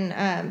much.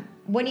 And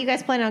when do you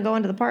guys plan on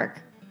going to the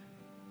park?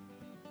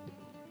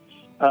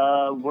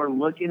 We're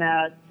looking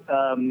at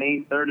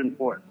May 3rd and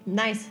 4th.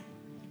 Nice,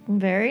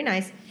 very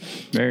nice,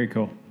 very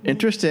cool,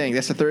 interesting.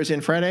 That's a Thursday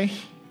and Friday.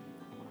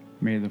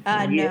 May the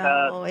 4th.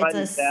 No, it's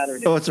a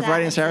Saturday. Oh, it's a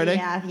Friday and Saturday.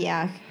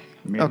 Yeah.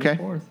 May okay.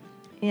 The 4th.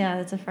 Yeah,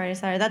 it's a Friday,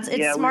 Saturday.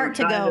 It's smart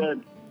to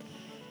go.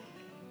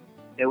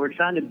 We're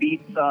trying to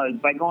beat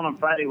by going on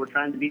Friday. We're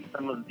trying to beat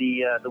some of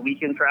the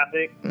weekend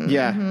traffic.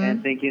 Yeah,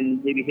 and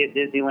thinking maybe hit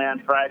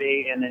Disneyland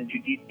Friday and then do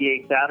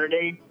DCA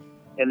Saturday.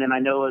 And then I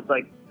know it's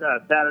like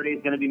Saturday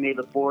is going to be May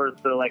the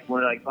 4th. So like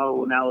we're like,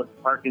 oh, now the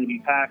park's going to be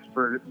packed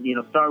for,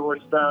 Star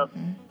Wars stuff.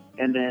 Mm-hmm.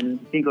 And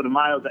then Cinco de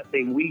Mayo is that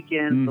same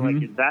weekend. Mm-hmm. So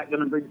like, is that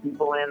going to bring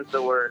people in?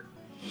 So we're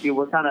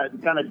kind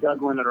of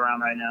juggling it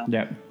around right now.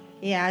 Yep.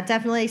 Yeah,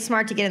 definitely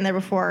smart to get in there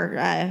before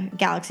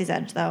Galaxy's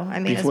Edge, though. I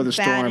mean, before as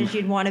bad as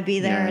you'd want to be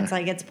there, it's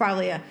like it's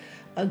probably a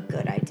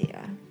good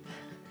idea.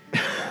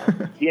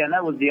 Yeah, and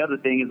that was the other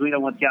thing is we know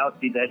once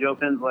Galaxy's Edge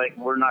opens, like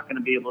we're not going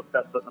to be able to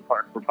step foot in the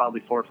park for probably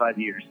 4 or 5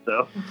 years.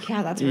 So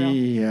yeah, that's real.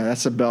 Yeah,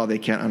 that's a bell they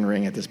can't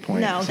unring at this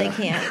point. No, they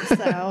can't.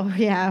 So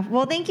yeah,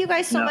 well, thank you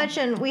guys so much,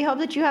 and we hope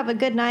that you have a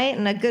good night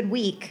and a good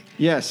week.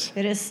 Yes,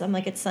 it is. I'm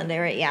like it's Sunday,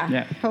 right?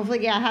 Yeah.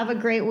 Hopefully, have a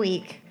great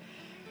week.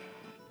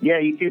 Yeah,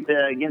 you too.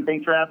 Again,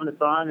 thanks for having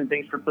us on, and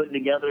thanks for putting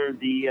together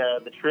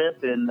the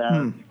trip.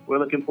 And we're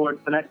looking forward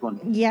to the next one.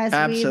 Yes,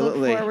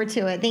 absolutely. We look forward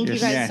to it. Thank you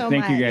guys so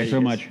much. Thank you guys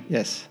so much.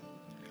 Yes.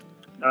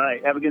 All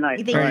right. Have a good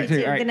night. Thank you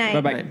too. Good night.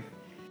 Bye-bye.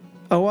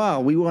 Oh, wow.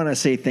 We want to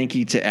say thank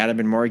you to Adam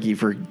and Margie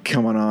for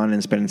coming on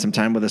and spending some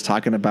time with us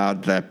talking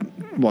about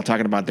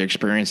their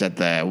experience at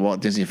the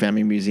Walt Disney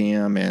Family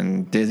Museum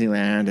and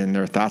Disneyland and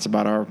their thoughts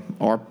about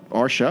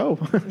our show.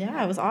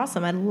 Yeah, it was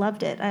awesome. I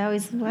loved it. I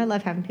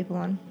love having people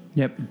on.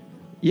 Yep.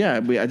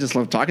 Yeah, I just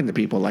love talking to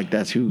people like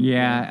that too.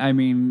 Yeah, I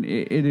mean,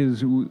 it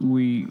is.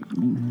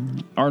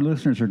 Our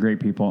listeners are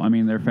great people. I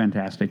mean, they're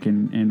fantastic,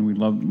 and we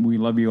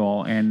love you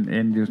all,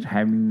 and just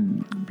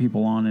having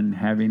people on and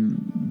having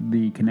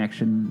the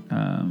connection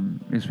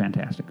is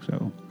fantastic.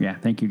 So yeah,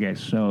 thank you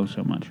guys so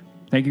much.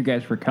 Thank you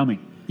guys for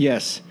coming.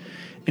 Yes,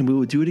 and we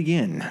will do it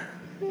again.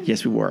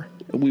 Yes, we will.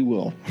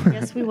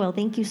 Yes, we will.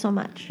 Thank you so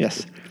much.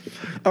 Yes.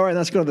 All right,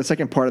 let's go to the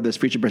second part of this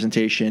feature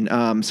presentation.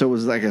 So it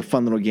was like a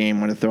fun little game I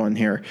want to throw in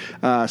here.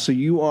 So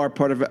you are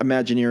part of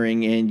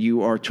Imagineering, and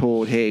you are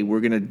told, hey,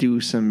 we're going to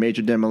do some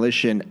major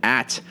demolition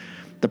at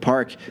the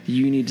park.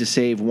 You need to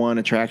save one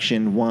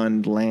attraction,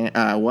 one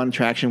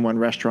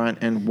restaurant,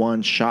 and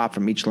one shop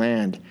from each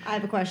land. I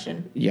have a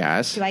question.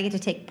 Yes. Do I get to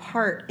take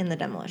part in the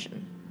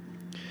demolition?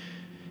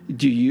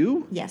 Do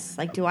you? Yes.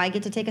 Like, do I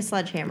get to take a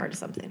sledgehammer to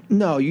something?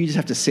 No, you just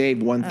have to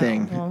save one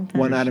thing,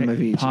 one item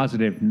of each.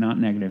 Positive, not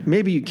negative.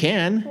 Maybe you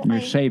can. You're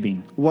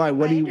saving. Why?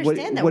 What do you want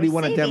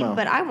to demo?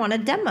 But I want a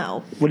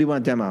demo. What do you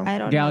want to demo? I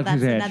don't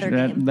Galaxy's know. Edge. That's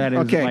another game. That is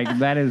okay.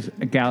 that is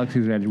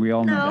Galaxy's Edge. We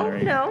all know that,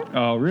 right? No.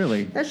 Oh,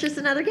 really? That's just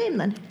another game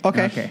then.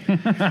 Okay.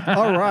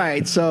 All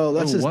right. So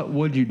let's just. What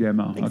would you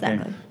demo?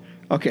 Exactly.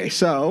 Okay,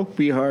 so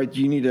I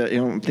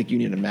don't think you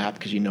need a map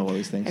because you know all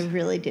these things. I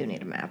really do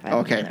need a map. I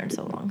haven't been there in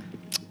so long.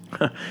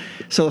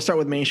 So let's start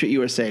with Main Street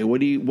USA.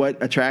 What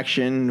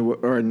attraction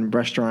or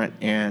restaurant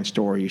and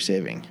store are you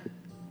saving?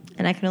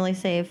 And I can only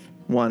save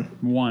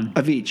one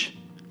of each.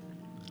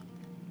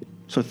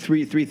 So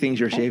three things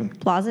you're saving.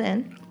 Plaza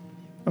Inn.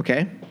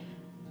 Okay.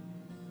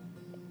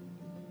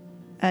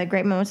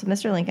 Great Moments with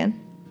Mr.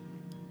 Lincoln.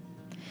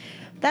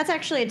 That's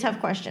actually a tough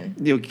question.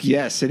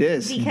 Yes, it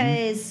is.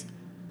 Because,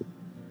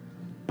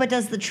 but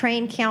does the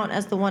train count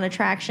as the one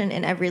attraction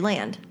in every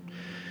land?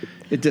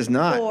 It does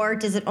not. Or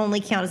does it only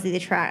count as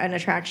an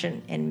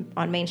attraction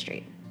on Main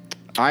Street?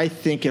 I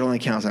think it only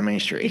counts on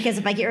Main Street. Because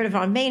if I get rid of it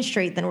on Main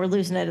Street, then we're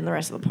losing it in the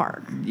rest of the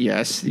park.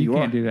 Yes, you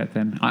can't do that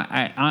then.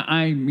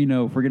 I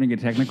if we're going to get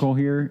technical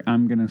here,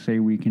 I'm going to say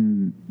we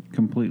can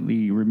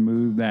completely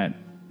remove that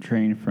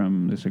train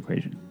from this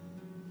equation.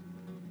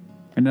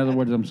 In other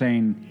words, I'm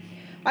saying...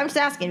 I'm just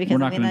asking because we're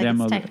not going to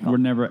demo. We're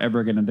never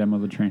ever going to demo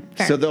the train.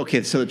 Fair. So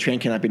the train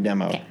cannot be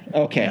demoed.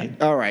 Okay.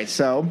 Yeah. All right.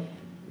 So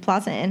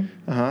Plaza Inn.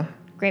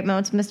 Great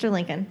Moments with Mr.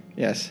 Lincoln.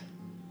 Yes.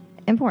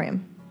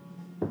 Emporium.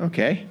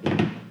 Okay.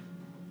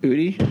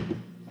 Udi.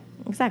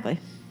 Exactly.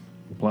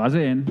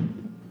 Plaza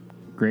Inn.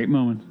 Great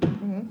Moments.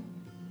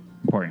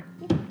 Emporium.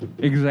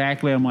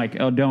 Exactly. I'm like,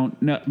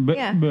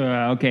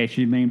 okay.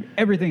 She named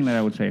everything that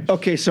I would say.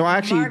 Okay, so I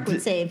actually Mark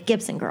would save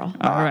Gibson Grill.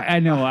 All right, I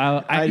know.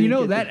 I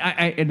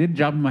did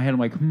jump in my head. I'm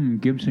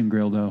like, Gibson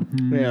Grill though.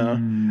 Yeah,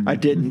 I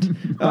didn't.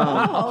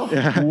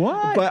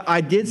 What? But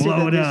I did say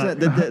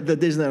the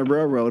Disneyland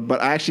Railroad.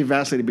 But I actually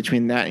vacillated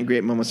between that and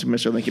Great Moments with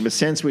Mr. Lincoln. But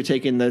since we're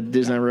taking the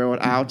Disneyland Railroad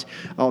out,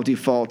 I'll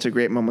default to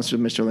Great Moments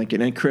with Mr.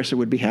 Lincoln, and Krista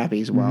would be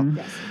happy as well.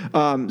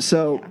 Yes.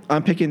 So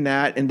I'm picking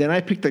that, and then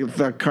I picked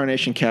the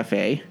Carnation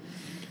Cafe.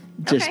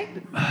 Just, okay.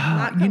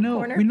 I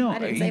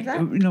didn't save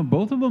that.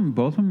 Both of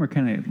them are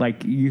kind of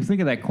like, you think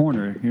of that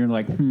corner, you're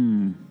like,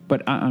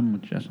 but I'm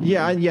with Jess.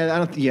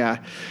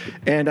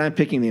 And I'm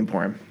picking the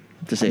Emporium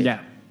to save.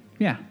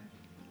 Yeah.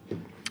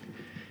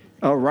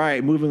 All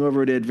right, moving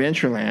over to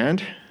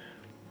Adventureland.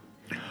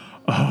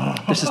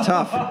 This is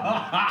tough.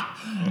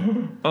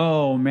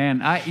 Oh man,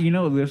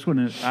 this one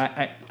is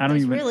I don't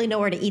There's even really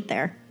nowhere to eat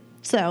there.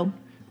 So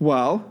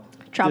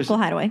Tropical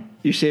Hideaway.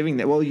 You're saving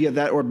that. Well, you have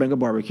that or Bengal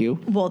Barbecue.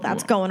 Well,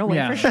 that's going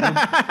away for sure.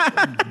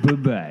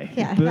 Bye-bye.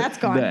 Yeah, that's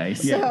gone. Bye.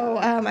 So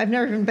I've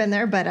never even been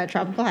there, but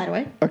Tropical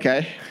Hideaway.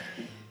 Okay.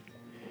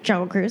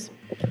 Jungle Cruise.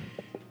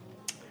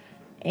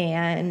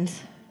 And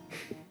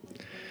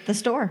the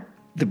store.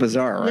 The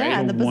bazaar, right?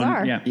 Yeah, the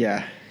bazaar. Yeah.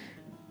 Yeah.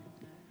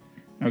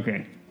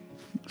 Okay.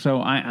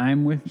 So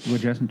I'm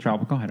with Jess and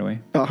Tropical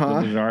Hideaway.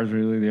 Uh-huh. The Bazaar is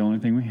really the only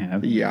thing we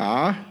have.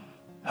 Yeah.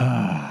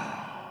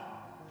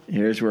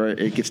 Here's where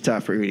it gets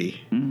tough for Udi.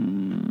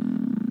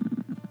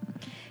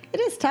 It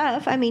is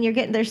tough. I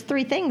mean, there's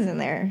 3 things in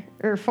there,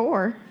 or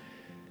 4.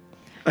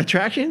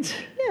 Attractions?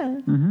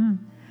 Yeah. Mm-hmm.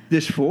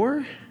 There's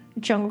 4?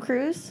 Jungle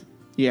Cruise.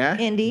 Yeah.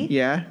 Indie.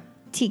 Yeah.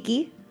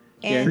 Tiki.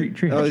 And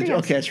Tree Oh, House.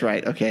 okay, that's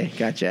right. Okay,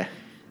 gotcha.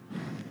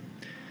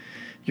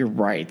 You're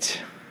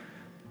right.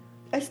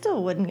 I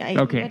still wouldn't.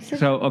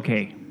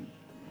 Okay.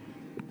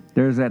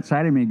 There's that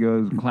side of me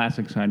goes,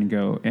 classic side and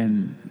go,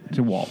 and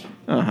to Walt.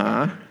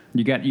 Uh-huh.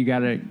 You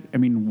gotta, I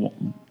mean,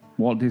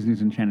 Walt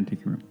Disney's Enchanted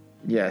Tiki Room.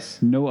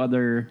 Yes. No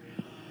other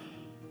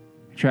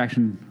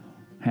attraction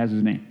has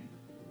his name,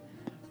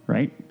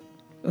 right?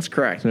 That's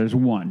correct. So there's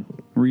one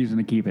reason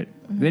to keep it.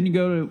 Mm-hmm. Then you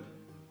go to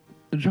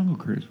the Jungle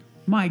Cruise.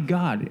 My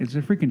God, it's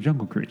a freaking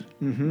Jungle Cruise.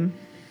 Mm-hmm.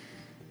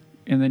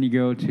 And then you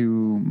go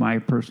to my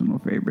personal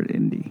favorite,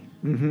 Indy.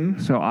 Mm-hmm.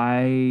 So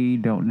I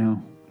don't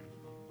know.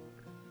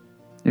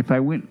 If I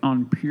went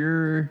on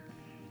pure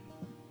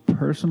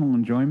personal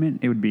enjoyment,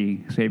 it would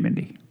be Save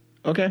Indy.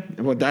 Okay.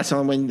 Well, that's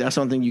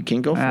something you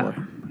can go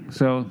for.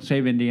 So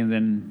Save Indy, and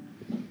then,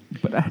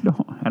 but I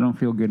don't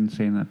feel good in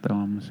saying that though.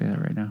 I'm gonna say that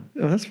right now.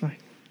 Oh, that's fine.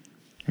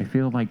 I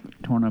feel like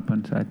torn up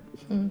inside.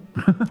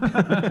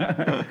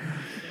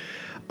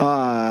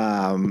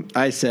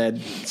 I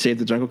said Save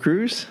the Jungle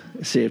Cruise,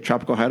 Save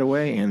Tropical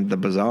Hideaway, and the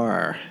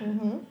Bazaar.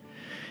 Mm-hmm.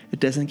 It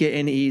doesn't get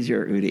any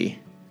easier, Udi.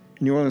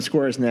 New Orleans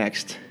Square is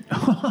next.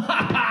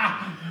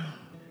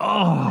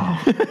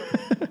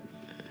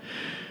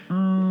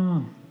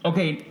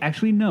 Okay,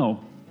 actually, no.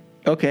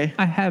 Okay.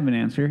 I have an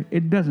answer.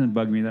 It doesn't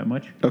bug me that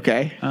much.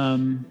 Okay.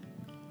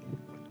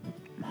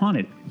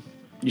 Haunted.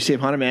 You save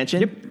Haunted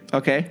Mansion? Yep.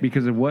 Okay.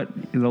 Because of what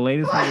the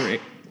latest...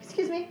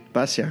 Excuse me.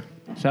 Basia.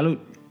 Salute.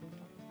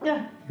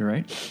 Yeah. You're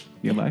right.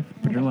 You're alive.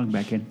 Put your lung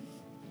back in.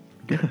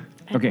 Good.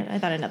 Okay. I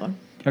thought another one.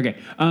 Okay.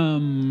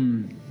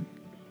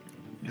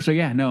 So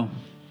yeah, no.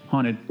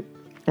 Haunted.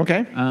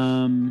 Okay.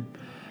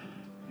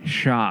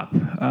 Shop.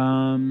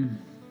 I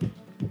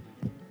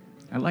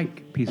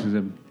like Pieces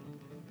of...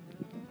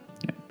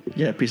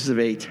 Yeah, Pieces of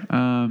 8.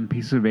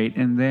 Pieces of 8.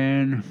 And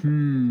then,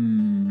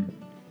 Can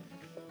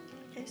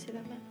I see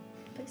that, Matt?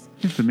 Please.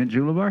 It's the Mint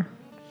Julep Bar.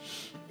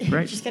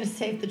 Right? Just going to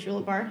save the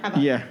Julep Bar? How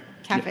about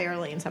Cafe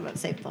Orleans? How about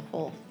save the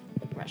whole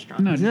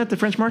restaurant? No, isn't that the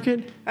French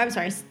Market? I'm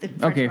sorry. It's the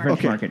French French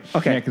Market. Market.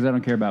 Okay. Yeah, because I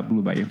don't care about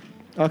Blue Bayou.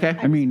 Okay.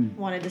 I mean,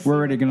 wanted to see we're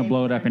already what going to they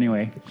blow it up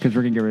anyway because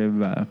we're going to get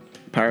rid of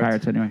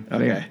Pirates anyway.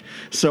 Okay.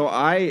 So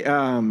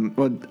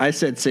I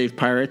said save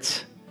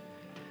Pirates,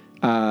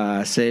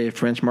 save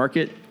French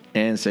Market,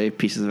 and save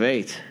Pieces of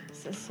 8.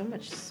 This is so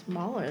much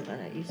smaller than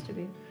it used to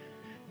be.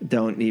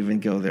 Don't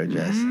even go there,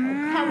 Jess.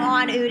 Come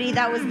on, Udi.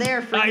 That was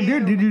there for you. I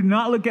did. Did you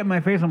not look at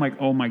my face? I'm like,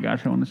 oh my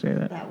gosh, I want to say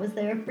that. That was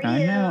there for I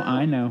you.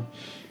 I know.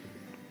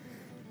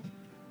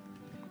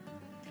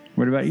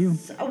 What about you?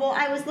 So, well,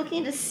 I was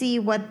looking to see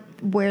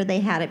where they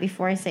had it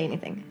before I say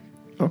anything.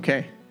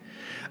 Okay.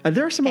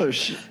 There are some other...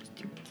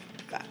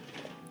 Go ahead.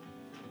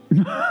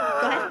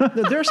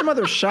 There are some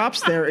other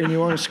shops there in New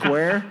Orleans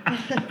Square.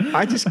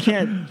 I just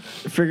can't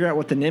figure out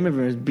what the name of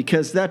it is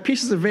because that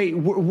Pieces of 8,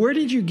 where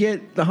did you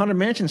get the Haunted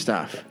Mansion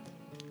stuff?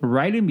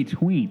 Right in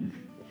between.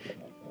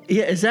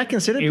 Yeah, is that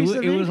considered Pieces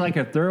of 8? It was like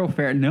a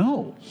thoroughfare.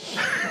 No.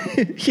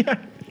 Yeah.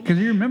 Because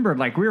you remember,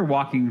 like, we were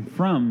walking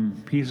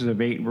from Pieces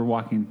of 8, we're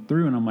walking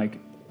through, and I'm like,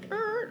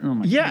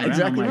 yeah,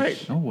 exactly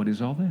right. Oh, what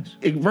is all this?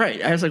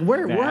 Right. I was like,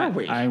 where are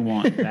we? I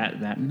want that,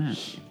 and that.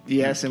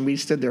 Yes, and we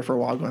stood there for a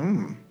while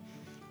going,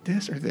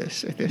 this or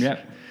this or this.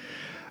 Yep.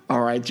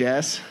 All right,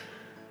 Jess.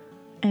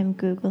 I'm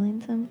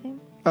Googling something.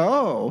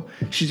 Oh,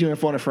 she's doing a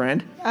phone a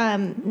friend?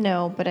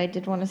 No, but I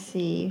did want to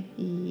see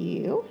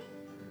you.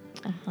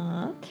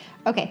 Uh-huh.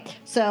 Okay,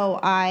 so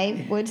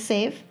I would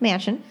save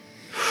Mansion.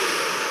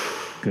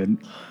 Good.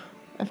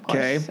 Of course.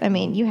 Okay. I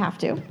mean, you have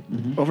to.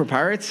 Mm-hmm. Over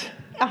Pirates?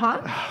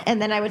 Uh-huh.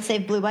 And then I would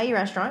save Blue Bayou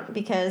Restaurant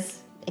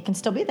because it can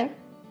still be there.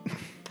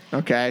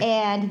 Okay.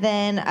 And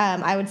then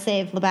I would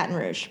save Le Baton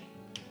Rouge.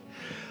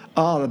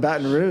 Oh, the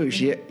Baton Rouge.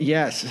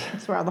 Yes.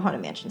 That's where all the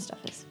Haunted Mansion stuff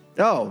is.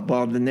 Oh,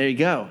 well, then there you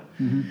go.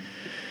 Mm-hmm.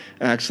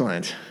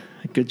 Excellent.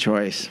 Good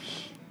choice.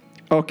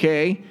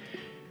 Okay.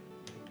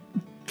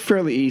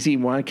 Fairly easy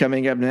one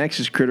coming up next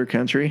is Critter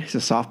Country. It's a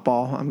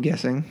softball, I'm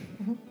guessing.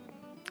 Mm-hmm.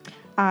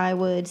 I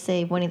would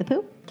save Winnie the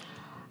Pooh.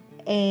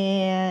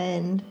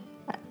 And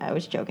I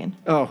was joking.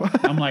 Oh.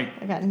 I'm like...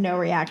 I got no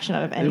reaction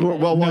out of anything.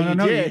 Well, you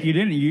did. You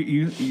didn't.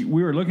 You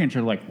we were looking at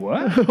you like,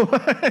 what?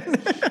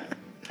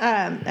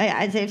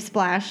 I'd save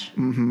Splash.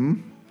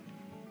 Mm-hmm.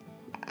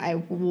 I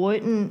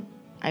wouldn't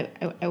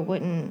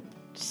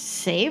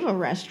save a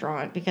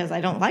restaurant because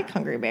I don't like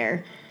Hungry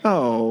Bear.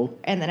 Oh.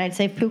 And then I'd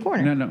save Pooh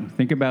Corner. No.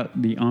 Think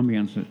about the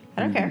ambiance.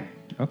 I don't care.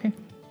 Okay.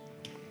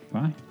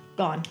 Fine.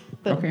 Gone.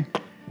 Boom. Okay.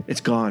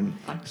 It's gone.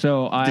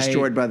 So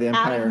destroyed by the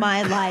Empire. Out of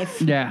my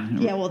life. Yeah.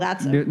 Yeah, well,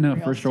 that's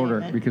first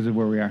order because of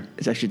where we are.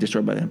 It's actually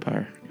destroyed by the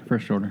Empire.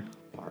 First order.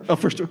 Oh,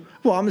 first.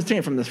 Well, I'm just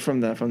saying from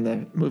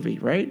the movie,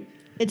 right?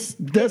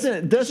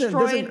 Doesn't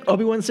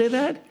Obi-Wan say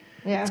that?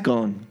 Yeah. It's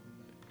gone.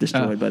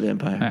 Destroyed by the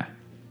Empire.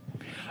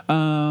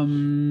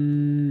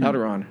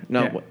 Alderaan.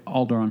 No. Yeah,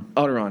 Alderaan.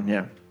 Alderaan,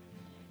 yeah.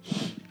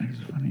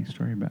 There's a funny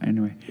story about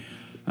anyway.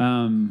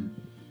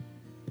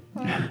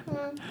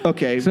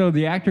 Okay. So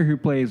the actor who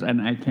plays,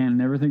 and I can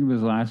never think of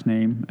his last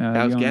name.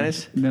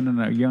 Jonas?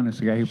 No. Jonas,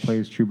 the guy who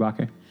plays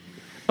Chewbacca.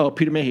 Oh,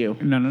 Peter Mayhew.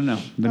 No.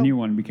 The new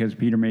one, because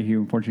Peter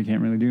Mayhew unfortunately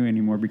can't really do it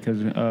anymore because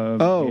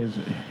of his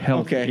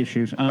health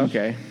issues.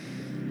 Okay.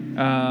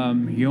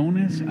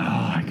 Jonas? Oh,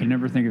 I can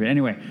never think of it.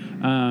 Anyway,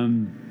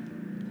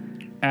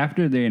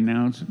 after they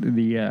announced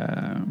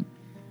the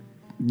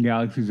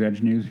Galaxy's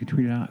Edge news, he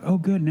tweeted out, "Oh,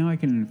 good, now I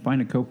can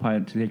find a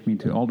co-pilot to take me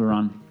to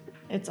Alderaan."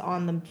 It's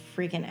on the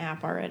freaking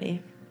app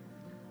already.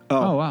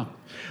 Oh wow.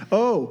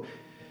 Oh,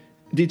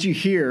 did you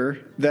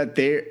hear that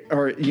they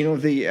are? You know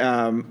the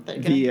They're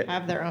gonna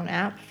have their own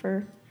app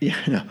for. Yeah,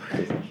 no.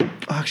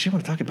 Oh, actually, I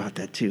want to talk about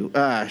that too.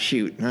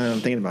 Shoot, I'm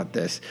thinking about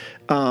this.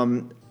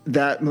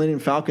 That Millennium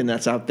Falcon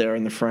that's out there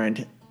in the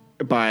front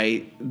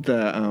by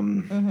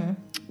the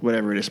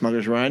whatever it is,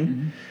 Smuggler's Run.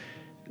 Mm-hmm.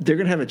 They're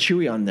gonna have a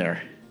Chewie on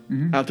there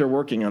out there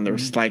working on there,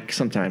 like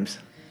sometimes.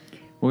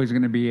 Well, he's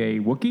going to be a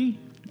Wookiee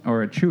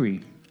or a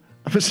Chewie.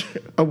 It's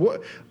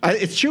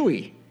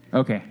Chewie.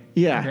 Okay.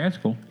 Yeah. Okay, that's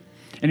cool.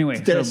 Anyway.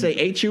 Did I say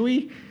a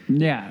Chewie?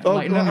 Yeah. Oh,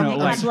 no.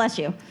 God bless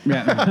you.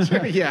 Yeah.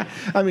 Yeah.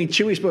 I mean,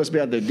 Chewie's supposed to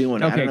be out there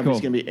doing it. Okay, I don't know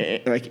if he's going to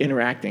be like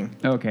interacting.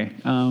 Okay.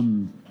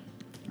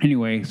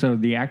 Anyway, so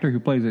the actor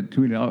who plays it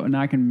tweeted, "Oh, now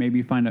I can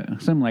maybe find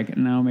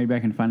maybe I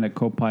can find a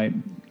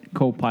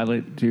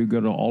co-pilot to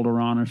go to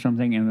Alderaan or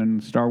something." And then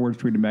Star Wars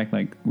tweeted back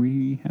like,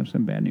 "We have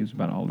some bad news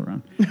about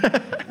Alderaan."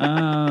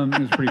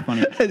 It was pretty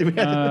funny.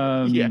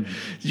 Yeah. Did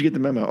you get the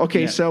memo?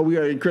 Okay, so we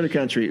are in Critter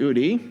Country.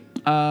 Udi?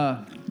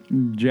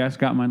 Jess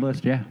got my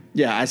list, yeah.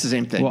 Yeah, that's the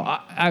same thing.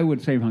 Well, I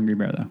would save Hungry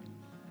Bear, though.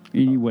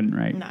 You wouldn't,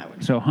 right? No, I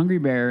wouldn't. So Hungry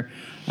Bear,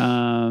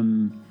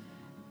 Pooh's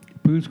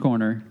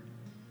Corner,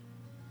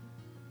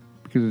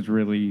 because it's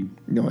really...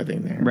 the only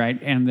thing there. Right,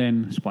 and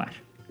then Splash.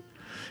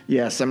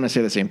 Yes, I'm going to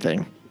say the same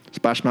thing.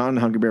 Splash Mountain,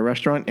 Hungry Bear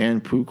Restaurant,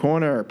 and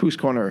Pooh's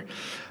Corner.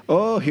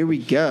 Oh, here we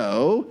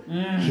go.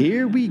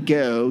 Here we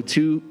go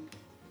to...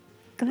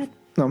 Go ahead.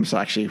 No, I'm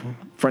sorry, actually,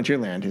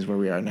 Frontierland is where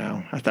we are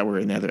now. I thought we were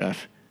in the other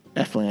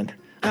F land.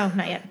 Oh,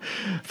 not yet.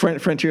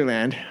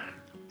 Frontierland.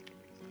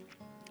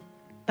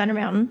 Thunder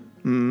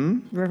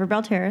Mountain. River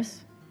Bell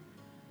Terrace.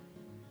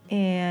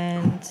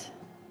 And...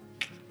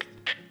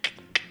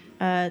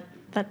 I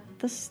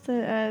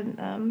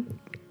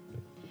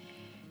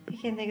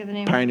can't think of the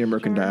name. Pioneer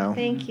Mercantile.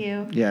 Thank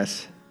you.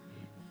 Yes.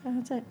 Oh,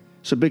 that's it.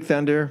 So Big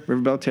Thunder,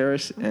 Riverbell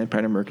Terrace, and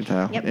Pioneer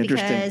Mercantile. Yep,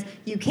 Interesting. because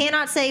you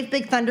cannot save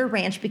Big Thunder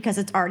Ranch because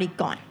it's already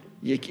gone.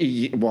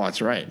 Well,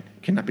 that's right.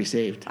 Cannot be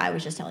saved. I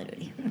was just telling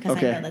Rudy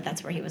because I know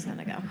that's where he was going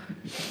to go.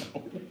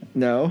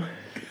 No.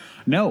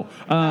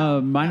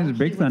 Mine is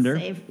Big Thunder.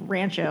 Save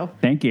Rancho.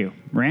 Thank you.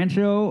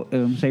 Rancho,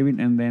 saving,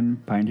 and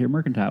then Pioneer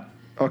Mercantile.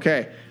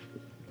 Okay.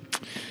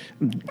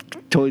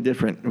 Totally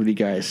different with you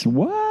guys.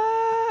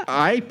 What?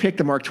 I picked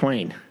the Mark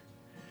Twain.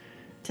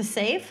 To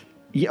save?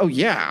 Yeah,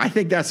 yeah. I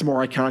think that's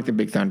more iconic than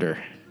Big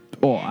Thunder.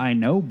 Oh, I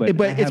know, but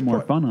I had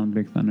more fun on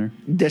Big Thunder.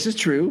 This is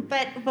true.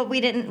 But we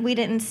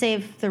didn't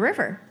save the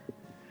river.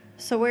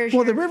 So where's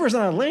the river's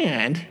not a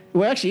land.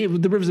 Well, actually,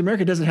 the Rivers of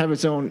America doesn't have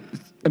its own.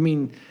 I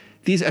mean,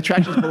 these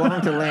attractions belong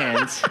to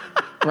lands,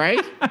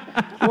 right?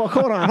 Well,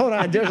 hold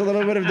on. There's a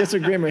little bit of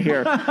disagreement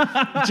here.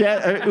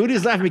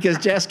 Udi's laughing because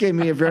Jess gave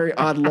me a very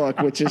odd look,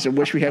 which is I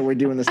wish we're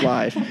doing this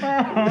live.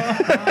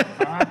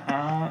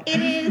 It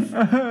is.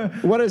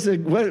 What is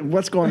it?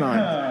 What's going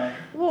on?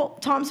 Well,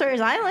 Tom Sawyer's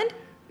Island.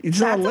 It's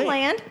That's not a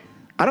land.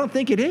 I don't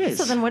think it is.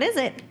 So then what is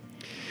it?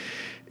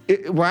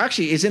 Well,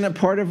 actually, isn't it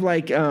part of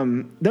like?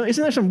 No,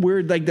 isn't there some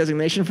weird like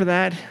designation for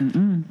that?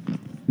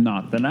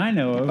 Not that I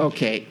know of.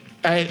 Okay,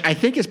 I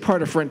think it's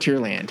part of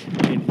Frontierland.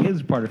 It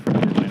is part of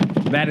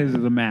Frontierland. That is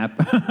the map.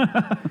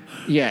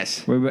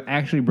 Yes, we've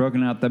actually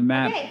broken out the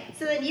map. Okay,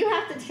 so then you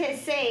have to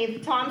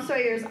save Tom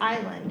Sawyer's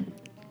Island.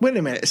 Wait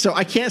a minute. So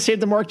I can't save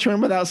the Mark Twain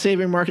without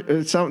saving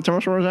Tom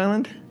Sawyer's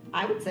Island?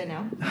 I would say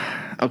no.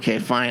 Okay,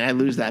 fine. I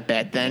lose that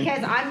bet then.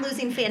 Because I'm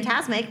losing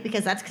Fantasmic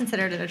because that's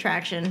considered an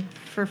attraction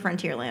for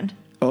Frontierland.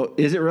 Oh,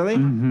 is it really?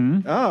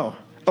 Mm-hmm. Oh,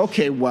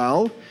 okay.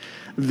 Well,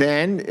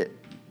 then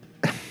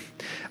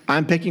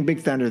I'm picking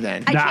Big Thunder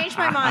then. I changed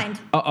my mind.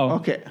 Uh-oh.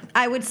 Okay.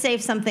 I would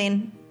save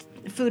something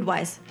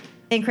food-wise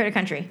in Critter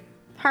Country.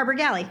 Harbor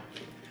Galley.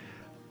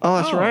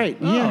 Oh, that's right.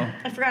 Yeah.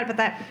 I forgot about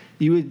that.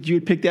 You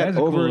would pick that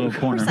over cool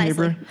corner.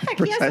 Precisely. Heck,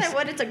 yes, I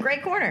would. It's a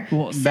great corner.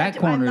 Well, Except that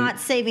corner. I'm not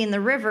saving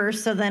the river,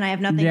 so then I have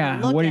nothing to look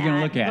at. What are you going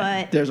to look at?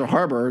 But there's a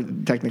harbor,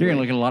 technically. You're going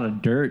to look at a lot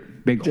of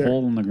dirt, big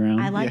hole in the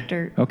ground. I like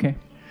dirt. Okay.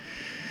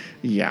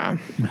 Yeah.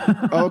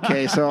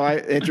 Okay, so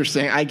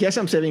interesting. I guess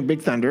I'm saving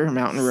Big Thunder,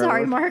 Mountain Road.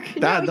 Sorry, Mark.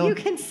 You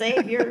can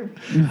save your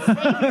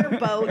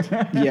boat.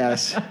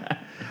 Yes.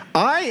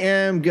 I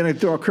am going to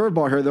throw a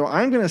curveball here, though.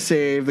 I'm going to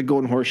save the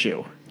Golden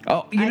Horseshoe.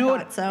 Oh, you know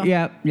what? So.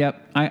 Yep.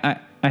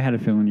 I had a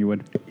feeling you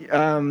would.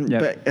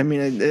 But I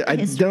mean, I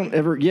don't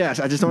ever. Yes,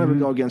 I just don't ever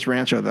go against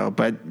Rancho though.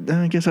 But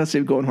I guess I'd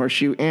say Golden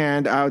Horseshoe,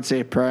 and I would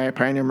say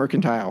Pioneer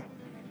Mercantile.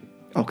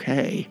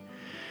 Okay.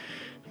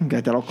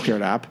 Got that all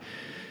cleared up.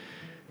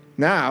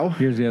 Now.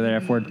 Here's the other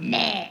F word.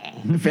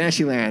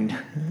 Fantasyland.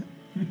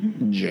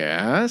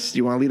 Jess, do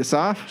you want to lead us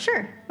off?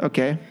 Sure.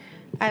 Okay.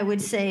 I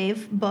would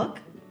save book.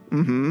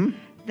 Mm-hmm.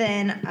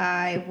 Then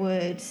I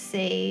would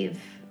save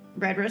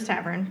Red Rose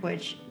Tavern,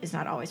 which is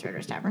not always Red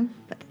Rose Tavern,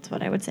 but that's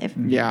what I would save.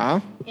 Yeah.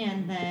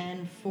 And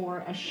then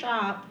for a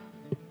shop.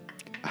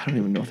 I don't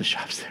even know if the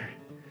shop's there.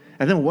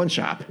 And then one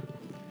shop.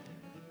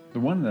 The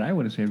one that I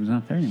would have saved is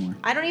not there anymore.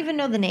 I don't even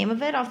know the name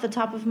of it off the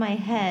top of my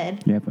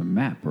head. You have a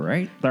map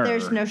right there.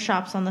 There's no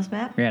shops on this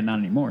map. Yeah, not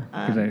anymore,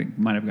 because I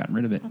might have gotten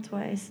rid of it. That's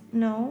why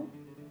no.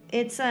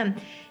 It's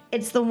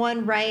the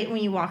one right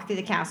when you walk through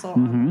the castle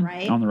on the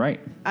right. On the right.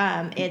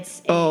 It's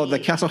the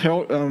castle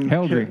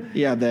heraldry.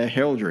 Yeah, the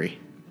heraldry.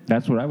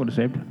 That's what I would have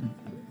saved. Do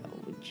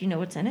you know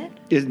what's in it?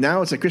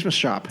 Now it's a Christmas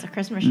shop. It's a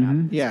Christmas shop.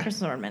 Yeah. It's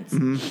Christmas ornaments.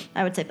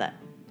 I would save that.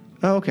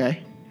 Oh,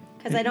 okay.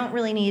 Because I don't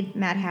really need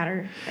Mad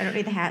Hatter. I don't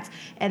need the hats.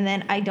 And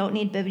then I don't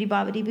need Bibbidi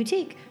Bobbidi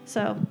Boutique.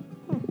 So.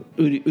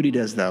 Udi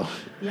does, though.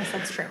 Yes,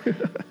 that's true.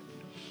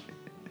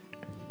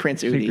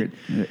 Prince Udi.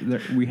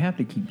 Secret. We have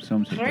to keep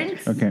some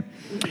secrets. Prince Okay.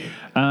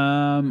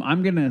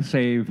 I'm going to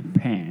save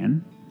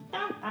Pan.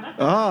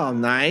 Oh,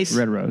 nice.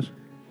 Red Rose.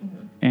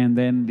 And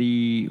then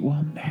the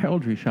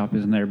heraldry shop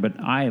isn't there, but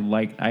I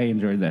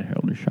enjoyed that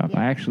heraldry shop. Yeah.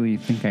 I actually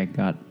think I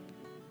got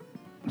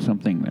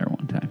something there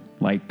one time.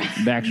 Like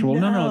the actual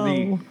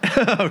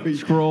the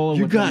scroll.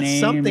 You with got the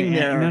name something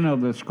there. No,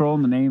 the scroll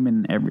and the name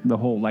and the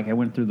whole. Like I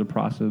went through the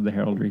process of the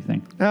heraldry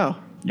thing. Oh.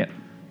 Yep.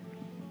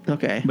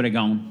 Okay. But it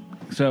gone.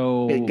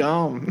 So it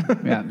gone.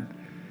 Yeah.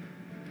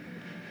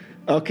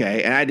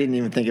 Okay, and I didn't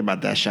even think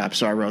about that shop,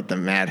 so I wrote the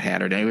Mad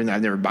Hatter down. Even though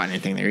I've never bought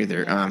anything there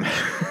either.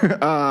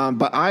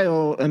 But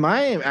am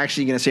I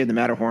actually going to save the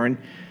Matterhorn?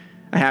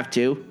 I have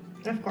to.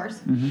 Of course.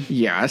 Mm-hmm.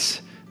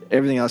 Yes.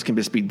 Everything else can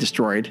just be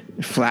destroyed,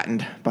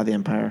 flattened by the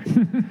Empire.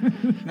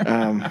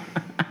 The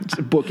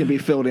book can be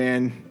filled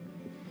in.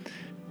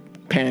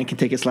 Pan can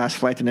take its last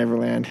flight to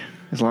Neverland,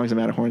 as long as the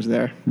Matterhorn's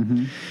there.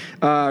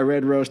 Mm-hmm.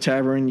 Red Rose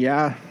Tavern,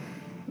 yeah.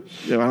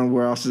 I don't know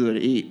where else is there to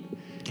eat.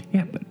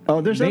 Yeah, but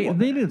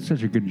they did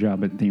such a good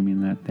job at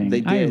theming that thing.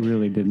 They did. I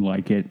really did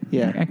like it.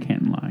 Yeah. I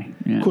can't lie.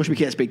 Yeah. Of course, we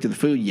can't speak to the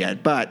food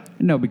yet, but...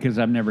 No, because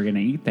I'm never going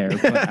to eat there,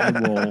 but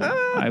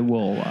I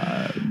will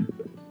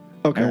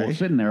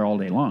sit in there all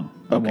day long.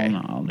 Okay. Well,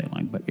 not all day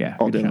long, but yeah.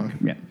 All day long.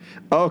 Yeah.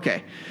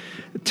 Okay.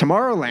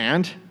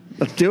 Tomorrowland,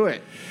 let's do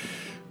it.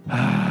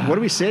 What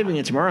are we saving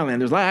in Tomorrowland?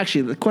 There's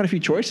actually quite a few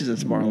choices in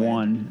Tomorrowland.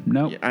 One.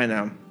 Nope. Yeah, I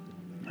know.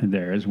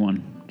 There is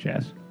one,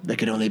 Jess. There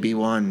could only be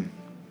one.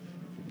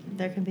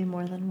 There can be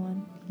more than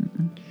one.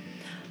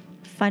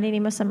 Finding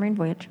Nemo Submarine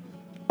Voyage.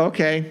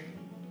 Okay.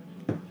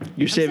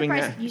 You're saving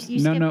that. You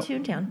skipped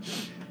Toontown.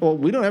 Well,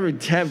 we don't ever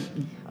have...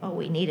 Oh,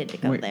 we needed to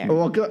go there.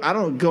 Well,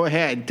 go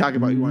ahead. Talk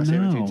about you want to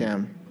save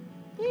Toontown.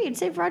 Yeah, you'd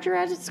save Roger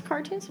Rabbit's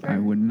cartoons. I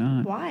would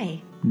not.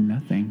 Why?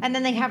 Nothing. And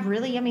then they have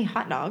really yummy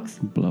hot dogs.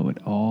 Blow it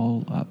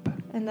all up.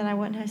 And then I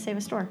went and save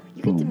a store.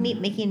 You get to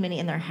meet Mickey and Minnie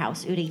in their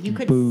house, Udi. You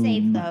could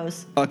save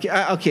those.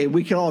 Okay.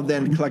 We can all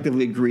then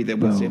collectively agree that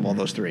we'll save all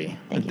those three,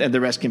 and the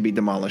rest can be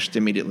demolished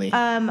immediately.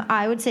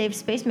 I would save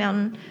Space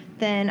Mountain.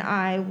 Then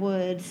I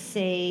would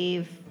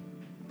save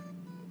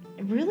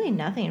really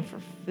nothing for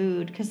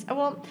food because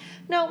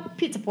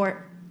Pizza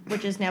Port,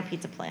 which is now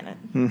Pizza Planet.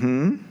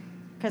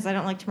 Because I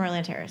don't like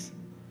Tomorrowland Terrace.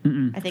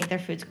 I think their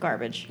food's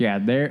garbage. Yeah,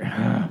 there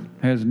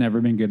has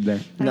never been good there.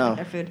 I don't like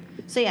their food.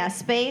 So yeah,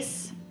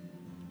 Space,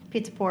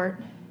 Pizza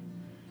Port,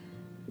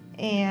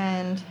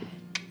 and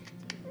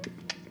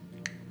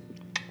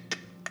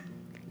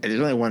there's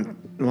only one.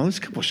 Well, there's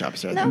a couple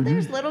shops there. No,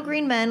 there's Little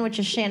Green Men, which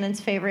is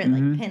Shannon's favorite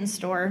pin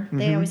store.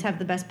 They always have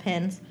the best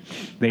pins.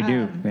 They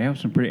do. They have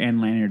some pretty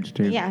and lanyards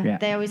too. Yeah,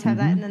 they always have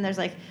that. And then there's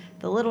like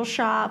the little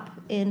shop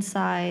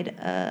inside.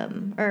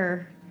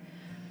 I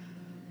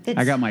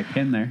got my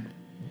pin there.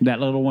 That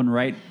little one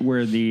right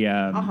where the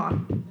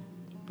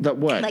That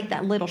what? Like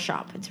that little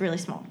shop. It's really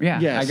small. Yeah.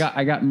 Yes.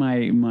 I got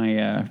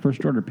my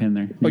first order pin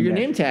there. Oh, your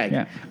name tag.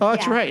 Yeah. Oh,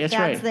 that's right. That's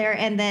right. That's there,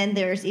 and then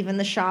there's even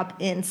the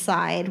shop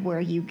inside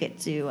where you get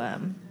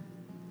to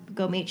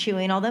go meet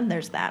Chewie and all them.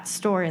 There's that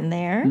store in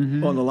there. Oh,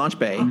 in the launch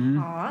bay.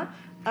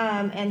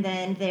 And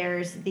then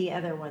there's the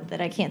other one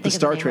that I can't think of.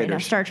 Star the name right now.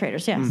 Traders. Star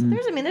Traders. Yes.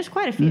 There's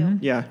quite a few.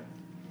 Yeah.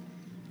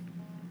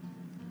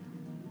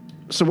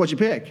 So what'd you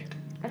pick?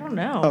 I don't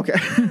know. Okay.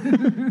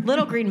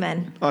 Little Green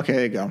Men. Okay,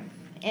 there you go.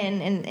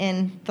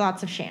 And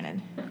Thoughts of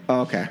Shannon.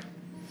 Okay.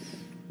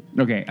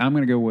 Okay, I'm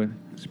gonna go with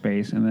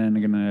Space, and then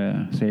I'm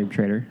gonna save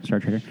Star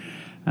Trader,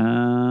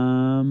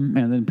 and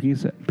then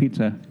Pizza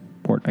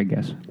Port, I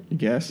guess.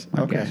 Yes.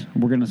 Okay. Guess.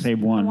 We're gonna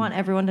save one. I want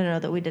everyone to know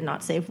that we did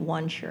not save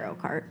one churro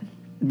cart.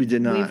 We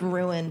did not. We've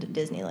ruined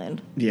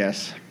Disneyland.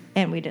 Yes.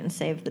 And we didn't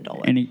save the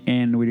Dole Whip.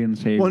 And we didn't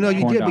save. Well, no, you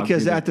corn did dogs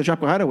because either. at the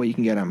Tropical Hideaway you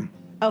can get them.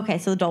 Okay,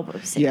 so the Dole Whip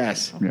was saved.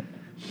 Yes. Yeah.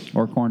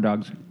 Or corn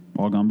dogs.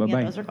 All gone bye-bye.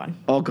 Yeah, those are gone.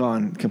 All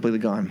gone. Completely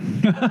gone.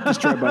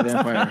 Destroyed by the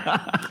Empire.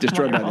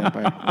 Destroyed by the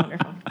Empire.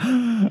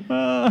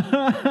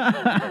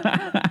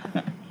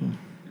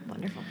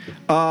 Wonderful. Wonderful.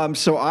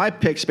 So I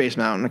picked Space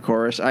Mountain, of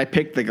course. I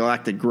picked the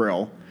Galactic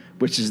Grill,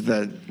 which is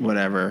the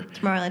whatever.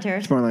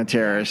 Tomorrowland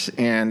Terrace.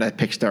 And I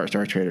picked Star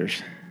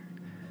Traders.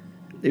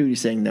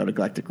 Udi's saying no to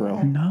Galactic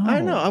Grill. No. I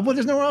know. Well,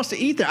 there's nowhere else to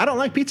eat there. I don't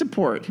like pizza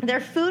port.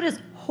 Their food is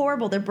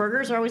horrible. Their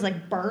burgers are always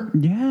like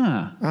burnt.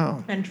 Yeah.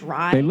 Oh. And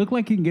dry. They look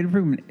like you can get it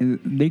from.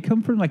 They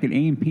come from like an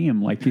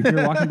A&PM. Like if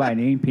you're walking by an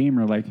A&PM,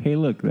 they're like, "Hey,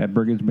 look, that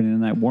burger's been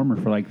in that warmer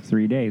for like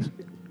 3 days."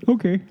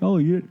 Okay, I'll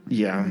eat it.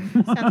 Yeah.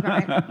 Sounds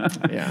right.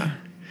 Yeah.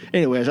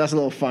 Anyways, that's a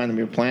little fun that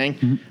we were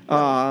playing.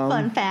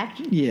 Fun fact.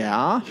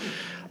 Yeah.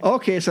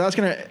 Okay, so that's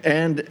going to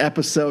end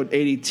episode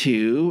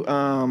 82. We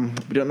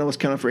don't know what's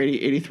coming for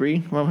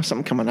 83. Well,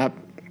 something coming up.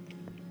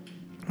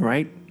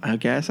 Right? I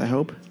guess, I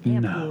hope. They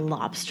have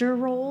lobster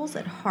rolls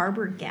at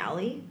Harbor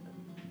Galley.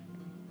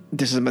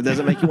 Does it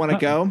make you want to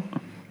go?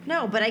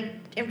 No, but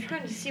I'm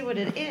trying to see what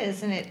it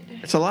is, and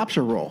it's a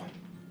lobster roll.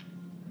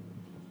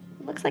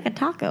 It looks like a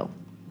taco.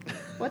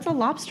 What's a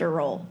lobster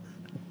roll?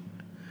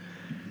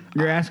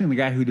 You're asking the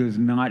guy who does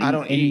not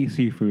eat any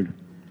seafood.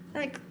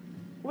 Like,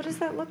 what does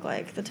that look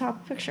like? The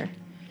top picture.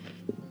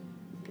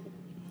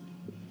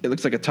 It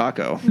looks like a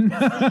taco.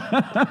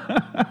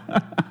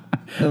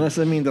 Unless,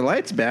 the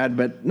light's bad,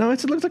 but no,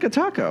 it looks like a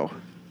taco.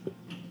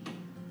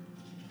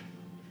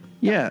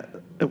 Yeah.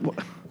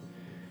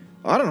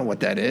 I don't know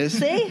what that is.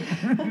 See?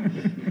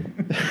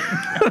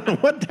 I don't know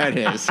what that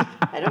is.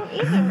 I don't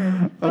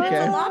either. But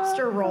it's a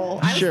lobster roll.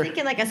 I was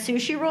thinking like a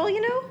sushi roll,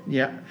 you know?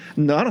 Yeah.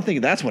 No, I don't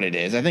think that's what it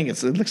is. I think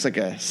it looks like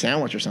a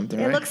sandwich or something.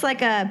 It right? looks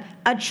like is it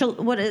a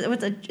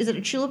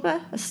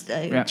chalupa?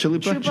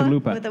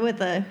 Chalupa.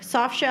 With a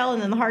soft shell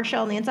and then the hard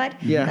shell on the inside.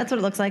 Yeah. That's what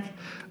it looks like.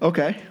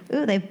 Okay.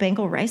 Ooh, they have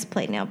Bengal rice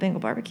plate now, Bengal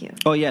barbecue.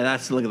 Oh yeah,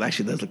 actually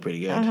does look pretty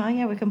good.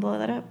 Yeah, we can blow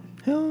that up.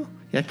 Hell,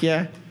 heck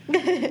yeah.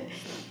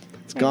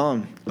 It's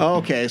gone.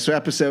 Okay, so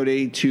episode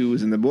 82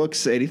 is in the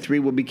books. 83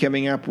 will be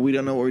coming up. We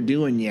don't know what we're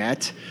doing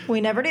yet.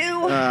 We never do.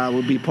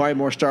 We'll be probably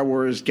more Star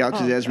Wars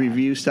Galaxies as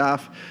review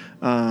stuff.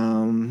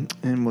 And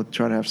we'll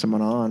try to have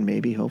someone on,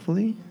 maybe,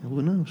 hopefully.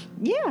 Who knows?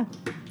 Yeah.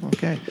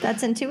 Okay.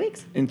 That's in 2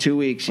 weeks. In 2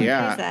 weeks,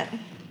 yeah. What day is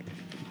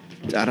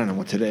that? I don't know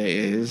what today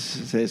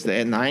is. Today's the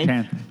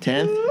 9th?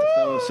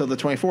 10th? So the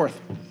 24th.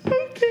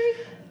 Okay.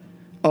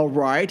 All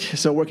right.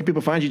 So where can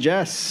people find you,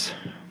 Jess?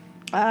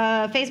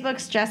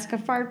 Facebook's Jessica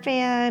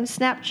Fartfan.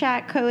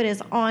 Snapchat code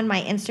is on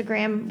my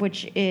Instagram,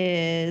 which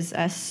is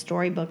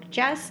Storybook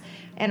Jess.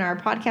 And our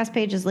podcast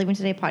page is Leaving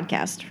Today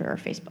Podcast for our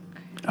Facebook.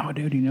 Oh,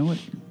 dude, you know what?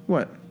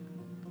 What?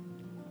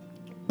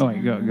 Oh,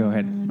 wait, go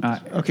ahead.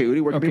 Okay, Udi,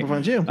 where can people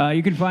find you?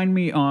 You can find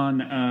me on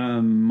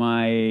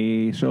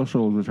my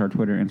socials, which are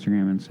Twitter,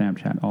 Instagram, and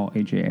Snapchat, all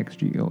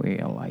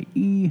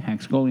HAXGOALIE,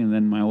 Haxgoli, and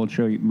then my old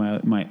show,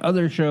 my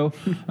other show,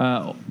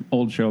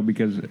 old show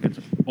because it's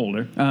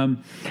older.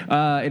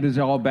 It is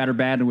all Bad or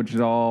Bad, which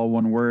is all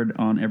one word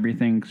on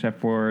everything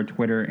except for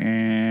Twitter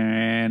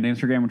and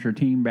Instagram, which are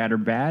Team Bad or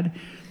Bad.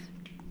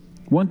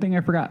 One thing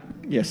I forgot.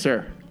 Yes,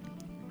 sir.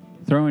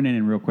 Throwing it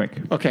in real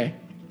quick. Okay.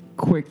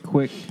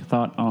 Quick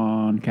thought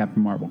on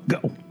Captain Marvel.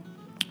 Go.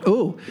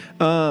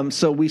 Oh,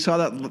 so we saw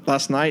that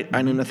last night.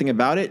 I knew nothing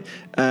about it.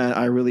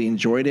 I really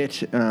enjoyed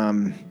it.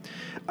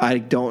 I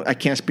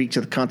can't speak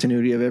to the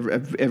continuity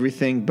of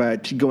everything,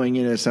 but going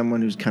in as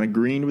someone who's kind of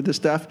green with this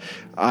stuff,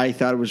 I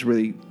thought it was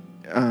really,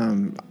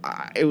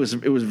 it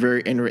was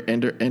very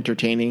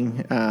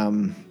entertaining,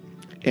 and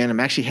it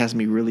actually has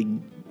me really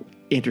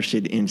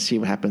interested in see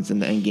what happens in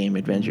the Endgame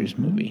Avengers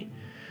movie.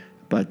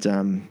 But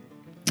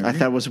I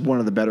thought it was one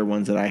of the better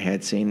ones that I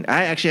had seen.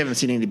 I actually haven't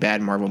seen any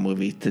bad Marvel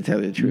movies, to tell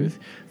you the truth.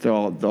 They're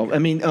all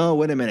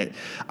wait a minute.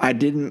 I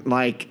didn't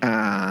like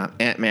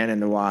Ant-Man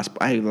and the Wasp.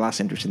 I lost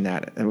interest in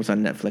that. It was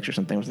on Netflix or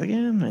something. I was like,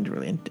 I'm not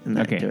really into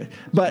it.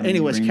 But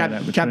anyways,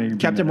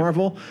 Captain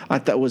Marvel, I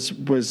thought was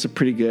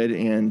pretty good,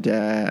 and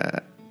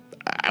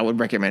I would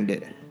recommend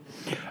it.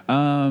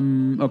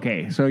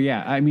 Okay, so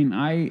yeah, I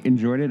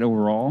enjoyed it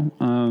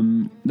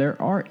overall.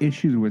 There are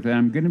issues with it.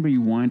 I'm going to be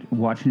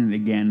watching it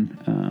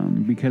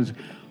again because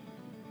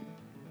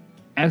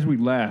as we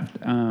left,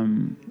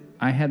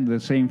 I had the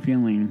same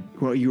feeling.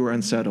 Well, you were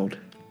unsettled.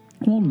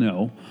 Well,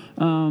 no.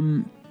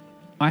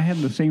 I had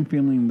the same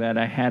feeling that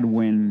I had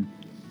when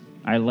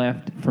I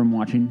left from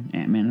watching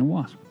Ant-Man and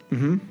Wasp.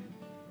 Mm-hmm.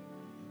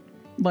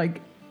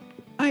 Like,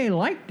 I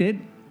liked it,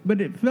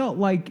 but it felt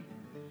like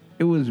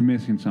it was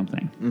missing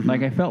something. Mm-hmm.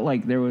 Like, I felt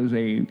like there was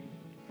a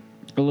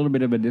little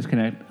bit of a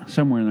disconnect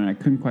somewhere and I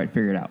couldn't quite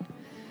figure it out.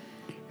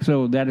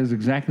 So that is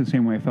exactly the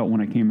same way I felt when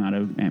I came out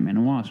of Ant-Man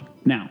and Wasp.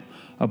 Now,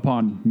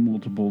 upon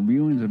multiple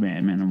viewings of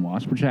Ant-Man and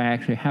Wasp, which I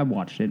actually have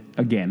watched it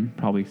again,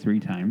 probably 3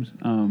 times,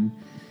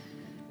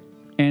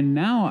 and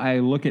now I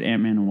look at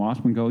Ant-Man and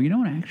Wasp and go, you know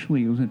what,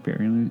 actually, it was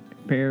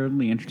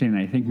fairly entertaining.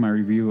 I think my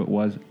review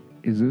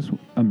is this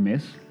a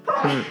miss?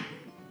 Sorry.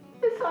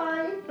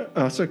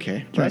 Oh, it's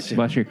okay. Bless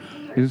you.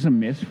 Is this a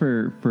miss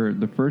for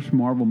the first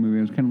Marvel movie?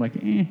 It was kind of like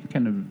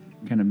kind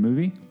of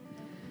movie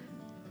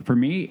for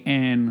me.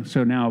 And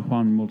so now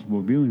upon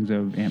multiple viewings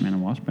of Ant-Man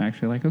and Wasp, I'm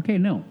actually like, okay,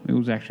 no, it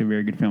was actually a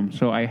very good film.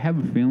 So I have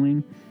a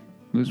feeling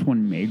This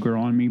one may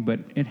grow on me, but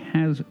it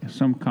has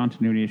some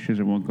continuity issues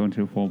I won't go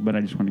into full, but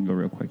I just want to go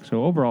real quick.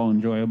 So overall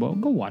enjoyable.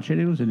 Go watch it.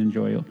 It was an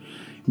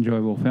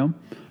enjoyable film.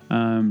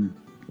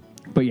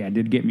 But yeah, it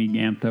did get me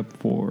amped up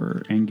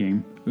for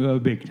Endgame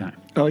big time.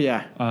 Oh,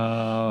 yeah.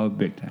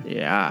 Big time.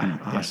 Yeah,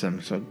 awesome.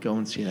 Yeah. So go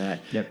and see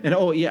that. Yep. And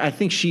I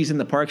think she's in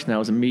the parks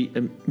now as a meet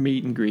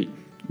and greet.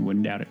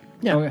 Wouldn't doubt it.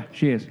 Yeah. Oh, yeah,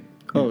 she is.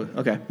 Oh,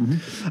 okay.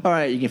 Mm-hmm. All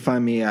right, you can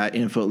find me at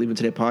info at Leaving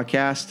Today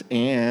Podcast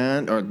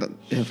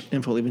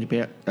info Leaving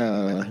Today.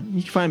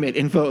 You can find me at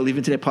info at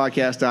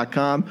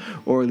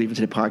leavingtodaypodcast.com or Leaving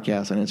Today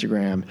Podcast on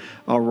Instagram.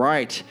 All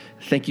right,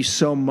 thank you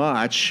so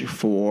much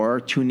for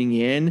tuning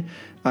in.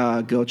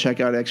 Go check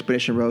out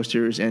Expedition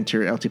Roasters.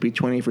 Enter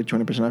LTP20 for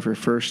 20% off your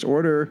first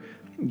order.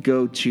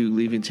 Go to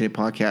Leaving Today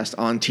Podcast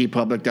on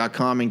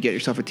tpublic.com and get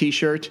yourself a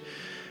T-shirt.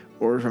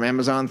 Order from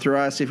Amazon through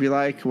us if you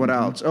like. What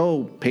else?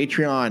 Oh,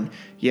 Patreon.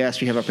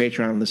 Yes, we have our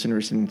Patreon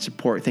listeners and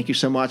support. Thank you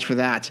so much for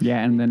that.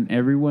 Yeah, and then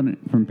everyone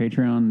from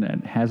Patreon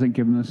that hasn't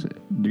given us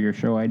your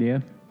show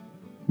idea,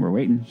 we're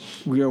waiting.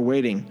 We are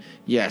waiting.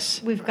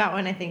 Yes. We've got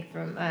one, I think,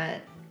 from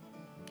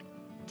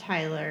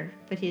Tyler,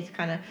 but he's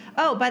kind of...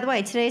 Oh, by the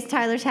way, today's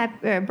Tyler's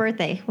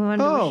birthday. We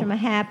wanted to wish him a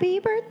happy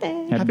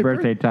birthday. Happy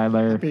birthday,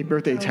 Tyler. Happy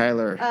birthday,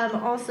 Tyler.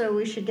 Also,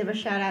 we should give a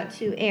shout-out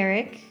to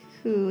Eric,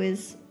 who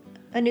is...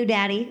 a new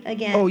daddy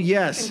again. Oh,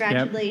 yes.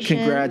 Congratulations. Yep.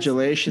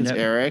 Congratulations,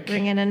 Eric.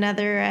 Bringing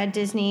another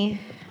Disney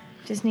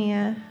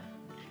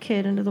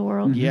kid into the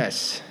world.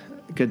 Yes.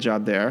 Good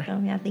job there.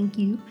 Oh, yeah. Thank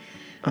you.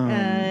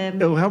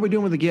 How are we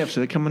doing with the gifts? Are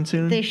they coming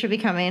soon? They should be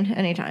coming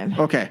anytime.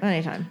 Okay.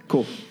 Anytime.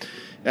 Cool.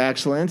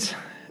 Excellent.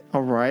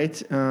 All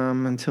right.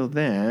 Until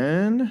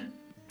then,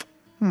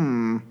 see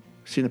you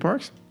in the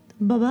parks.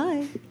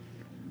 Bye-bye.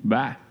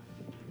 Bye.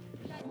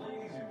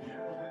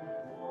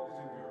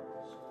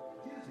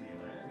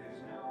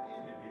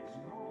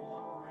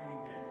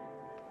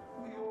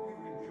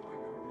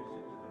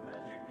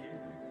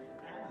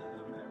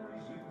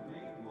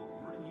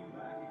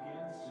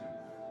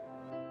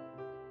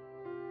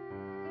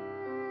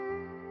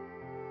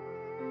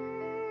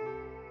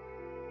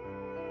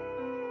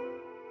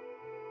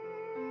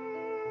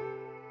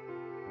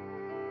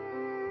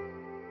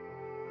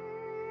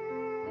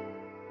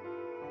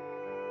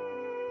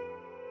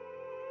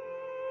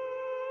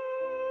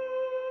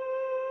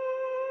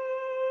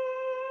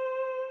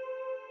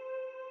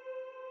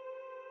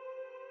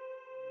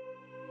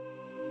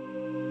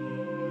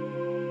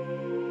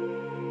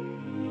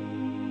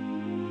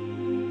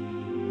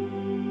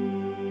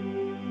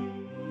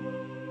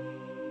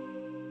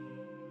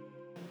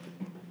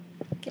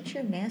 Get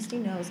your nasty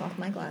nose off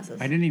my glasses.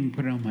 I didn't even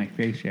put it on my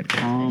face yet.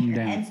 Calm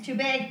down. It's too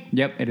big.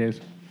 Yep, it is.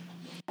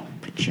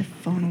 Put your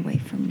phone away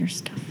from your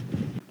stuff.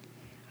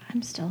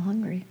 I'm still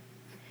hungry.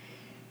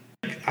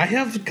 I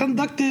have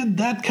conducted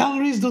that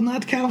calories do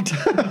not count.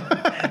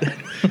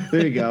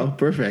 There you go.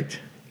 Perfect.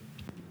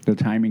 The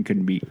timing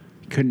couldn't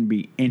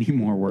be any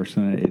more worse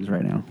than it is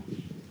right now.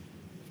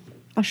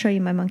 I'll show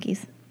you my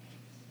monkeys.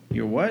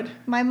 Your what?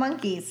 My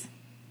monkeys.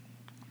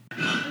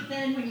 But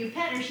then when you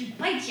pet her, she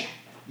bites you.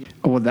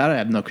 Oh, well, that I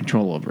have no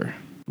control over.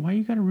 Why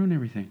you gotta ruin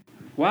everything?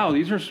 Wow,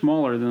 these are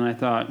smaller than I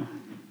thought.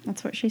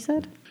 That's what she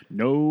said.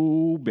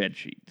 No bed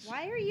sheets.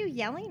 Why are you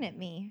yelling at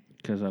me?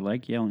 Because I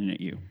like yelling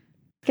at you.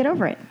 Get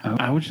over it.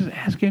 I was just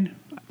asking.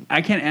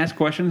 I can't ask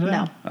questions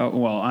now? No. Oh,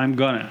 well, I'm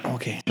gonna.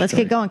 Okay. Let's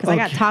get going because I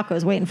got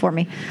tacos waiting for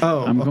me.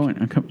 Oh, I'm going.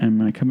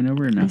 Am I coming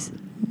over or no?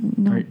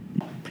 No. Right.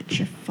 Put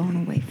your phone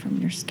away from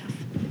your stuff.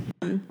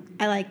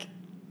 I like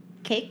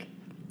cake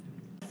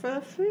for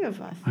the three of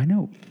us. I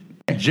know.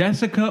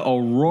 Jessica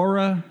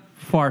Aurora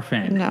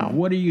Farfan. No.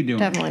 What are you doing?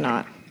 Definitely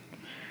not.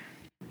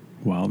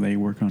 While they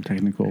work on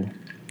technical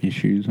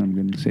issues, I'm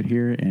going to sit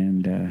here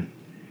and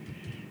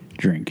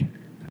drink.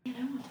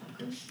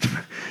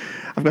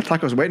 I've got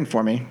tacos waiting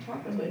for me.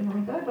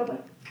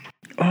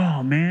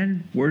 Oh,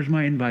 man. Where's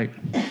my invite?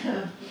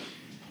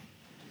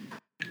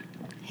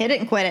 Hit it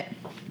and quit it.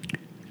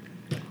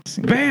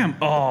 Bam!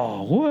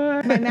 Oh,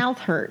 what? My mouth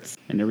hurts.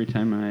 And every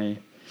time I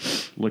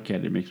look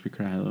at it, it makes me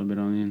cry a little bit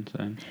on the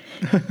inside.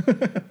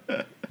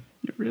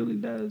 It really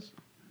does.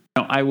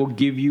 No, I will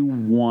give you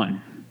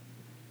one.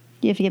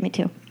 You have to give me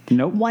two.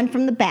 Nope. One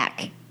from the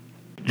back.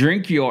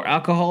 Drink your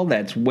alcohol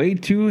that's way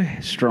too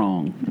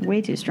strong.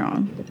 Way too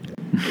strong.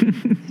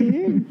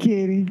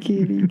 Kitty.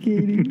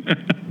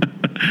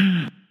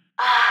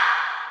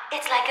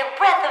 It's like a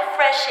breath of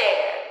fresh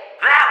air.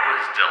 That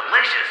was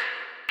delicious.